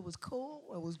enough. It was cool.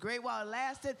 It was great while it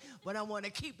lasted, but I want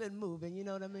to keep it moving, you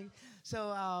know what I mean? So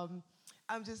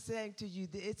I'm just saying to you,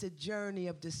 it's a journey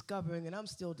of discovering, and I'm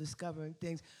still discovering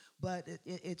things. But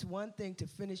it's one thing to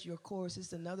finish your course.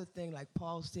 It's another thing, like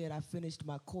Paul said, I finished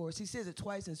my course. He says it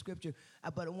twice in Scripture,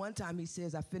 but one time he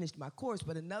says, I finished my course,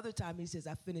 but another time he says,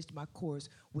 I finished my course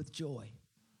with joy.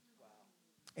 Wow.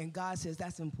 And God says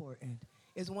that's important.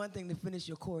 It's one thing to finish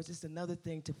your course. It's another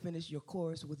thing to finish your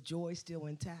course with joy still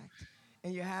intact.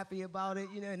 And you're happy about it,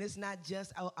 you know, and it's not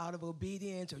just out of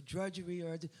obedience or drudgery,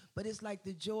 but it's like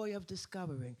the joy of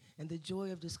discovering, and the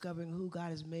joy of discovering who God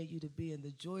has made you to be, and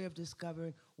the joy of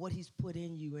discovering what he's put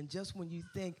in you. And just when you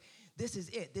think, this is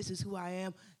it, this is who I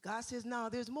am, God says, no,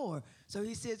 there's more. So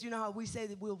he says, you know how we say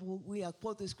that we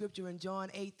quote the scripture in John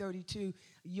 8:32,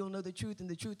 you'll know the truth, and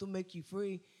the truth will make you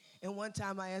free. And one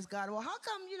time I asked God, well, how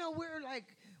come, you know,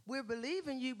 we're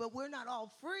believing you, but we're not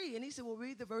all free? And he said, well,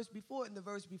 read the verse before. And the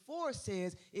verse before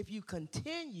says, if you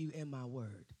continue in my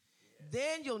word,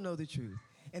 then you'll know the truth,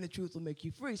 and the truth will make you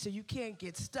free. So you can't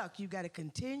get stuck. You got to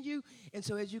continue. And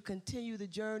so as you continue the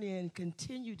journey and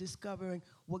continue discovering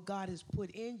what God has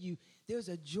put in you, there's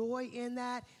a joy in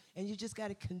that. And you just got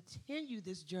to continue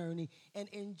this journey and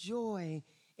enjoy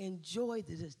the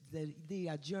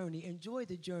journey, enjoy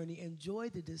the journey, enjoy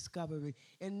the discovery,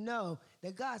 and know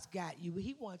that God's got you.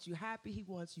 He wants you happy. He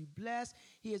wants you blessed.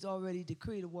 He has already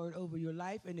decreed a word over your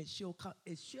life, and it shall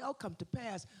come to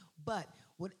pass. But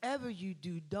whatever you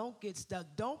do, don't get stuck.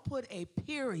 Don't put a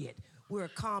period where a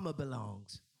comma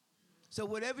belongs. So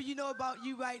whatever you know about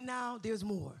you right now, there's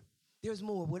more. There's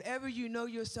more. Whatever you know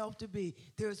yourself to be,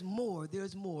 there's more.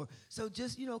 There's more. So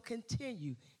just, you know,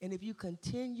 continue. And if you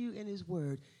continue in his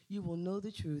word, you will know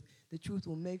the truth. The truth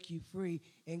will make you free.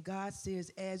 And God says,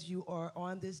 as you are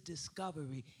on this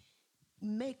discovery,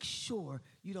 make sure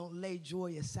you don't lay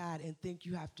joy aside and think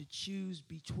you have to choose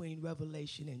between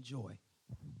revelation and joy.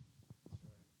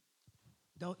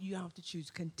 You don't have to choose.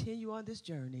 Continue on this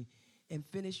journey and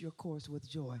finish your course with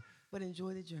joy. But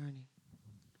enjoy the journey.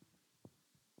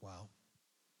 Wow.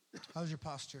 How's your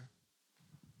posture?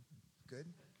 Good?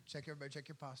 Everybody check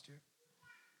your posture.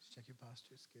 Just check your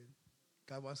posture. It's good.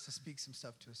 God wants to speak some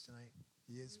stuff to us tonight.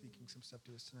 He is speaking some stuff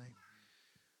to us tonight.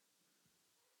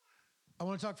 I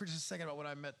want to talk for just a second about when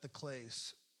I met the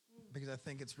Clays, because I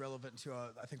think it's relevant to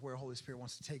I think where Holy Spirit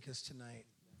wants to take us tonight.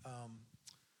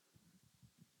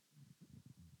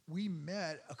 We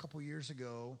met a couple years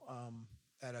ago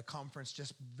at a conference,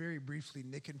 just very briefly.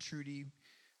 Nick and Trudy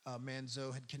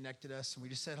Manzo had connected us, and we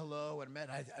just said hello and met.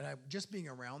 And I just being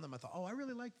around them, I thought, oh, I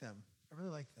really like them.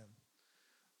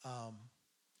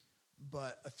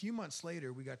 But a few months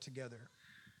later, we got together,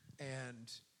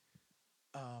 and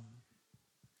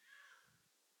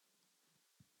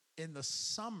in the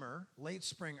summer, late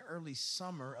spring, early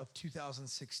summer of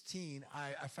 2016,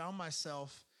 I found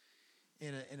myself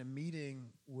in a meeting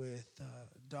with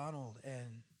Donald,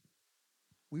 and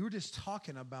we were just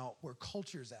talking about where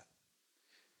culture's at.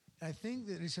 And I think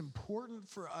that it's important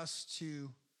for us to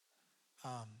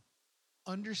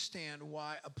understand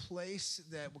why a place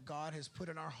that God has put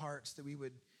in our hearts, that we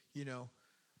would, you know,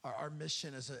 our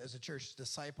mission as a church,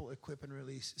 disciple, equip, and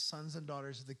release sons and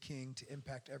daughters of the King to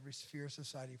impact every sphere of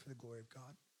society for the glory of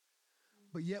God.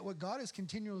 But yet what God has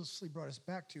continuously brought us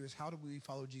back to is how do we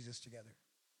follow Jesus together?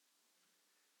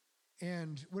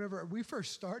 And whenever we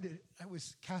first started, I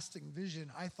was casting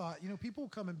vision. I thought, people will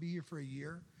come and be here for a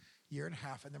year and a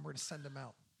half, and then we're going to send them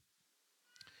out.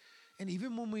 And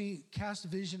even when we cast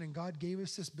vision and God gave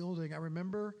us this building, I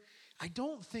remember, I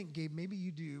don't think, Gabe, maybe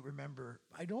you do remember,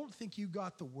 I don't think you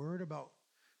got the word about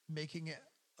making it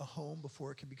a home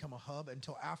before it could become a hub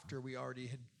until after we already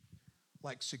had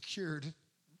secured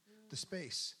the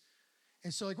space.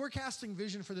 And so we're casting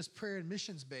vision for this prayer and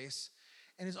missions base.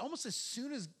 And it's almost as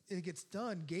soon as it gets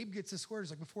done, Gabe gets this word.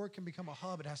 It's before it can become a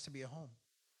hub, it has to be a home.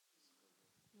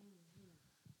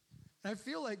 And I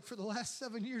feel like for the last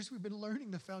 7 years, we've been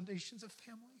learning the foundations of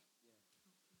family.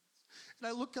 And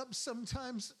I look up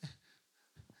sometimes,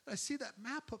 and I see that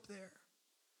map up there.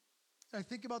 And I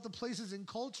think about the places in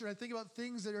culture. I think about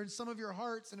things that are in some of your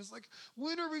hearts. And it's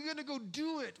when are we going to go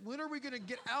do it? When are we going to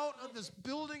get out of this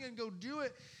building and go do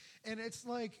it? And it's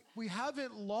we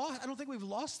haven't lost, I don't think we've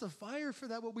lost the fire for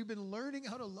that, but we've been learning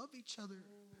how to love each other.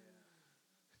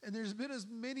 And there's been as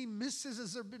many misses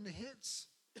as there have been hits.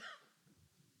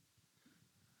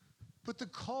 But the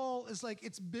call is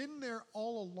it's been there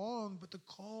all along, but the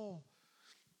call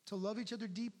to love each other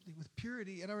deeply with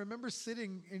purity. And I remember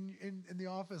sitting in the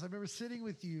office. I remember sitting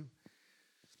with you.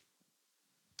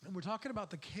 And we're talking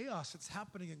about the chaos that's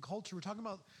happening in culture. We're talking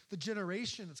about the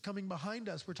generation that's coming behind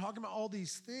us. We're talking about all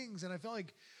these things. And I felt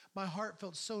my heart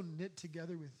felt so knit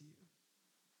together with you.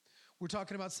 We're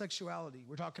talking about sexuality.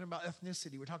 We're talking about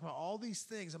ethnicity. We're talking about all these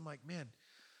things. I'm man,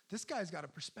 this guy's got a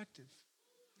perspective.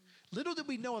 Little did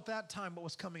we know at that time what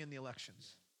was coming in the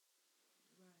elections.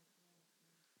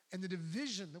 And the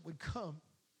division that would come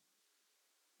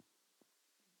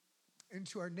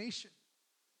into our nation.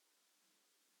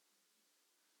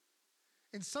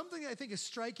 And something I think is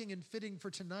striking and fitting for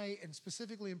tonight, and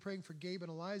specifically in praying for Gabe and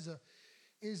Eliza,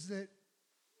 is that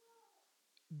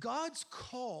God's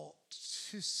call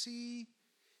to see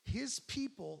his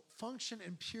people function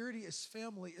in purity as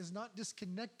family is not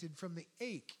disconnected from the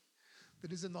ache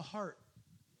that is in the heart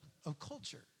of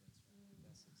culture.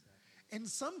 And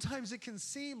sometimes it can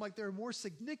seem like there are more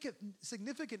significant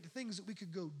things that we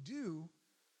could go do.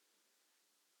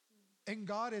 And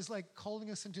God is calling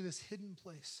us into this hidden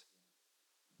place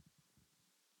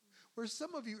where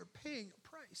some of you are paying a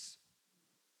price.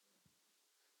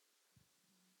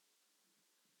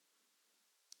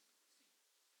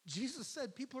 Jesus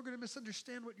said people are going to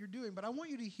misunderstand what you're doing, but I want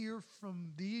you to hear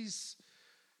from these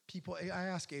people. I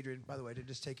asked Adrian, by the way, to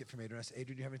just take it from Adrian. I said,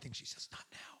 Adrian, do you have anything? She says, not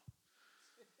now.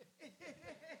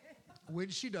 When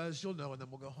she does, you'll know, and then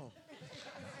we'll go home.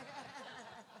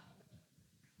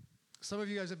 Some of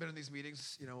you guys have been in these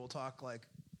meetings. We'll talk a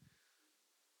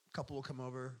couple will come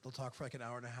over. They'll talk for an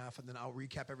hour and a half, and then I'll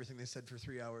recap everything they said for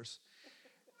 3 hours.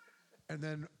 And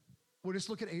then we'll just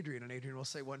look at Adrian, and Adrian will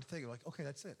say one thing. We're okay,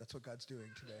 that's it. That's what God's doing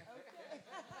today. Okay.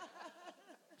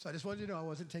 So I just wanted you to know I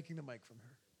wasn't taking the mic from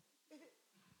her.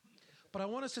 But I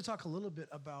want us to talk a little bit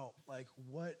about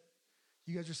what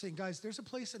you guys are saying. Guys, there's a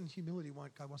place in humility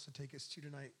God wants to take us to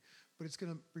tonight, but it's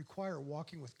going to require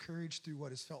walking with courage through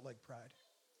what has felt like pride.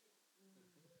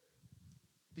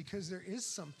 Because there is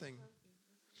something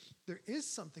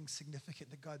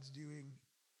significant that God's doing,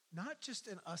 not just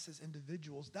in us as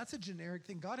individuals. That's a generic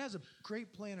thing. God has a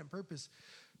great plan and purpose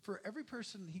for every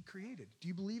person he created. Do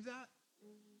you believe that?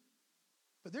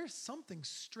 But there's something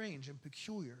strange and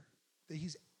peculiar that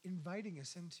he's inviting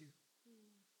us into.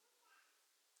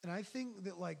 And I think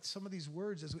that some of these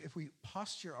words, if we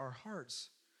posture our hearts,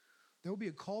 there will be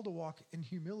a call to walk in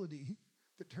humility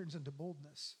that turns into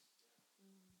boldness.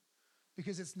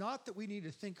 Because it's not that we need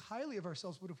to think highly of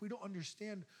ourselves, but if we don't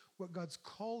understand what God's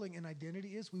calling and identity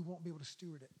is, we won't be able to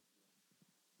steward it.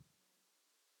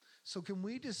 So can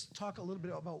we just talk a little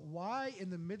bit about why in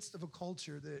the midst of a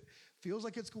culture that feels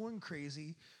like it's going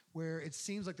crazy, where it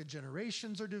seems like the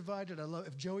generations are divided.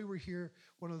 If Joey were here,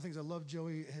 one of the things I love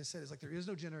Joey has said is there is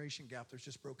no generation gap, there's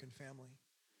just broken family.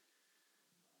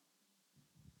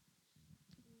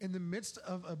 In the midst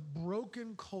of a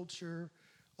broken culture,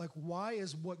 why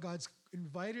is what God's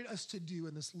invited us to do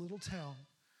in this little town?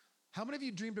 How many of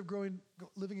you dreamed of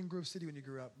living in Grove City when you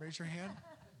grew up? Raise your hand.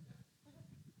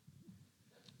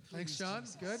 Thanks, John.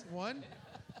 Good. One.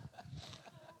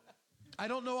 I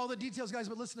don't know all the details, guys,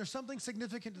 but listen, there's something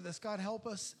significant to this. God, help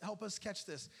us catch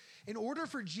this. In order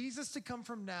for Jesus to come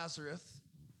from Nazareth,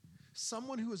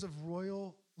 someone who is of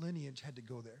royal lineage had to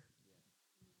go there.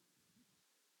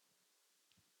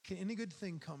 Can any good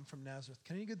thing come from Nazareth?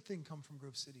 Can any good thing come from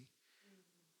Grove City?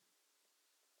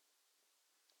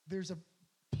 There's a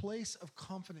place of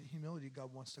confident humility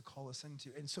God wants to call us into.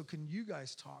 And so can you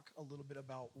guys talk a little bit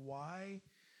about why,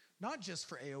 not just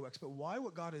for AOX, but why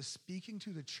what God is speaking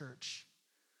to the church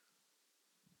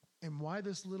and why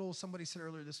this little, somebody said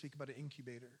earlier this week about an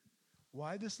incubator,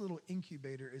 why this little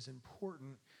incubator is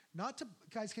important. Not to,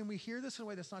 guys, can we hear this in a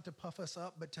way that's not to puff us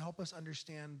up, but to help us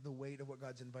understand the weight of what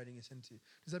God's inviting us into?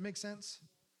 Does that make sense?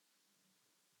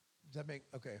 Does that make,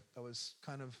 okay, that was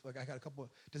kind of like I got a couple of,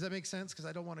 does that make sense? Because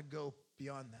I don't want to go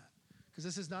beyond that. Because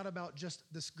this is not about just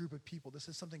this group of people. This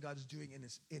is something God's doing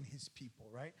in his people,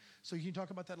 right? So you can talk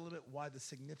about that a little bit, why the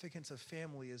significance of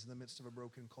family is in the midst of a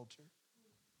broken culture.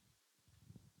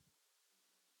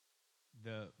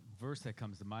 The verse that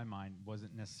comes to my mind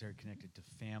wasn't necessarily connected to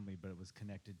family, but it was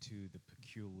connected to the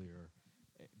peculiar.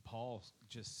 Paul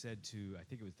just said to, I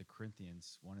think it was the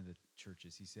Corinthians, one of the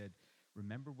churches, he said,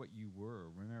 remember what you were.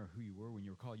 Remember who you were when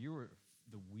you were called. You were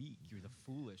the weak. You were the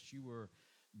foolish. You were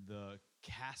the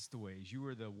castaways. You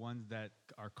were the ones that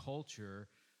our culture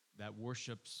that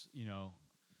worships,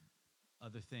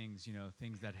 other things,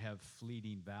 things that have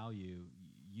fleeting value.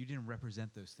 You didn't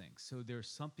represent those things. So there's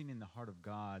something in the heart of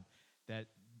God that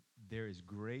there is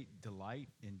great delight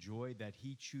and joy that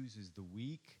he chooses the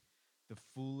weak, the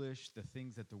foolish, the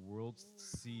things that the world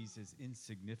sees as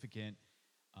insignificant,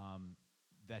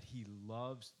 that he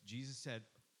loves. Jesus said,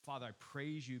 Father, I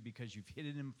praise you because you've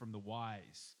hidden him from the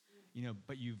wise,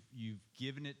 but you've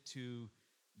given it to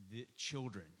the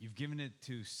children. You've given it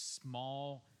to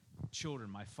small children,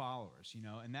 my followers,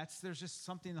 and there's just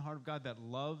something in the heart of God that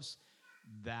loves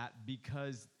that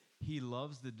because he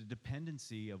loves the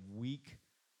dependency of weak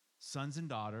sons and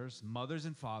daughters, mothers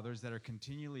and fathers that are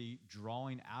continually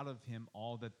drawing out of him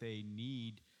all that they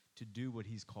need to do what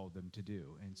he's called them to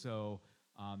do. And so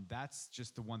that's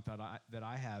just the one thought that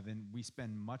I have. And we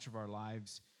spend much of our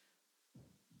lives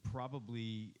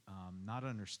probably not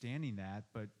understanding that,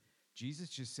 but Jesus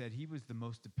just said he was the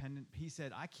most dependent. He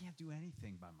said, I can't do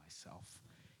anything by myself.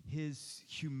 His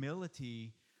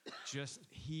humility,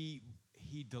 he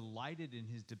delighted in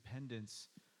his dependence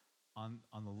on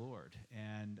the Lord.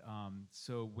 And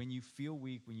so when you feel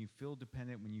weak, when you feel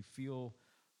dependent, when you feel,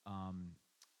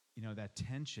 that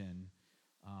tension,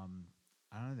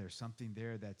 I don't know, there's something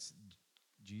there that's,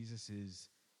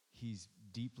 he's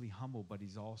deeply humble, but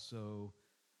he's also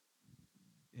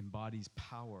embodies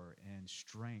power and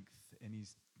strength, and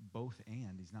he's both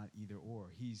and, he's not either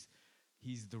or. He's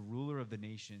the ruler of the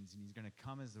nations, and he's going to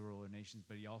come as the ruler of the nations,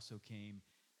 but he also came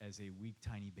as a weak,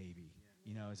 tiny baby,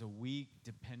 as a weak,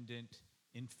 dependent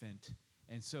infant.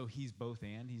 And so he's both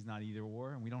and, he's not either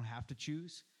or, and we don't have to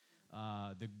choose.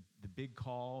 The big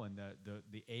call and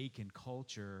the ache in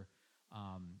culture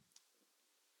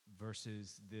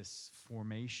versus this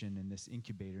formation and this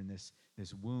incubator and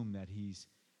this womb that he's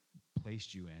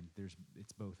placed you in.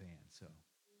 It's both and. So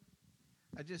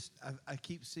I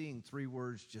keep seeing three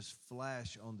words just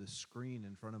flash on the screen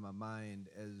in front of my mind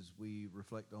as we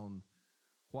reflect on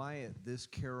why at this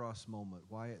Kairos moment,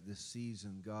 why at this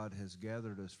season God has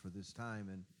gathered us for this time.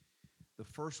 And the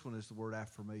first one is the word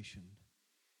affirmation.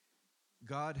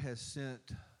 God has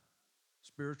sent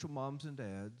spiritual moms and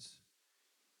dads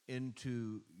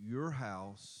into your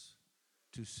house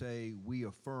to say, we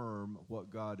affirm what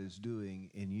God is doing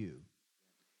in you.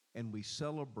 And we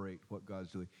celebrate what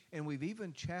God's doing. And we've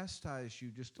even chastised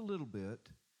you just a little bit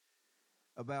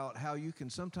about how you can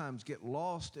sometimes get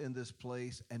lost in this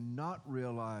place and not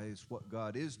realize what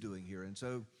God is doing here. And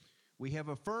so we have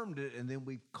affirmed it, and then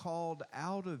we've called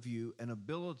out of you an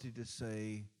ability to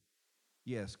say,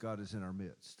 yes, God is in our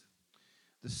midst.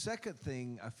 The second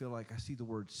thing, I feel like I see the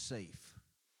word safe.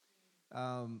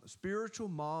 Spiritual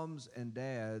moms and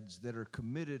dads that are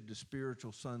committed to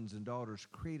spiritual sons and daughters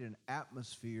create an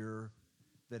atmosphere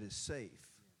that is safe,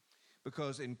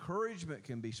 because encouragement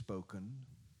can be spoken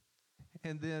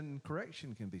and then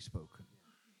correction can be spoken.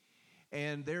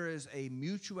 And there is a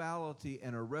mutuality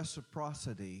and a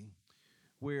reciprocity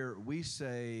where we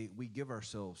say we give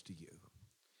ourselves to you.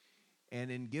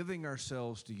 And in giving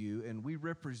ourselves to you, and we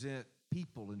represent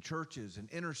people and churches and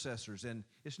intercessors, and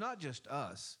it's not just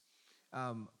us.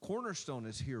 Cornerstone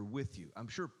is here with you. I'm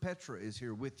sure Petra is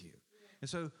here with you. And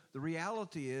so the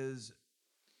reality is,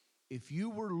 if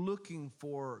you were looking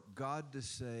for God to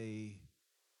say,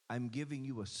 I'm giving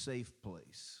you a safe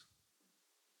place,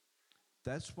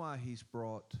 that's why he's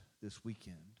brought this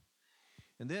weekend.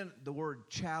 And then the word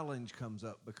challenge comes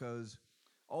up, because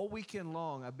all weekend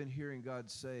long I've been hearing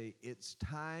God say, it's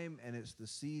time and it's the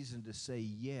season to say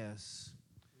yes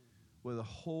with a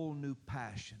whole new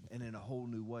passion and in a whole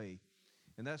new way.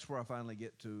 And that's where I finally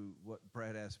get to what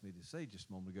Brad asked me to say just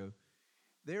a moment ago.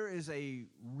 there is a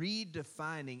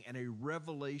redefining and a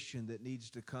revelation that needs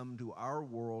to come to our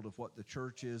world of what the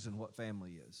church is and what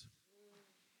family is.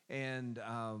 And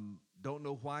don't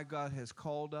know why God has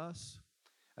called us.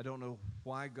 I don't know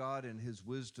why God in his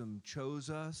wisdom chose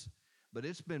us, but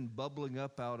it's been bubbling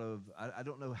up out of, I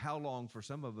don't know how long for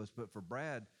some of us, but for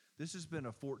Brad, this has been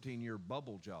a 14-year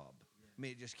bubble job. I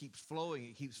mean, it just keeps flowing.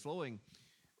 It keeps flowing.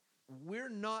 We're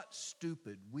not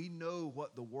stupid. We know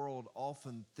what the world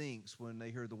often thinks when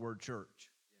they hear the word church.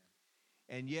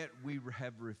 And yet we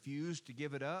have refused to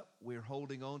give it up. We're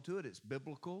holding on to it. It's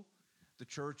biblical. The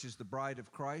church is the bride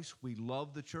of Christ. We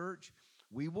love the church.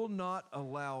 We will not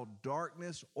allow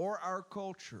darkness or our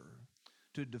culture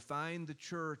to define the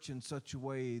church in such a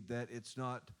way that it's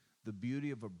not the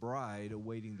beauty of a bride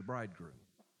awaiting the bridegroom.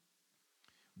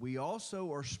 We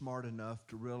also are smart enough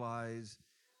to realize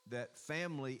that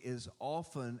family is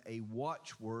often a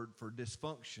watchword for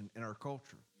dysfunction in our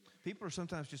culture. People are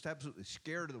sometimes just absolutely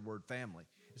scared of the word family.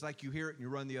 It's like you hear it and you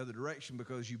run the other direction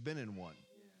because you've been in one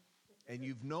and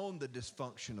you've known the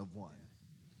dysfunction of one.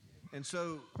 And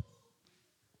so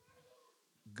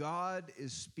God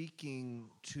is speaking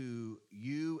to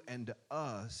you and to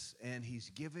us, and he's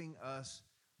giving us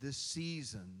this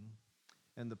season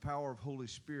and the power of Holy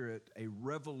Spirit a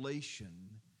revelation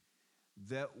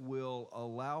that will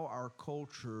allow our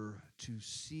culture to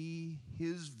see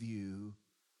his view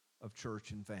of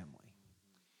church and family.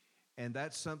 And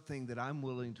that's something that I'm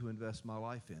willing to invest my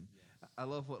life in. I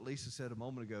love what Lisa said a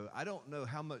moment ago. I don't know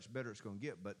how much better it's going to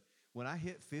get, but when I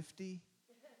hit 50,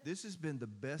 this has been the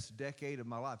best decade of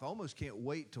my life. I almost can't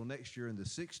wait till next year and the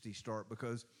 60s start,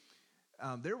 because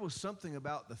there was something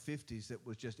about the 50s that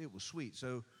was just, it was sweet.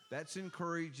 So that's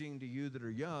encouraging to you that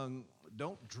are young.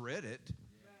 Don't dread it.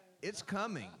 It's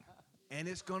coming, and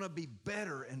it's going to be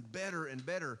better and better and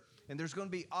better. And there's going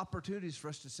to be opportunities for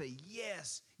us to say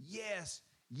yes, yes,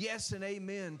 yes, and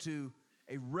amen to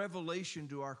a revelation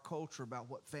to our culture about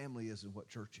what family is and what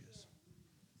church is.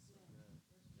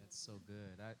 That's so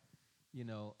good. I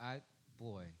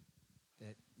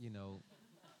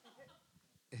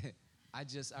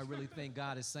really think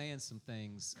God is saying some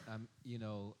things.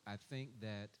 I think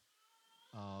that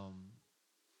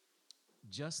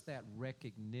just that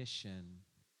recognition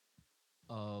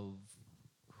of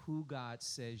who God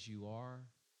says you are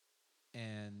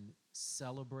and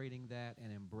celebrating that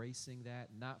and embracing that,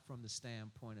 not from the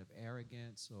standpoint of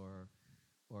arrogance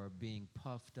or being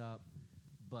puffed up,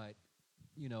 but,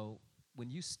 when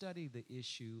you study the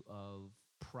issue of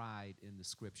pride in the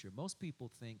scripture, most people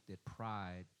think that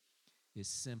pride is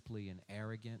simply an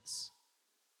arrogance,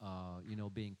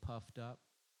 being puffed up.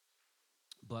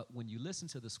 But when you listen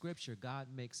to the scripture, God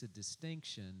makes a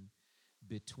distinction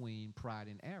between pride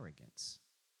and arrogance.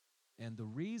 And the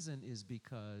reason is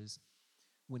because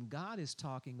when God is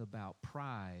talking about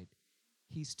pride,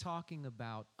 he's talking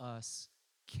about us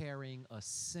carrying a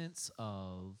sense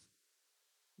of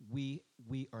we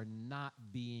are not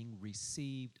being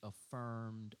received,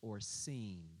 affirmed, or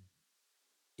seen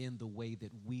in the way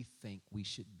that we think we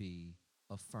should be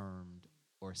affirmed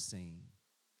or seen.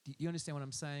 Do you understand what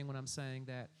I'm saying when I'm saying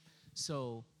that?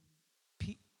 So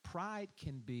pride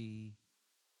can be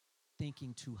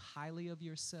thinking too highly of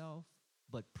yourself,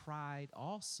 but pride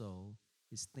also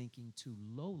is thinking too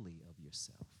lowly of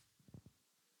yourself.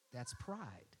 That's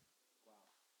pride.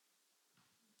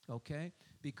 Okay?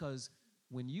 Because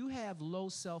when you have low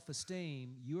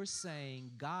self-esteem, you're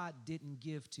saying God didn't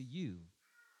give to you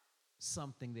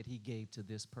something that he gave to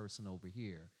this person over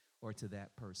here or to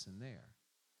that person there.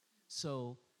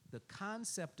 So the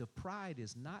concept of pride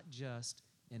is not just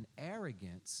an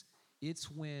arrogance.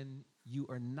 It's when you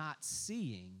are not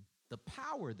seeing the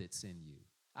power that's in you.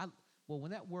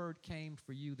 When that word came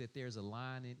for you that there's a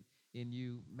lion in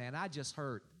you, man, I just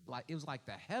heard, it was like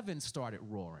the heavens started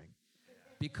roaring.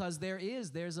 Because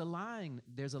there's a lion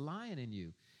in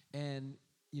you. And,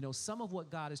 some of what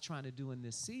God is trying to do in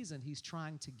this season, he's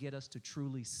trying to get us to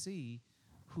truly see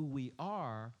who we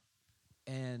are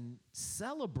and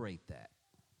celebrate that,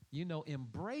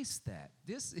 embrace that.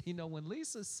 This, when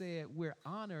Lisa said we're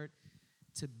honored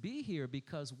to be here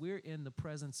because we're in the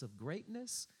presence of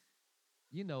greatness,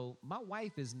 my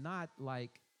wife is not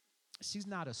she's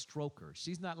not a stroker.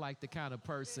 She's not like the kind of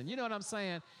person, you know what I'm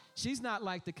saying? She's not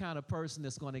like the kind of person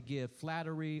that's going to give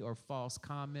flattery or false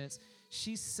comments.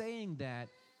 She's saying that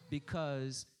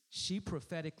because she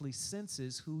prophetically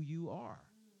senses who you are.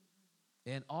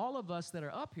 And all of us that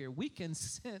are up here, we can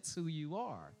sense who you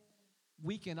are.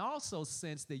 We can also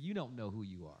sense that you don't know who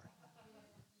you are.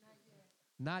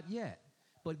 Not yet.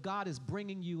 But God is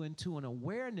bringing you into an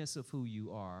awareness of who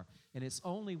you are. And it's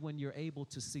only when you're able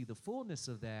to see the fullness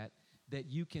of that that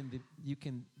you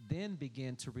can then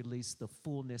begin to release the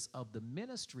fullness of the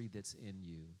ministry that's in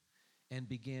you and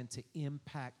begin to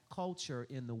impact culture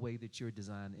in the way that you're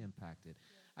designed to impact it.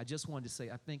 I just wanted to say,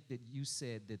 I think that you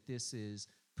said that this is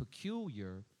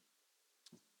peculiar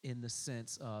in the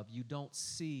sense of you don't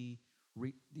see,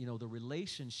 the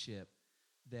relationship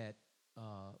that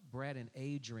Brad and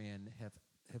Adrian have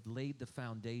laid the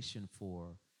foundation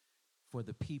for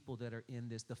the people that are in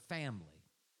this, the family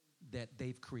that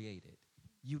they've created.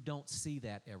 You don't see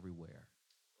that everywhere.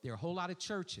 There are a whole lot of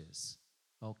churches,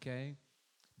 okay?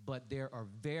 But there are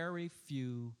very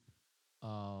few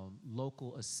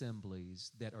local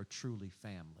assemblies that are truly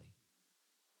family.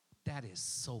 That is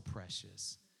so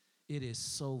precious. It is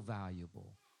so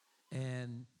valuable.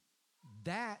 And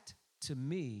that, to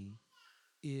me,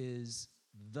 is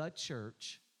the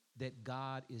church that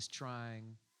God is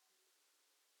trying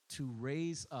to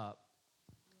raise up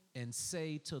and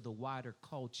say to the wider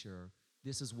culture,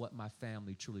 this is what my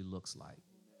family truly looks like.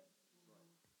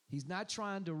 He's not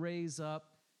trying to raise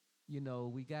up,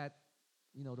 we got,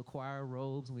 the choir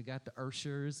robes, and we got the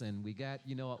ushers, and we got,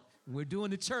 we're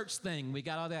doing the church thing. We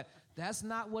got all that. That's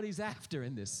not what he's after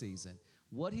in this season.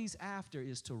 What he's after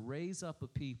is to raise up a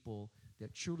people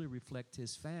that truly reflect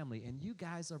his family, and you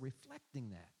guys are reflecting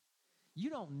that. You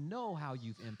don't know how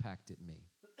you've impacted me.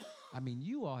 I mean,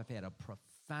 you all have had a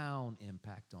profound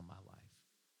impact on my life.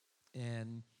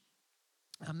 And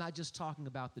I'm not just talking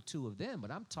about the two of them, but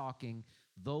I'm talking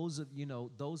those of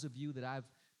you that I've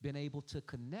been able to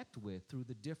connect with through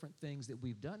the different things that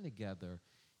we've done together.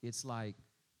 It's like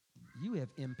you have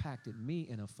impacted me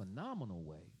in a phenomenal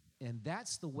way. And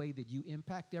that's the way that you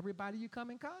impact everybody you come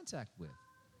in contact with.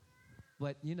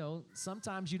 But,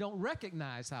 sometimes you don't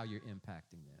recognize how you're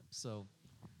impacting them. So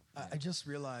I just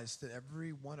realized that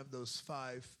every one of those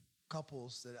 5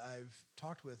 couples that I've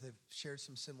talked with have shared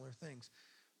some similar things.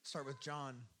 Start with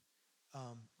John.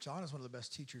 John is one of the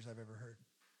best teachers I've ever heard.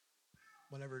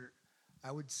 Whenever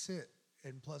I would sit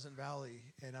in Pleasant Valley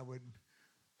and I would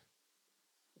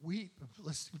weep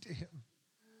listening to him.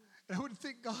 And I would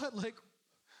think, God,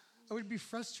 I would be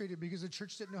frustrated because the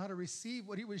church didn't know how to receive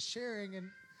what he was sharing. And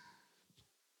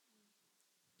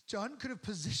John could have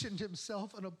positioned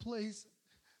himself in a place.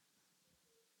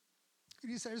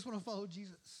 And he said, I just want to follow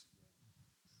Jesus.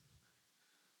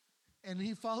 And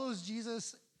he follows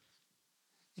Jesus.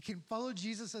 He can follow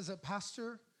Jesus as a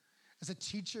pastor, as a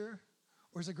teacher,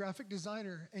 or as a graphic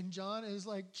designer. And John is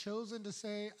chosen to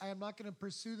say, I am not going to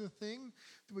pursue the thing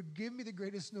that would give me the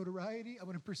greatest notoriety. I'm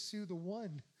going to pursue the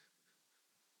one.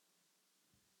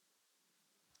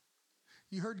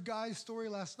 You heard Guy's story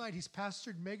last night. He's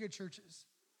pastored mega churches.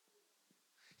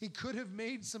 He could have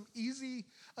made some easy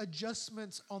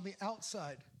adjustments on the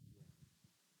outside.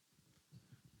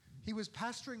 He was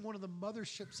pastoring one of the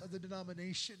motherships of the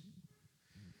denomination.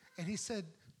 And he said,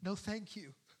 no, thank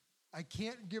you. I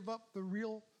can't give up the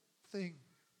real thing.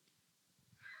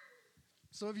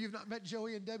 Some of you have not met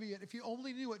Joey and Debbie yet. If you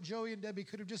only knew what Joey and Debbie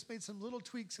could have just made some little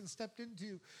tweaks and stepped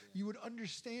into, you would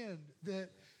understand that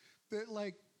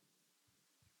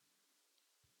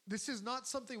this is not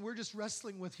something we're just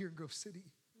wrestling with here in Grove City.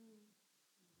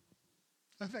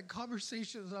 I've had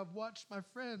conversations, I've watched my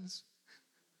friends.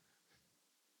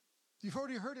 You've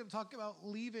already heard him talk about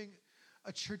leaving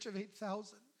a church of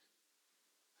 8,000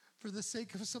 for the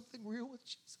sake of something real with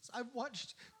Jesus. I've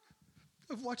watched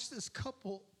this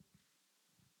couple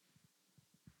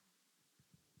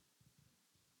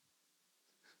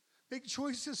make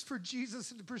choices for Jesus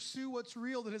and to pursue what's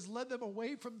real that has led them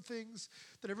away from things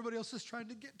that everybody else is trying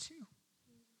to get to.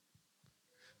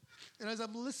 And as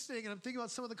I'm listening and I'm thinking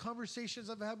about some of the conversations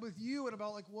I've had with you and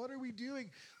about what are we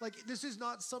doing? This is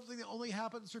not something that only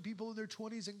happens for people in their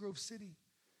 20s in Grove City.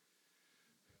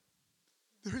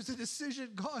 There is a decision,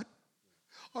 God,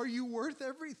 are you worth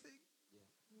everything?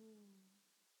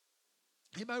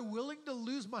 Am I willing to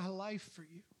lose my life for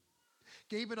you?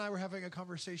 Gabe and I were having a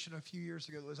conversation a few years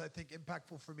ago that was, I think,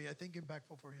 impactful for me. I think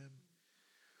impactful for him.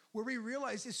 Where we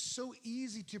realized it's so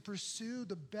easy to pursue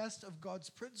the best of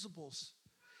God's principles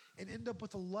and end up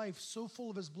with a life so full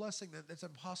of his blessing that it's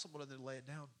impossible to then lay it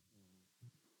down.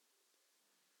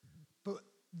 But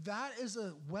that is a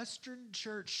Western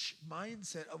church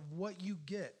mindset of what you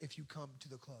get if you come to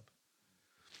the club.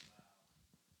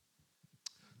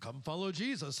 Come follow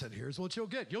Jesus, and here's what you'll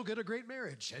get. You'll get a great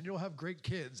marriage, and you'll have great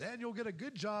kids, and you'll get a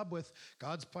good job with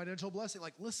God's financial blessing.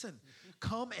 Listen,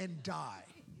 come and die.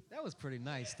 that was pretty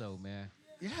nice, though, man.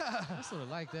 Yeah. I sort of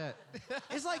like that.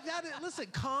 It's like that. Listen,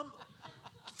 come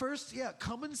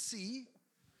and see.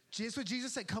 That's what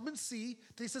Jesus said, come and see.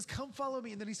 Then he says, come follow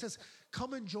me. And then he says,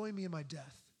 come and join me in my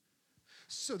death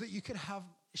so that you can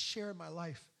share in my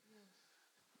life.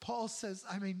 Paul says,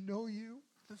 I may know you,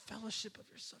 the fellowship of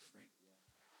your suffering.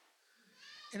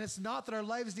 And it's not that our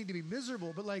lives need to be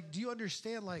miserable, but like, do you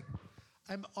understand? Like,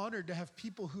 I'm honored to have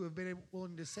people who have been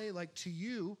willing to say, like, to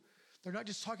you, they're not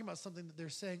just talking about something that they're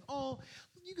saying, oh,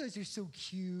 you guys are so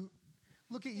cute.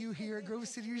 Look at you here at Grove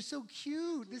City. You're so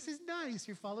cute. This is nice.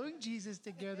 You're following Jesus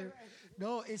together.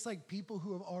 No, it's like people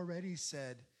who have already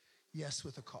said yes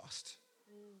with a cost.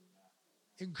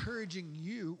 Encouraging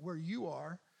you where you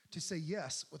are to say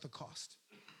yes with a cost.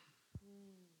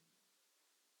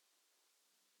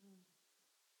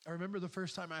 I remember the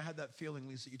first time I had that feeling,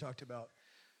 Lisa, you talked about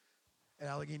at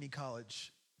Allegheny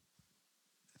College.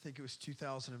 I think it was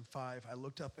 2005. I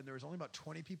looked up and there was only about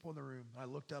 20 people in the room. I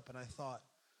looked up and I thought,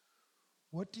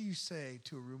 what do you say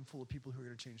to a room full of people who are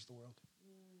going to change the world?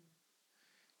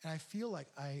 And I feel like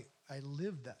I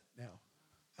live that now.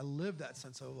 I live that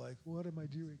sense of like, what am I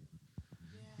doing?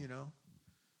 You know?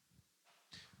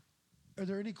 Are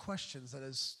there any questions that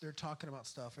as they're talking about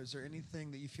stuff, is there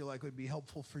anything that you feel like would be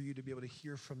helpful for you to be able to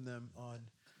hear from them on,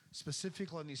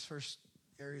 specifically on these first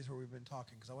areas where we've been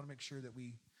talking? Because I want to make sure that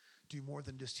we do more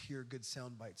than just hear good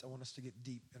sound bites. I want us to get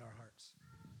deep in our hearts.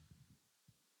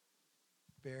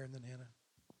 Bear and then Anna.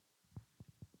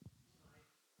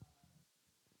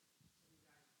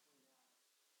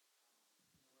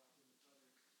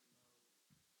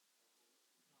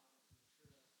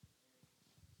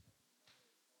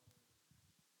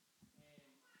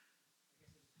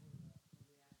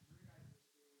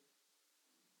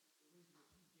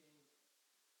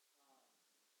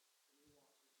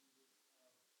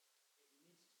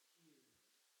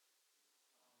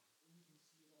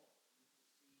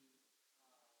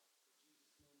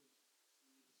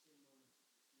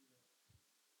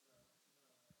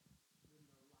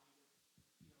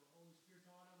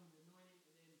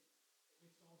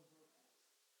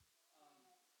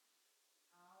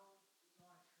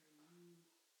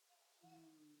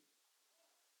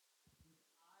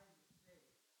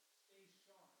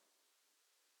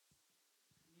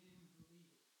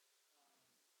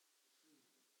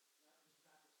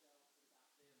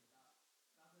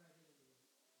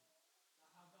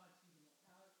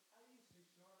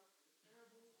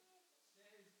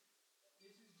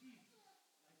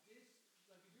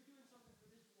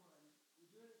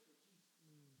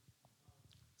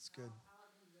 It's good.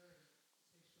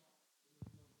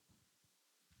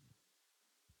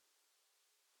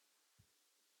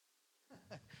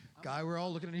 Guy, we're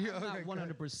all looking at you. I'm Okay, not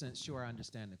good. 100% sure I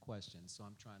understand the question, so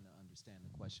I'm trying to understand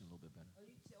the question a little bit better.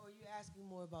 Are you asking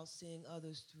more about seeing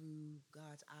others through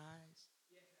God's eyes?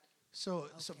 So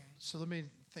let me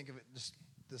think of it just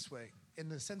this way. In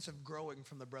the sense of growing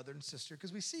from the brother and sister,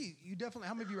 because we see, you definitely,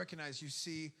 how many of you recognize you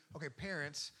see, okay,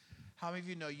 parents, how many of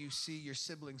you know you see your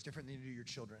siblings different than you do your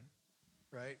children,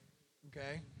 right?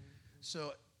 Okay?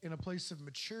 So in a place of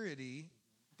maturity,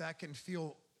 that can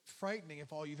feel frightening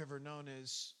if all you've ever known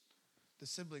is the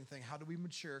sibling thing. How do we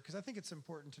mature? Because I think it's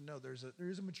important to know there is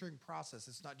a maturing process.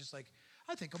 It's not just like,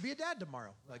 I think I'll be a dad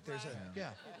tomorrow. Like there's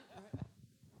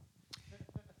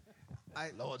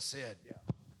Lord said, yeah.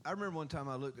 I remember one time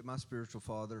I looked at my spiritual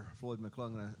father, Floyd Mckoy,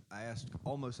 and I asked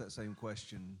almost that same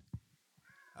question.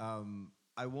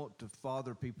 I want to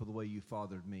father people the way you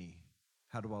fathered me.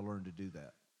 How do I learn to do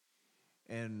that?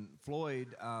 And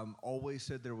Floyd always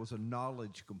said there was a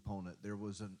knowledge component. There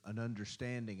was an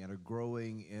understanding and a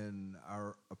growing in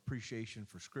our appreciation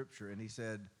for Scripture. And he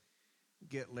said,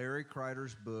 get Larry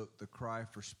Kreider's book, The Cry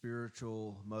for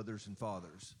Spiritual Mothers and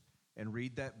Fathers, and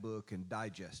read that book and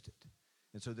digest it.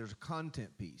 And so there's a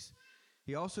content piece.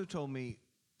 He also told me,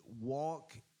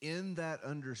 walk in that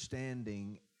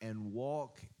understanding and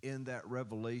walk in that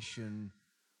revelation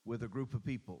with a group of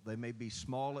people. They may be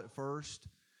small at first.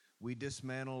 We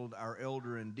dismantled our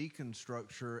elder and deacon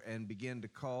structure and began to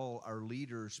call our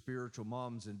leaders spiritual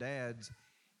moms and dads,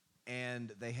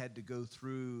 and they had to go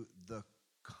through the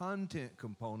content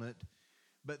component,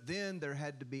 but then there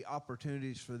had to be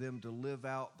opportunities for them to live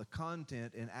out the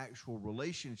content in actual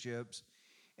relationships.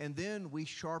 And then we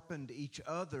sharpened each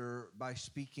other by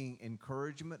speaking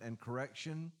encouragement and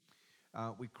correction.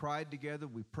 We cried together,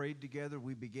 we prayed together.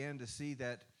 We began to see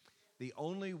that the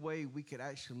only way we could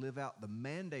actually live out the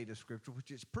mandate of Scripture, which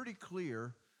is pretty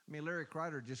clear. I mean, Larry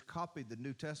Kreider just copied the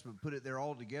New Testament, put it there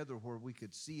all together where we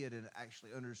could see it and actually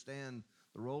understand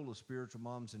the role of spiritual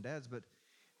moms and dads. But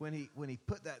when he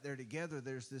put that there together,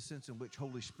 there's this sense in which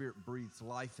Holy Spirit breathes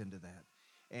life into that.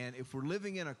 And if we're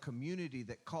living in a community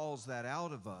that calls that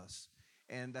out of us,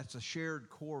 and that's a shared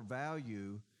core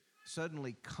value,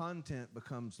 suddenly content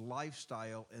becomes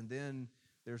lifestyle, and then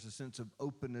there's a sense of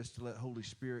openness to let Holy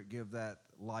Spirit give that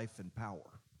life and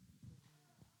power.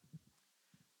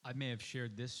 I may have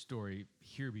shared this story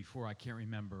here before. I can't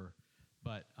remember,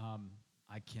 but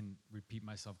I can repeat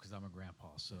myself because I'm a grandpa,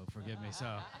 so forgive me.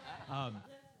 So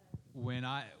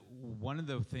one of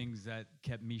the things that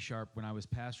kept me sharp when I was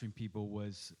pastoring people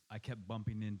was I kept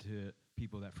bumping into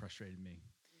people that frustrated me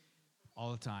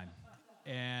all the time.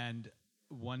 And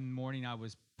one morning I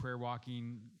was prayer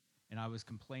walking and I was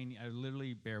complaining.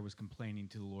 Bear was complaining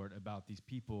to the Lord about these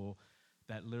people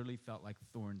that literally felt like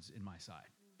thorns in my side.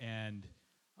 And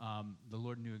the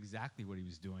Lord knew exactly what he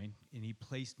was doing, and he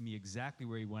placed me exactly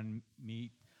where he wanted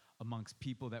me amongst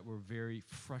people that were very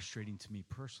frustrating to me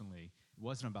personally. It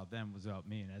wasn't about them, it was about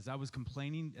me. And as I was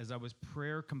complaining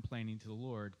to the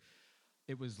Lord,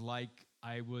 it was like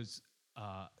I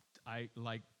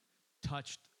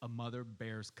touched a mother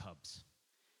bear's cubs.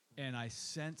 And I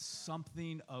sensed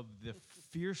something of the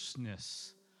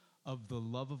fierceness of the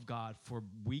love of God for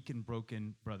weak and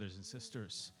broken brothers and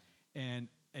sisters. And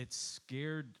it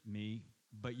scared me,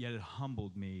 but yet it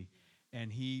humbled me.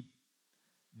 And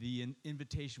the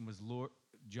invitation was, Lord,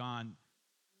 John,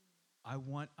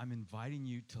 I'm inviting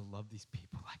you to love these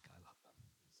people like I love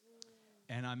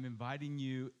them. And I'm inviting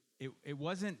you, it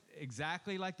wasn't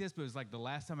exactly like this, but it was like the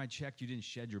last time I checked, you didn't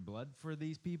shed your blood for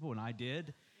these people, and I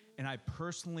did. And I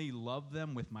personally love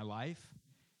them with my life.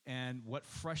 And what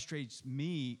frustrates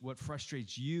me, what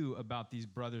frustrates you about these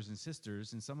brothers and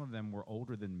sisters, and some of them were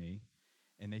older than me,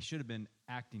 and they should have been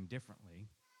acting differently,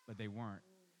 but they weren't.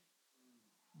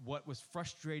 What was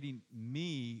frustrating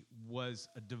me was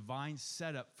a divine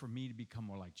setup for me to become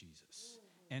more like Jesus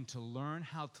and to learn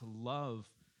how to love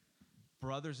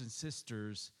brothers and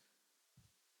sisters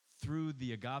through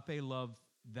the agape love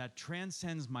that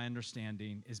transcends my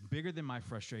understanding, is bigger than my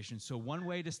frustration. So one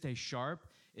way to stay sharp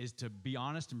is to be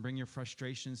honest and bring your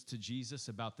frustrations to Jesus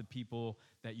about the people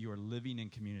that you are living in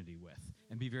community with,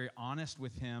 and be very honest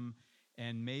with him.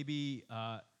 And maybe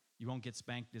you won't get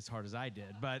spanked as hard as I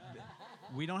did, but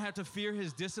we don't have to fear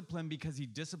his discipline because he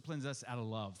disciplines us out of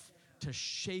love to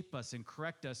shape us and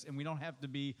correct us, and we don't have to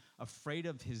be afraid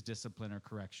of his discipline or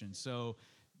correction. So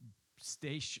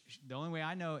the only way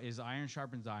I know is iron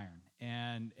sharpens iron,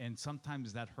 and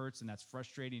sometimes that hurts and that's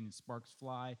frustrating and sparks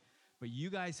fly. But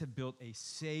you guys have built a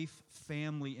safe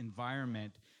family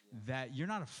environment that you're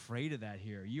not afraid of that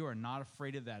here. You are not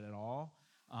afraid of that at all.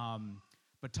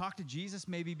 But talk to Jesus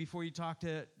maybe before you talk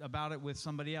about it with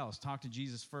somebody else. Talk to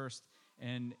Jesus first,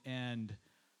 and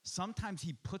sometimes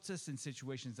he puts us in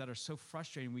situations that are so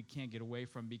frustrating we can't get away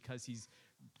from because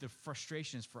the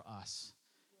frustration is for us.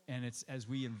 And it's as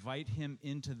we invite him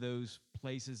into those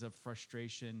places of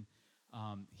frustration,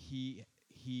 he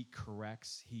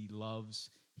corrects, he loves,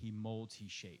 he molds, he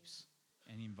shapes,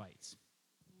 and he invites.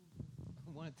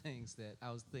 One of the things that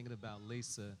I was thinking about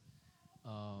Lisa,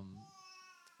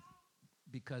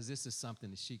 because this is something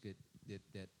that she could,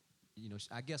 that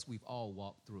I guess we've all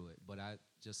walked through it, but I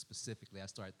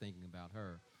started thinking about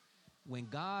her. When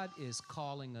God is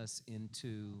calling us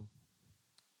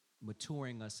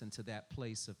maturing us into that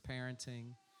place of parenting,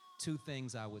 two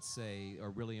things I would say are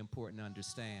really important to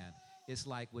understand. It's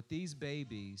like with these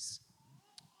babies,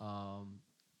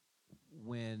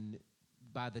 when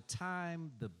by the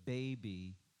time the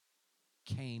baby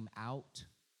came out,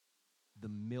 the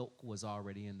milk was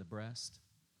already in the breast.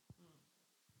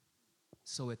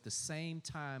 So at the same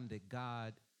time that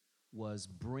God was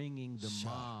bringing the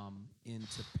mom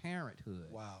into parenthood,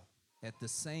 at the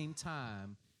same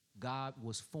time, God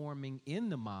was forming in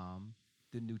the mom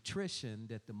the nutrition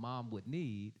that the mom would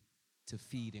need to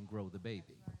feed and grow the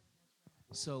baby.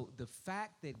 So the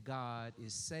fact that God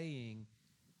is saying,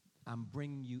 I'm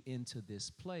bringing you into this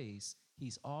place,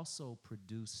 he's also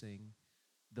producing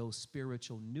those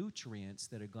spiritual nutrients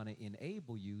that are going to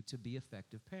enable you to be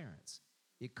effective parents.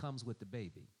 It comes with the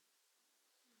baby.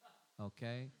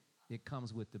 Okay? It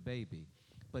comes with the baby.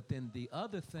 But then the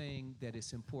other thing that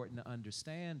is important to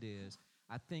understand is,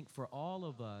 I think for all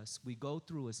of us, we go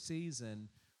through a season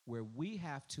where we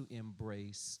have to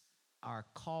embrace our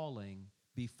calling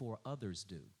before others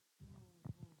do.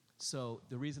 So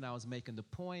the reason I was making the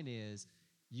point is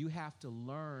you have to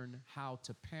learn how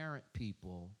to parent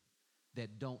people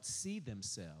that don't see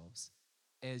themselves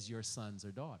as your sons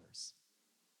or daughters.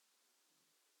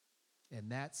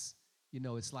 And that's,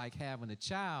 it's like having a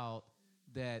child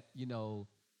that,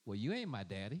 well, you ain't my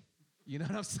daddy. You know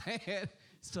what I'm saying?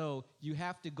 So you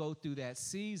have to go through that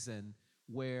season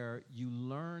where you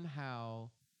learn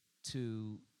how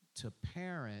to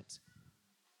parent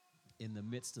in the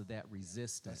midst of that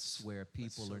resistance where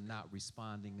people are not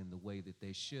responding in the way that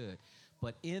they should.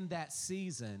 But in that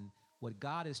season, what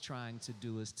God is trying to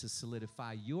do is to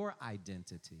solidify your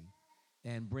identity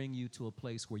and bring you to a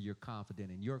place where you're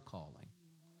confident in your calling.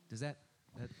 Does that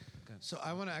okay. So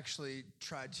I want to actually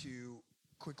try to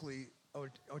quickly, I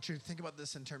want you to think about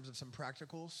this in terms of some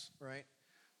practicals, right?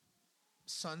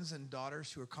 Sons and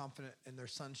daughters who are confident in their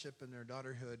sonship and their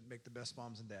daughterhood make the best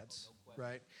moms and dads,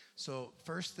 right? So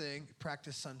first thing,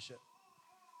 practice sonship.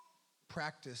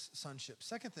 Practice sonship.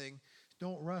 Second thing,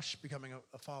 don't rush becoming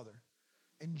a father.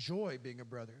 Enjoy being a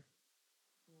brother.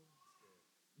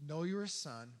 Know you're a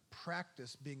son.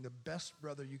 Practice being the best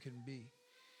brother you can be.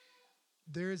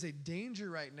 There is a danger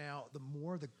right now, the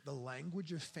more the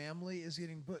language of family is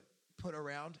getting put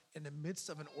around in the midst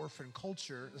of an orphan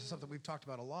culture. This is something we've talked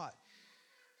about a lot.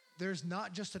 There's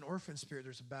not just an orphan spirit,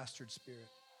 there's a bastard spirit.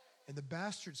 And the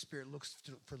bastard spirit looks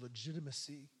for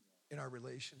legitimacy in our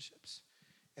relationships.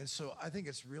 And so I think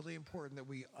it's really important that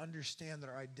we understand that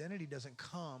our identity doesn't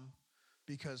come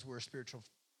because we're a spiritual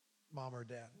mom or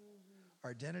dad.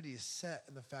 Our identity is set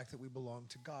in the fact that we belong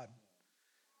to God,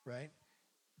 right?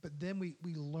 But then we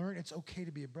learn it's okay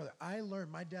to be a brother. I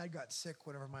learned my dad got sick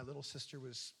whenever my little sister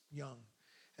was young.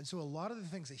 And so a lot of the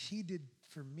things that he did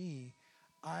for me,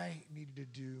 I needed to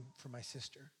do for my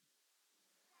sister.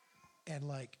 And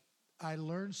like, I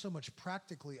learned so much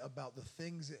practically about the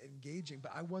things that engaging,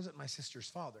 but I wasn't my sister's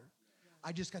father.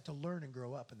 I just got to learn and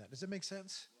grow up in that. Does that make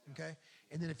sense? Okay?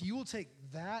 And then if you will take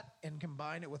that and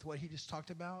combine it with what he just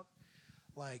talked about,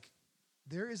 like,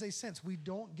 there is a sense we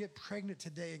don't get pregnant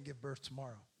today and give birth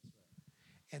tomorrow.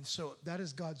 And so that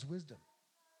is God's wisdom,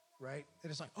 right?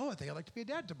 It is like, oh, I think I'd like to be a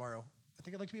dad tomorrow. I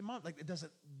think I'd like to be a mom. Like, it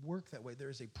doesn't work that way. There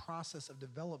is a process of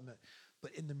development.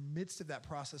 But in the midst of that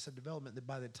process of development, that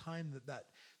by the time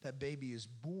that baby is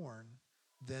born,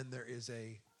 then there is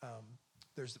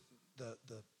there's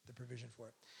the provision for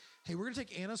it. Hey, we're going to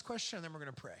take Anna's question, and then we're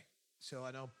going to pray. So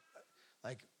I know,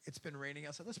 like, it's been raining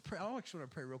outside. Let's pray. I actually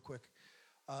want to pray real quick.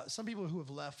 Some people who have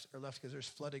left are left because there's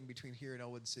flooding between here and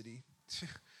Elwood City.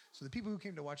 So the people who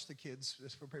came to watch the kids,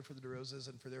 just pray for the DeRosas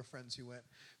and for their friends who went.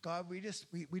 God,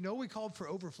 we know we called for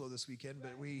overflow this weekend,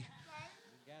 but we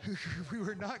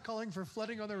were not calling for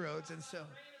flooding on the roads, and so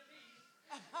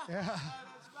yeah.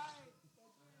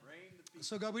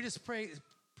 So God, we just pray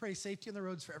safety on the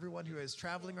roads for everyone who is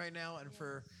traveling right now, and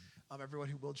for everyone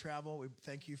who will travel. We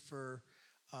thank you for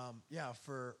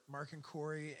Mark and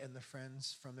Corey and the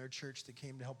friends from their church that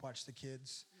came to help watch the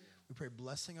kids. We pray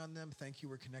blessing on them. Thank you.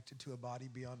 We're connected to a body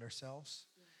beyond ourselves.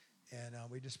 And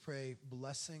we just pray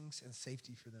blessings and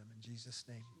safety for them in Jesus'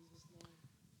 name.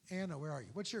 Anna, where are you?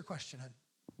 What's your question, hon?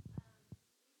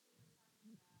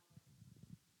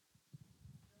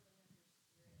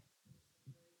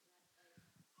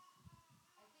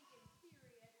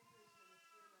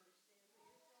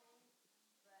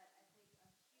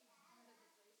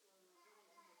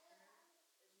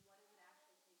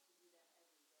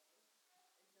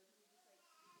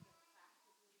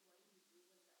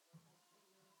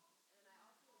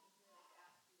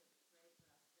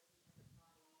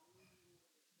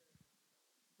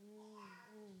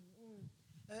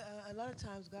 A lot of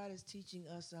times God is teaching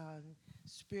us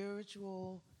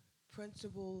spiritual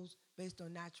principles based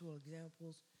on natural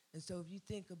examples. And so if you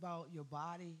think about your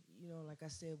body, like I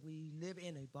said, we live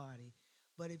in a body.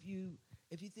 But if you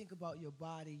think about your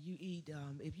body, you eat,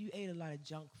 if you ate a lot of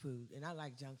junk food, and I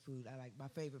like junk food, my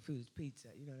favorite food is pizza,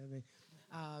 you know what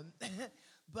I mean?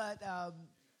 But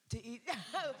to eat,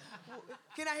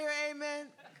 can I hear amen?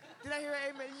 Did I hear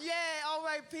amen? Yeah, all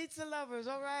right, pizza lovers,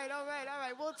 all right,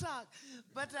 we'll talk.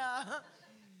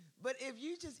 But if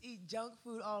you just eat junk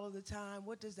food all of the time,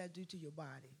 what does that do to your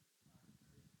body?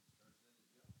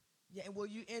 Yeah,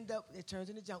 and it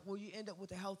turns into junk. Will you end up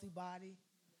with a healthy body?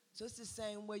 So it's the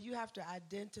same way. You have to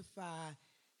identify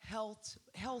health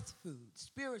food,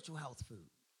 spiritual health food.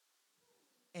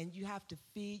 And you have to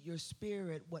feed your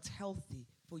spirit what's healthy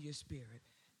for your spirit.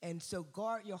 And so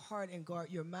guard your heart and guard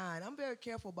your mind. I'm very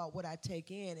careful about what I take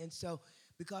in. And so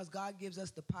because God gives us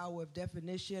the power of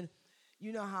definition,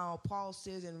 you know how Paul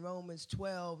says in Romans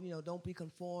 12, don't be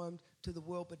conformed to the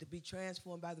world, but to be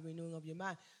transformed by the renewing of your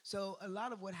mind. So a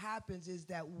lot of what happens is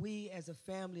that we as a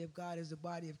family of God, as the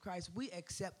body of Christ, we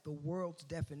accept the world's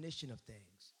definition of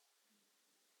things.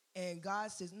 And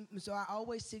God says, so I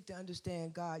always seek to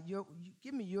understand, God, you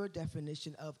give me your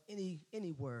definition of any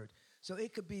word. So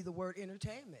it could be the word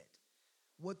entertainment.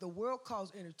 What the world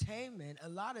calls entertainment, a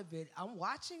lot of it, I'm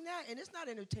watching that, and it's not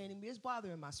entertaining me, it's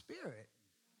bothering my spirit.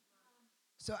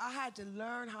 So I had to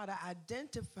learn how to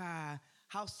identify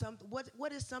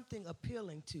what is something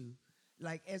appealing to.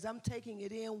 Like, as I'm taking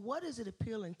it in, what is it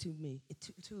appealing to me,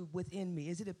 to within me?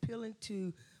 Is it appealing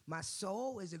to my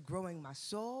soul? Is it growing my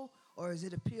soul? Or is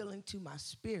it appealing to my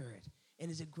spirit? And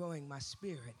is it growing my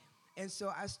spirit? And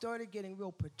so I started getting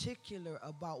real particular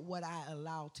about what I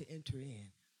allowed to enter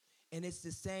in. And it's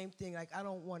the same thing. Like, I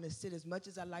don't want to sit, as much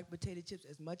as I like potato chips,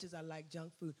 as much as I like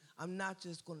junk food, I'm not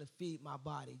just going to feed my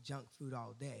body junk food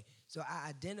all day. So I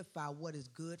identify what is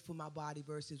good for my body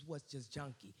versus what's just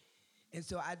junky. And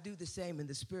so I do the same in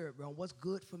the spirit realm. What's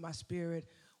good for my spirit,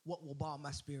 what will ball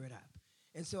my spirit up.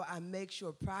 And so I make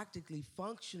sure practically,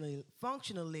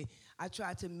 functionally, I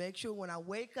try to make sure when I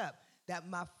wake up that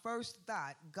my first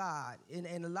thought, God,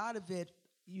 and a lot of it,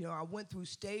 you know, I went through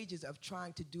stages of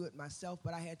trying to do it myself,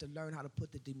 but I had to learn how to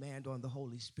put the demand on the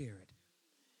Holy Spirit.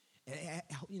 And,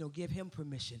 you know, give him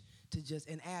permission to just,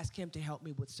 and ask him to help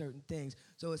me with certain things.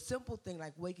 So a simple thing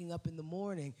like waking up in the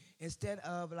morning, instead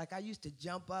of, like I used to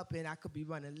jump up and I could be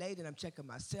running late and I'm checking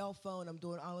my cell phone, I'm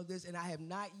doing all of this, and I have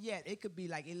not yet, it could be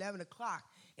like 11 o'clock,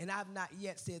 and I've not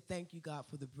yet said, thank you, God,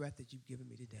 for the breath that you've given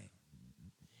me today.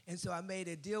 And so I made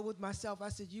a deal with myself. I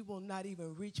said, you will not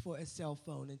even reach for a cell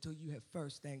phone until you have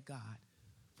first thanked God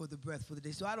for the breath for the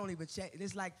day. So I don't even check.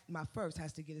 It's like my first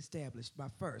has to get established, my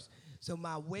first. So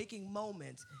my waking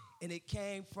moments, and it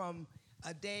came from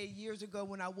a day years ago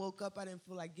when I woke up, I didn't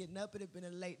feel like getting up. It had been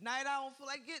a late night. I don't feel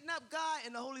like getting up, God.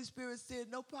 And the Holy Spirit said,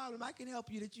 no problem. I can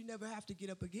help you that you never have to get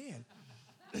up again.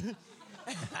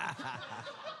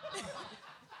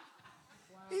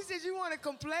 He said, you want to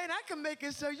complain? I can make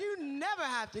it so you never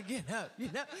have to get up. You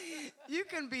know, you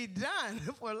can be done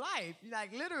for life.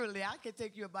 Like literally, I can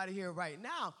take you up out of here right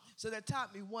now. So that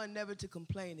taught me, one, never to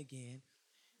complain again,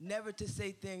 never to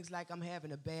say things like I'm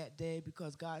having a bad day,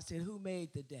 because God said, who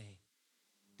made the day?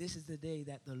 This is the day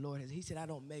that the Lord has. He said, I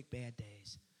don't make bad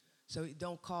days. So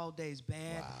don't call days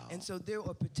bad. Wow. And so there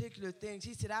are particular things.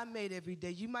 He said, I made every day.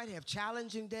 You might have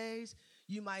challenging days.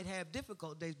 You might have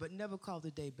difficult days, but never call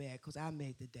the day bad, because I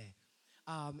made the day.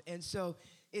 And so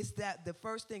it's that the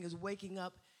first thing is waking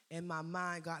up in my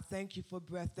mind, God, thank you for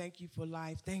breath. Thank you for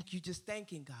life. Thank you, just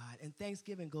thanking God. And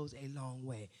Thanksgiving goes a long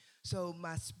way. So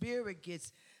my spirit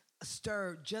gets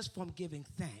stirred just from giving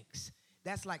thanks.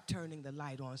 That's like turning the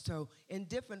light on. So in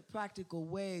different practical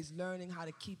ways, learning how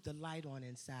to keep the light on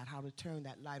inside, how to turn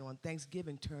that light on.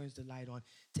 Thanksgiving turns the light on.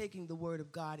 Taking the word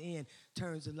of God in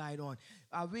turns the light on.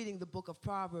 Reading the book of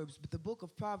Proverbs, but the book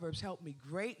of Proverbs helped me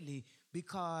greatly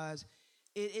because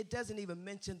it doesn't even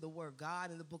mention the word God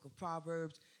in the book of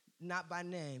Proverbs, not by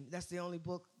name. That's the only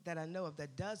book that I know of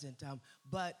that doesn't.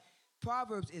 But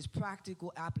Proverbs is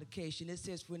practical application. It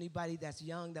says for anybody that's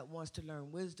young that wants to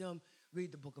learn wisdom, read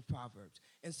the book of Proverbs.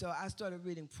 And so I started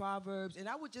reading Proverbs, and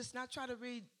I would just not try to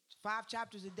read 5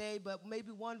 chapters a day, but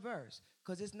maybe one verse,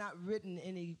 because it's not written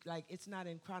it's not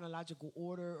in chronological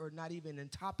order or not even in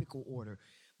topical order,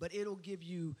 but it'll give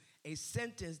you a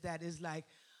sentence that is like,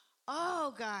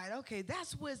 oh, God, okay,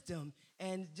 that's wisdom,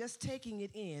 and just taking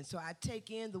it in. So I take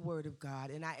in the word of God,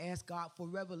 and I ask God for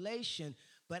revelation,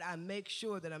 but I make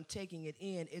sure that I'm taking it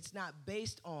in. It's not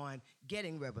based on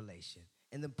getting revelation.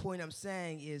 And the point I'm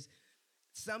saying is,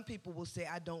 some people will say,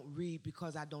 I don't read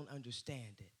because I don't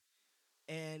understand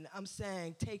it. And I'm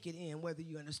saying, take it in, whether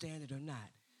you understand it or not.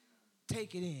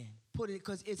 Take it in. Put it,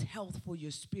 because it's health for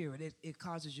your spirit. It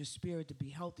causes your spirit to be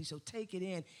healthy. So take it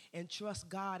in and trust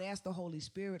God. Ask the Holy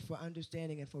Spirit for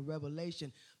understanding and for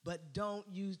revelation. But don't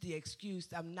use the excuse,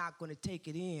 I'm not going to take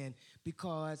it in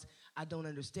because I don't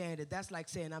understand it. That's like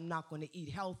saying I'm not going to eat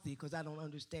healthy because I don't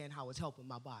understand how it's helping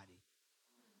my body.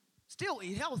 Still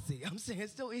eat healthy. I'm saying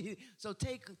still eat. So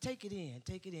take it in.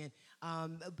 Take it in.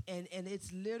 And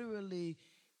it's literally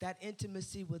that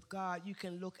intimacy with God. You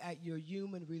can look at your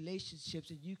human relationships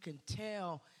and you can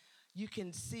tell, you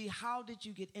can see how did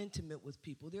you get intimate with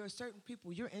people. There are certain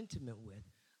people you're intimate with.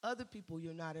 Other people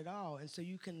you're not at all. And so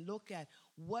you can look at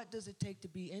what does it take to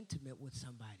be intimate with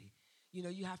somebody. You know,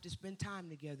 you have to spend time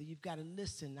together. You've got to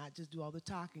listen, not just do all the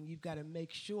talking. You've got to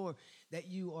make sure that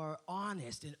you are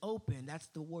honest and open. That's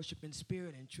the worship in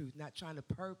spirit and truth, not trying to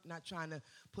not trying to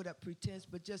put up pretense,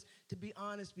 but just to be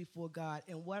honest before God.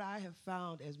 And what I have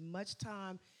found, as much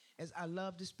time as I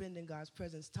love to spend in God's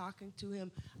presence talking to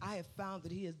him, I have found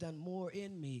that he has done more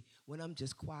in me when I'm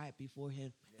just quiet before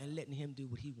him and letting him do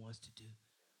what he wants to do.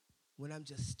 When I'm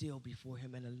just still before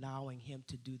him and allowing him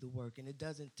to do the work. And it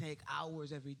doesn't take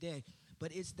hours every day,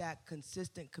 but it's that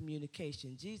consistent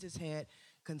communication. Jesus had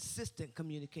consistent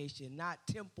communication, not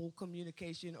temple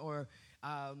communication or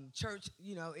church.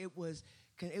 You know, it was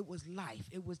life.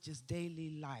 It was just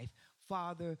daily life.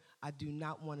 Father, I do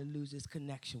not want to lose this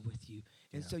connection with you.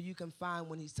 And so you can find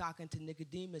when he's talking to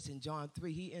Nicodemus in John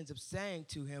 3, he ends up saying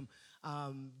to him,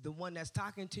 the one that's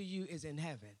talking to you is in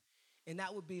heaven. And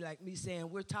that would be like me saying,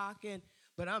 we're talking,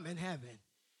 but I'm in heaven.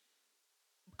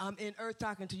 I'm in earth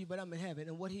talking to you, but I'm in heaven.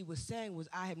 And what he was saying was,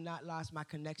 I have not lost my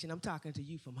connection. I'm talking to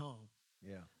you from home.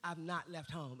 Yeah. I've not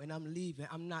left home, and I'm leaving.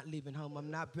 I'm not leaving home.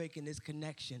 I'm not breaking this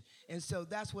connection. And so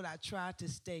that's what I try to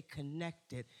stay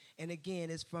connected. And again,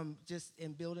 it's from just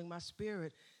in building my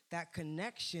spirit, that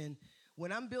connection.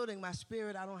 When I'm building my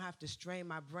spirit, I don't have to strain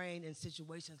my brain in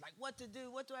situations like what to do,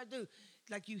 what do I do?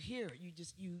 Like you hear it.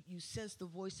 You sense the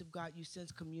voice of God. You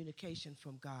sense communication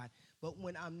from God. But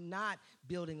when I'm not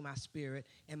building my spirit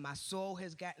and my soul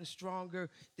has gotten stronger,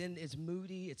 then it's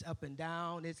moody, it's up and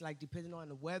down. It's like depending on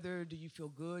the weather, do you feel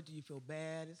good? Do you feel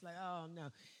bad? It's like, oh no,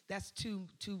 that's too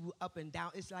up and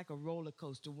down. It's like a roller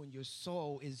coaster when your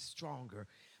soul is stronger.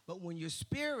 But when your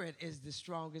spirit is the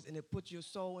strongest and it puts your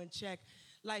soul in check,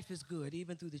 life is good,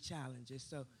 even through the challenges.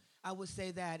 So I would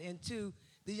say that. And to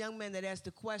the young man that asked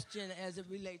the question as it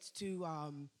relates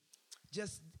to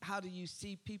just how do you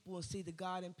see people and see the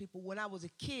God in people. When I was a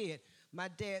kid, my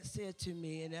dad said to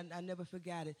me, and I never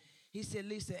forgot it, he said,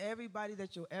 Lisa, everybody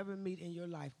that you'll ever meet in your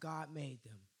life, God made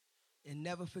them. And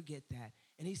never forget that.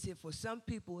 And he said, for some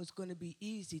people, it's going to be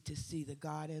easy to see the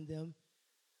God in them.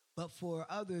 But for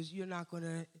others,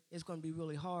 it's going to be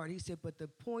really hard. He said, but the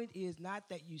point is not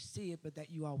that you see it, but that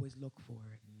you always look for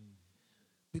it.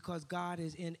 Because God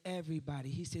is in everybody.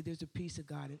 He said there's a piece of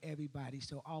God in everybody,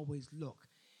 so always look.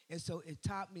 And so it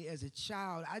taught me as a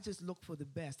child, I just look for the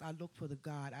best. I look for the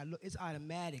God. It's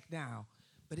automatic now,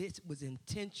 but it was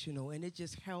intentional, and it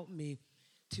just helped me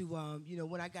to,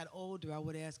 when I got older, I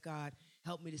would ask God,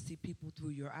 help me to see people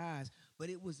through your eyes. But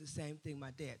it was the same thing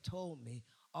my dad told me.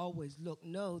 Always look,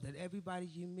 know that everybody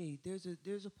you meet,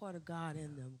 there's a part of God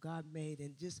in them. God made,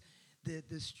 and just the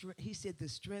strength. He said the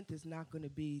strength is not going to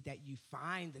be that you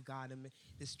find the God in me.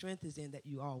 The strength is in that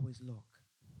you always look.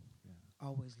 Yeah.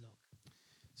 Always look.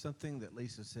 Something that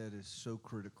Lisa said is so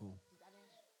critical.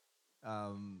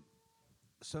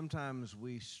 Sometimes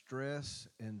we stress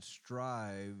and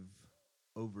strive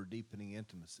over deepening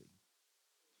intimacy.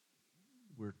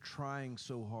 We're trying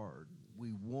so hard.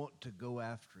 We want to go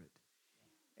after it.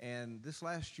 And this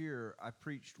last year, I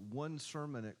preached one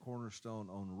sermon at Cornerstone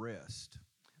on rest.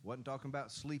 Wasn't talking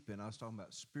about sleeping. I was talking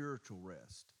about spiritual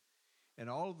rest. And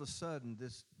all of a sudden,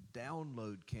 this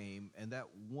download came, and that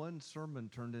one sermon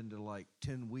turned into like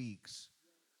 10 weeks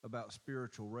about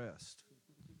spiritual rest.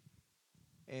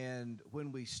 And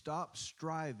when we stop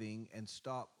striving and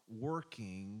stop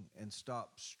working and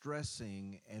stop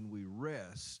stressing and we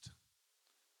rest,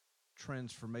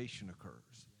 transformation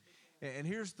occurs. And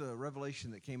here's the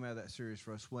revelation that came out of that series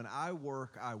for us. When I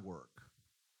work, I work.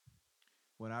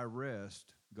 When I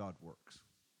rest, God works.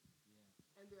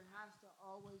 And there has to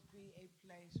always be a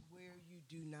place where you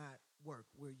do not work,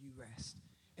 where you rest.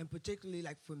 And particularly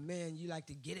like for men, you like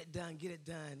to get it done,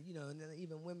 and then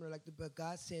even women are like, but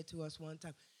God said to us one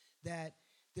time that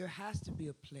there has to be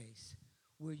a place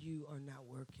where you are not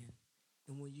working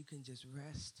and where you can just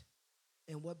rest.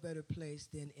 And what better place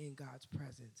than in God's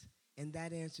presence? And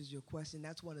that answers your question.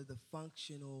 That's one of the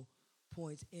functional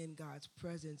points in God's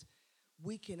presence.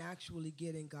 We can actually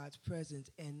get in God's presence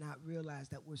and not realize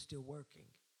that we're still working.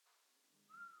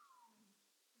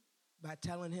 By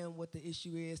telling him what the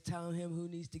issue is, telling him who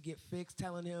needs to get fixed,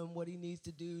 telling him what he needs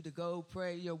to do to go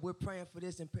pray. We're praying for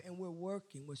this, and we're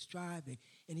working, we're striving.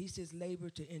 And he says labor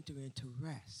to enter into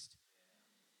rest.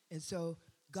 And so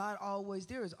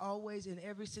there is always in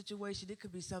every situation, it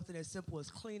could be something as simple as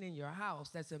cleaning your house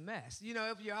that's a mess.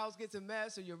 If your house gets a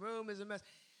mess or your room is a mess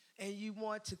and you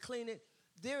want to clean it,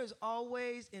 there is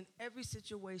always in every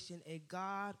situation a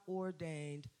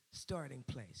God-ordained starting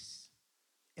place.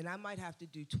 And I might have to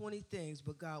do 20 things,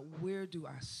 but God, where do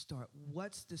I start?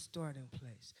 What's the starting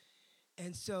place?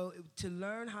 And so to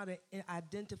learn how to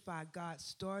identify God's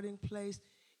starting place,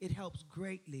 it helps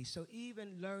greatly. So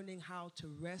even learning how to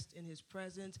rest in his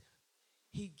presence,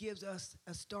 he gives us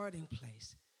a starting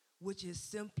place, which is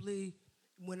simply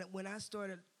when I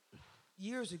started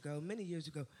many years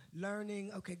ago,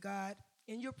 learning, okay, God,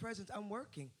 in your presence, I'm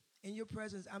working. In your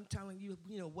presence, I'm telling you,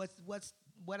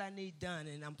 what I need done,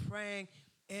 and I'm praying.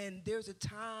 And there's a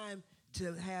time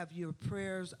to have your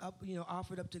prayers up,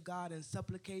 offered up to God in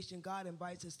supplication. God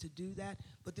invites us to do that.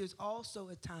 But there's also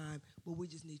a time where we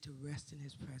just need to rest in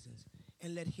his presence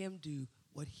and let him do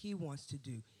what he wants to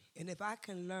do. And if I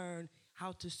can learn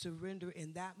how to surrender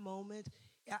in that moment,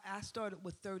 I started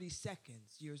with 30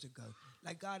 seconds years ago.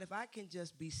 Like, God, if I can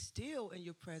just be still in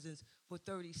your presence for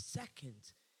 30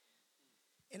 seconds.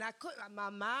 And my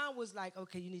mind was like,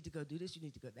 okay, you need to go do this, you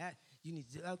need to go that, you need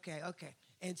to do, okay.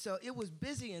 And so it was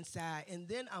busy inside, and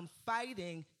then I'm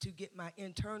fighting to get my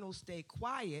internal stay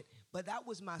quiet, but that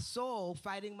was my soul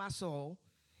fighting my soul,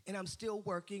 and I'm still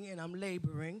working and I'm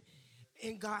laboring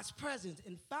in God's presence.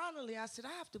 And finally I said,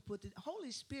 I have to put the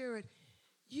Holy Spirit,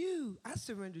 I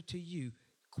surrender to you.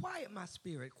 quiet my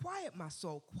spirit, quiet my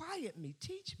soul, quiet me,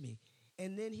 teach me.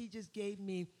 And then he just gave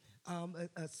me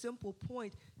a simple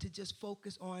point to just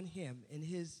focus on him and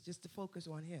just to focus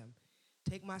on him.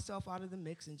 Take myself out of the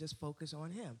mix and just focus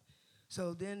on him.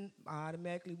 So then I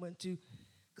automatically went to,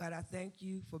 God, I thank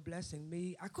you for blessing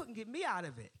me. I couldn't get me out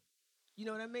of it. You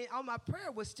know what I mean? All my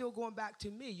prayer was still going back to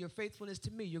me, your faithfulness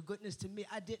to me, your goodness to me.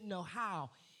 I didn't know how.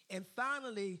 And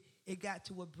finally, it got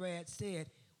to what Brad said.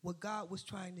 What God was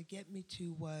trying to get me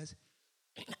to was,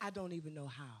 I don't even know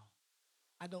how.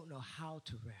 I don't know how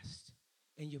to rest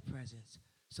in your presence.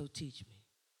 So teach me.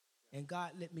 And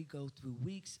God let me go through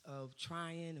weeks of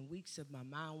trying and weeks of my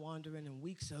mind wandering and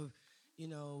weeks of,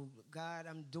 God,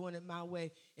 I'm doing it my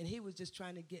way. And he was just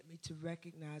trying to get me to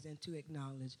recognize and to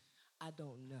acknowledge, I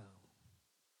don't know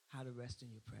how to rest in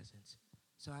your presence.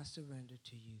 So I surrender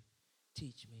to you.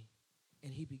 Teach me.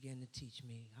 And he began to teach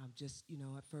me. I'm just,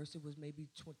 at first it was maybe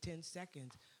 10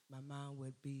 seconds. My mind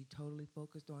would be totally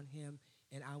focused on him,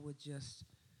 and I would just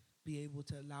be able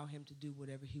to allow him to do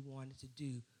whatever he wanted to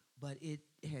do. But it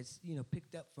has,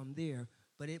 picked up from there.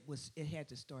 But it had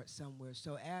to start somewhere.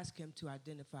 So ask him to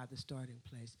identify the starting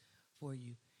place for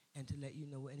you and to let you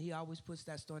know. And he always puts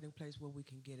that starting place where we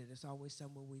can get it. It's always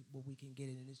somewhere where we can get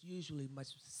it. And it's usually much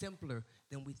simpler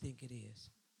than we think it is.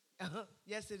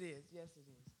 Yes, it is. Yes, it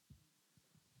is.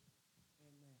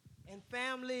 Amen. And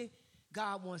family,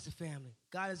 God wants a family.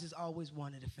 God has just always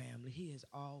wanted a family. He has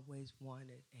always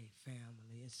wanted a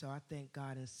family. And so I thank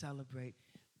God and celebrate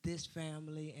this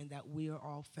family and that we are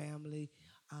all family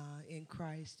in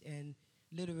Christ. And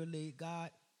literally, God,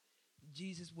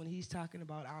 Jesus, when he's talking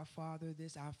about our Father,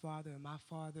 our Father, and my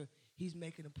Father, he's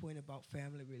making a point about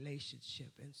family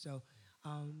relationship. And so,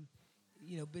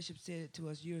 Bishop said it to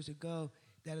us years ago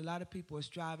that a lot of people are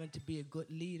striving to be a good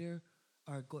leader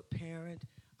or a good parent.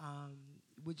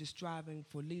 We're just striving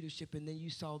for leadership. And then you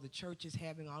saw the churches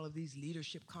having all of these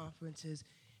leadership conferences.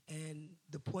 And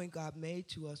the point God made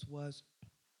to us was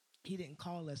he didn't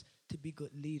call us to be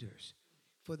good leaders.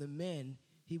 For the men,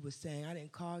 he was saying, I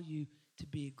didn't call you to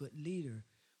be a good leader,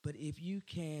 but if you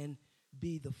can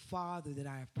be the father that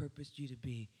I have purposed you to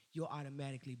be, you'll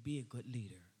automatically be a good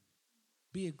leader.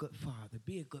 Be a good father,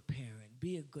 be a good parent,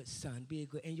 be a good son,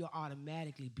 and you'll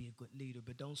automatically be a good leader,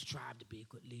 but don't strive to be a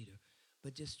good leader,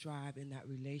 but just strive in that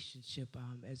relationship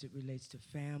as it relates to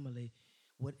family.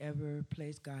 Whatever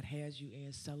place God has you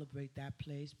in, celebrate that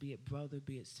place, be it brother,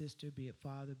 be it sister, be it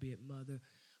father, be it mother,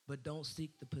 but don't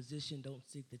seek the position, don't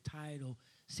seek the title,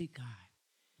 seek God,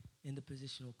 and the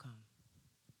position will come.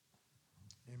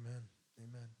 Amen.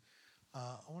 Amen.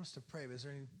 I want us to pray. But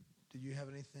do you have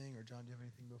anything, or John, do you have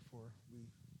anything before we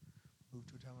move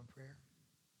to a time of prayer?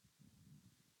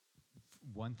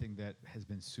 One thing that has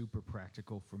been super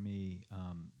practical for me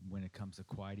when it comes to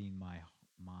quieting my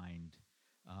mind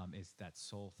is that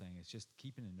soul thing. It's just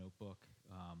keeping a notebook.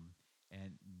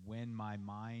 And when my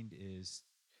mind is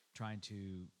trying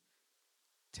to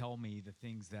tell me the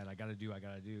things that I got to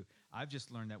do, I've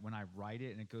just learned that when I write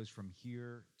it and it goes from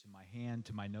here to my hand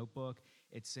to my notebook,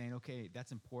 it's saying, okay,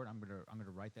 that's important. I'm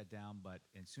gonna write that down. But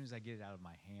as soon as I get it out of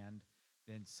my hand,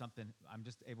 then I'm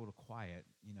just able to quiet,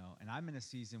 And I'm in a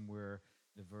season where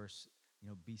the verse,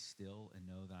 be still and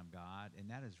know that I'm God, and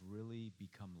that has really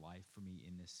become life for me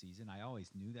in this season. I always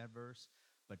knew that verse,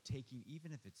 but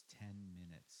even if it's 10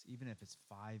 minutes, even if it's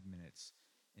 5 minutes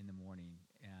in the morning,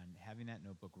 and having that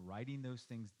notebook, writing those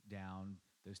things down,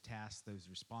 those tasks, those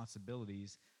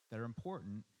responsibilities that are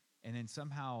important, and then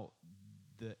somehow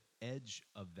the edge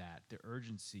of that, the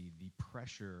urgency, the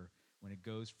pressure, when it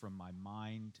goes from my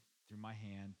mind through my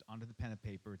hand onto the pen and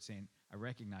paper, it's saying, I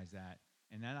recognize that,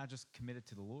 and then I just commit it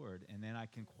to the Lord, and then I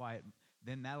can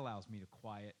then that allows me to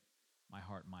quiet my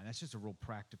heart and mind. That's just a real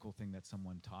practical thing that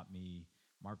someone taught me.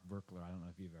 Mark Verkler, I don't know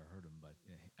if you've ever heard him, but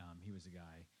he was a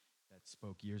guy that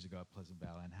spoke years ago at Pleasant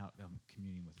Valley and how I'm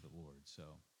communing with the Lord. So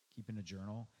keeping a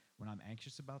journal. When I'm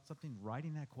anxious about something,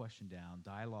 writing that question down,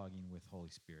 dialoguing with Holy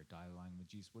Spirit, dialoguing with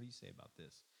Jesus. What do you say about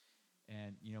this?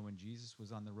 And, when Jesus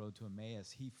was on the road to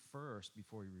Emmaus, he first,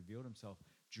 before he revealed himself,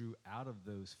 drew out of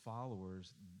those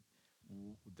followers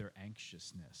their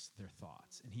anxiousness, their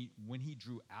thoughts. And when he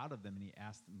drew out of them and he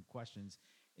asked them questions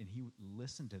and he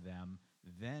listened to them,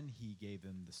 then he gave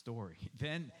them the story.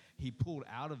 Then he pulled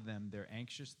out of them their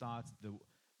anxious thoughts,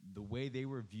 the way they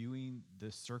were viewing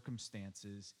the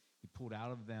circumstances. He pulled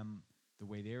out of them the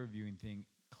way they were viewing things,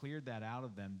 cleared that out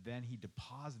of them. Then he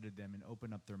deposited them and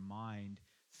opened up their mind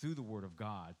through the Word of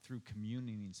God, through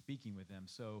communing and speaking with them.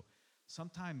 So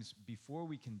sometimes before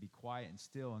we can be quiet and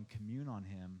still and commune on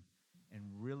him, and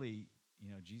really,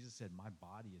 Jesus said, my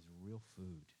body is real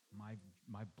food.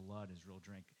 My blood is real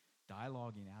drink.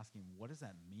 dialoguing, asking, what does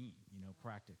that mean,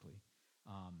 practically?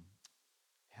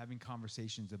 Having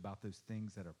conversations about those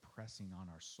things that are pressing on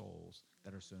our souls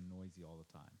that are so noisy all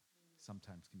the time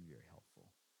sometimes can be very helpful.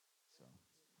 So,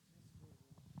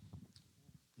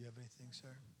 You have anything,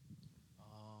 sir?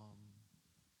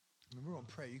 We're going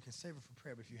to pray. You can save it for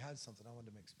prayer, but if you had something, I wanted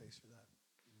to make space for that.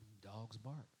 Dogs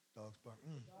bark. Dogs bark.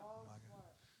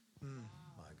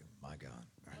 My God.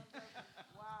 All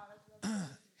right.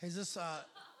 Has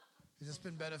this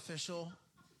been beneficial?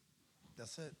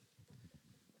 That's it.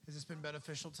 Has this been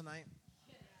beneficial tonight?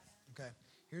 Okay.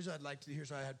 Here's what I'd like to do.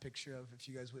 Here's what I had a picture of, if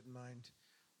you guys wouldn't mind.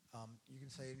 You can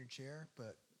stay in your chair,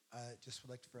 but I just would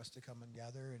like for us to come and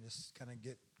gather and just kind of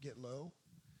get low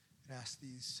and ask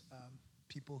these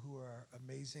people who are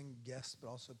amazing guests, but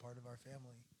also part of our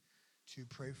family, to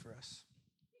pray for us.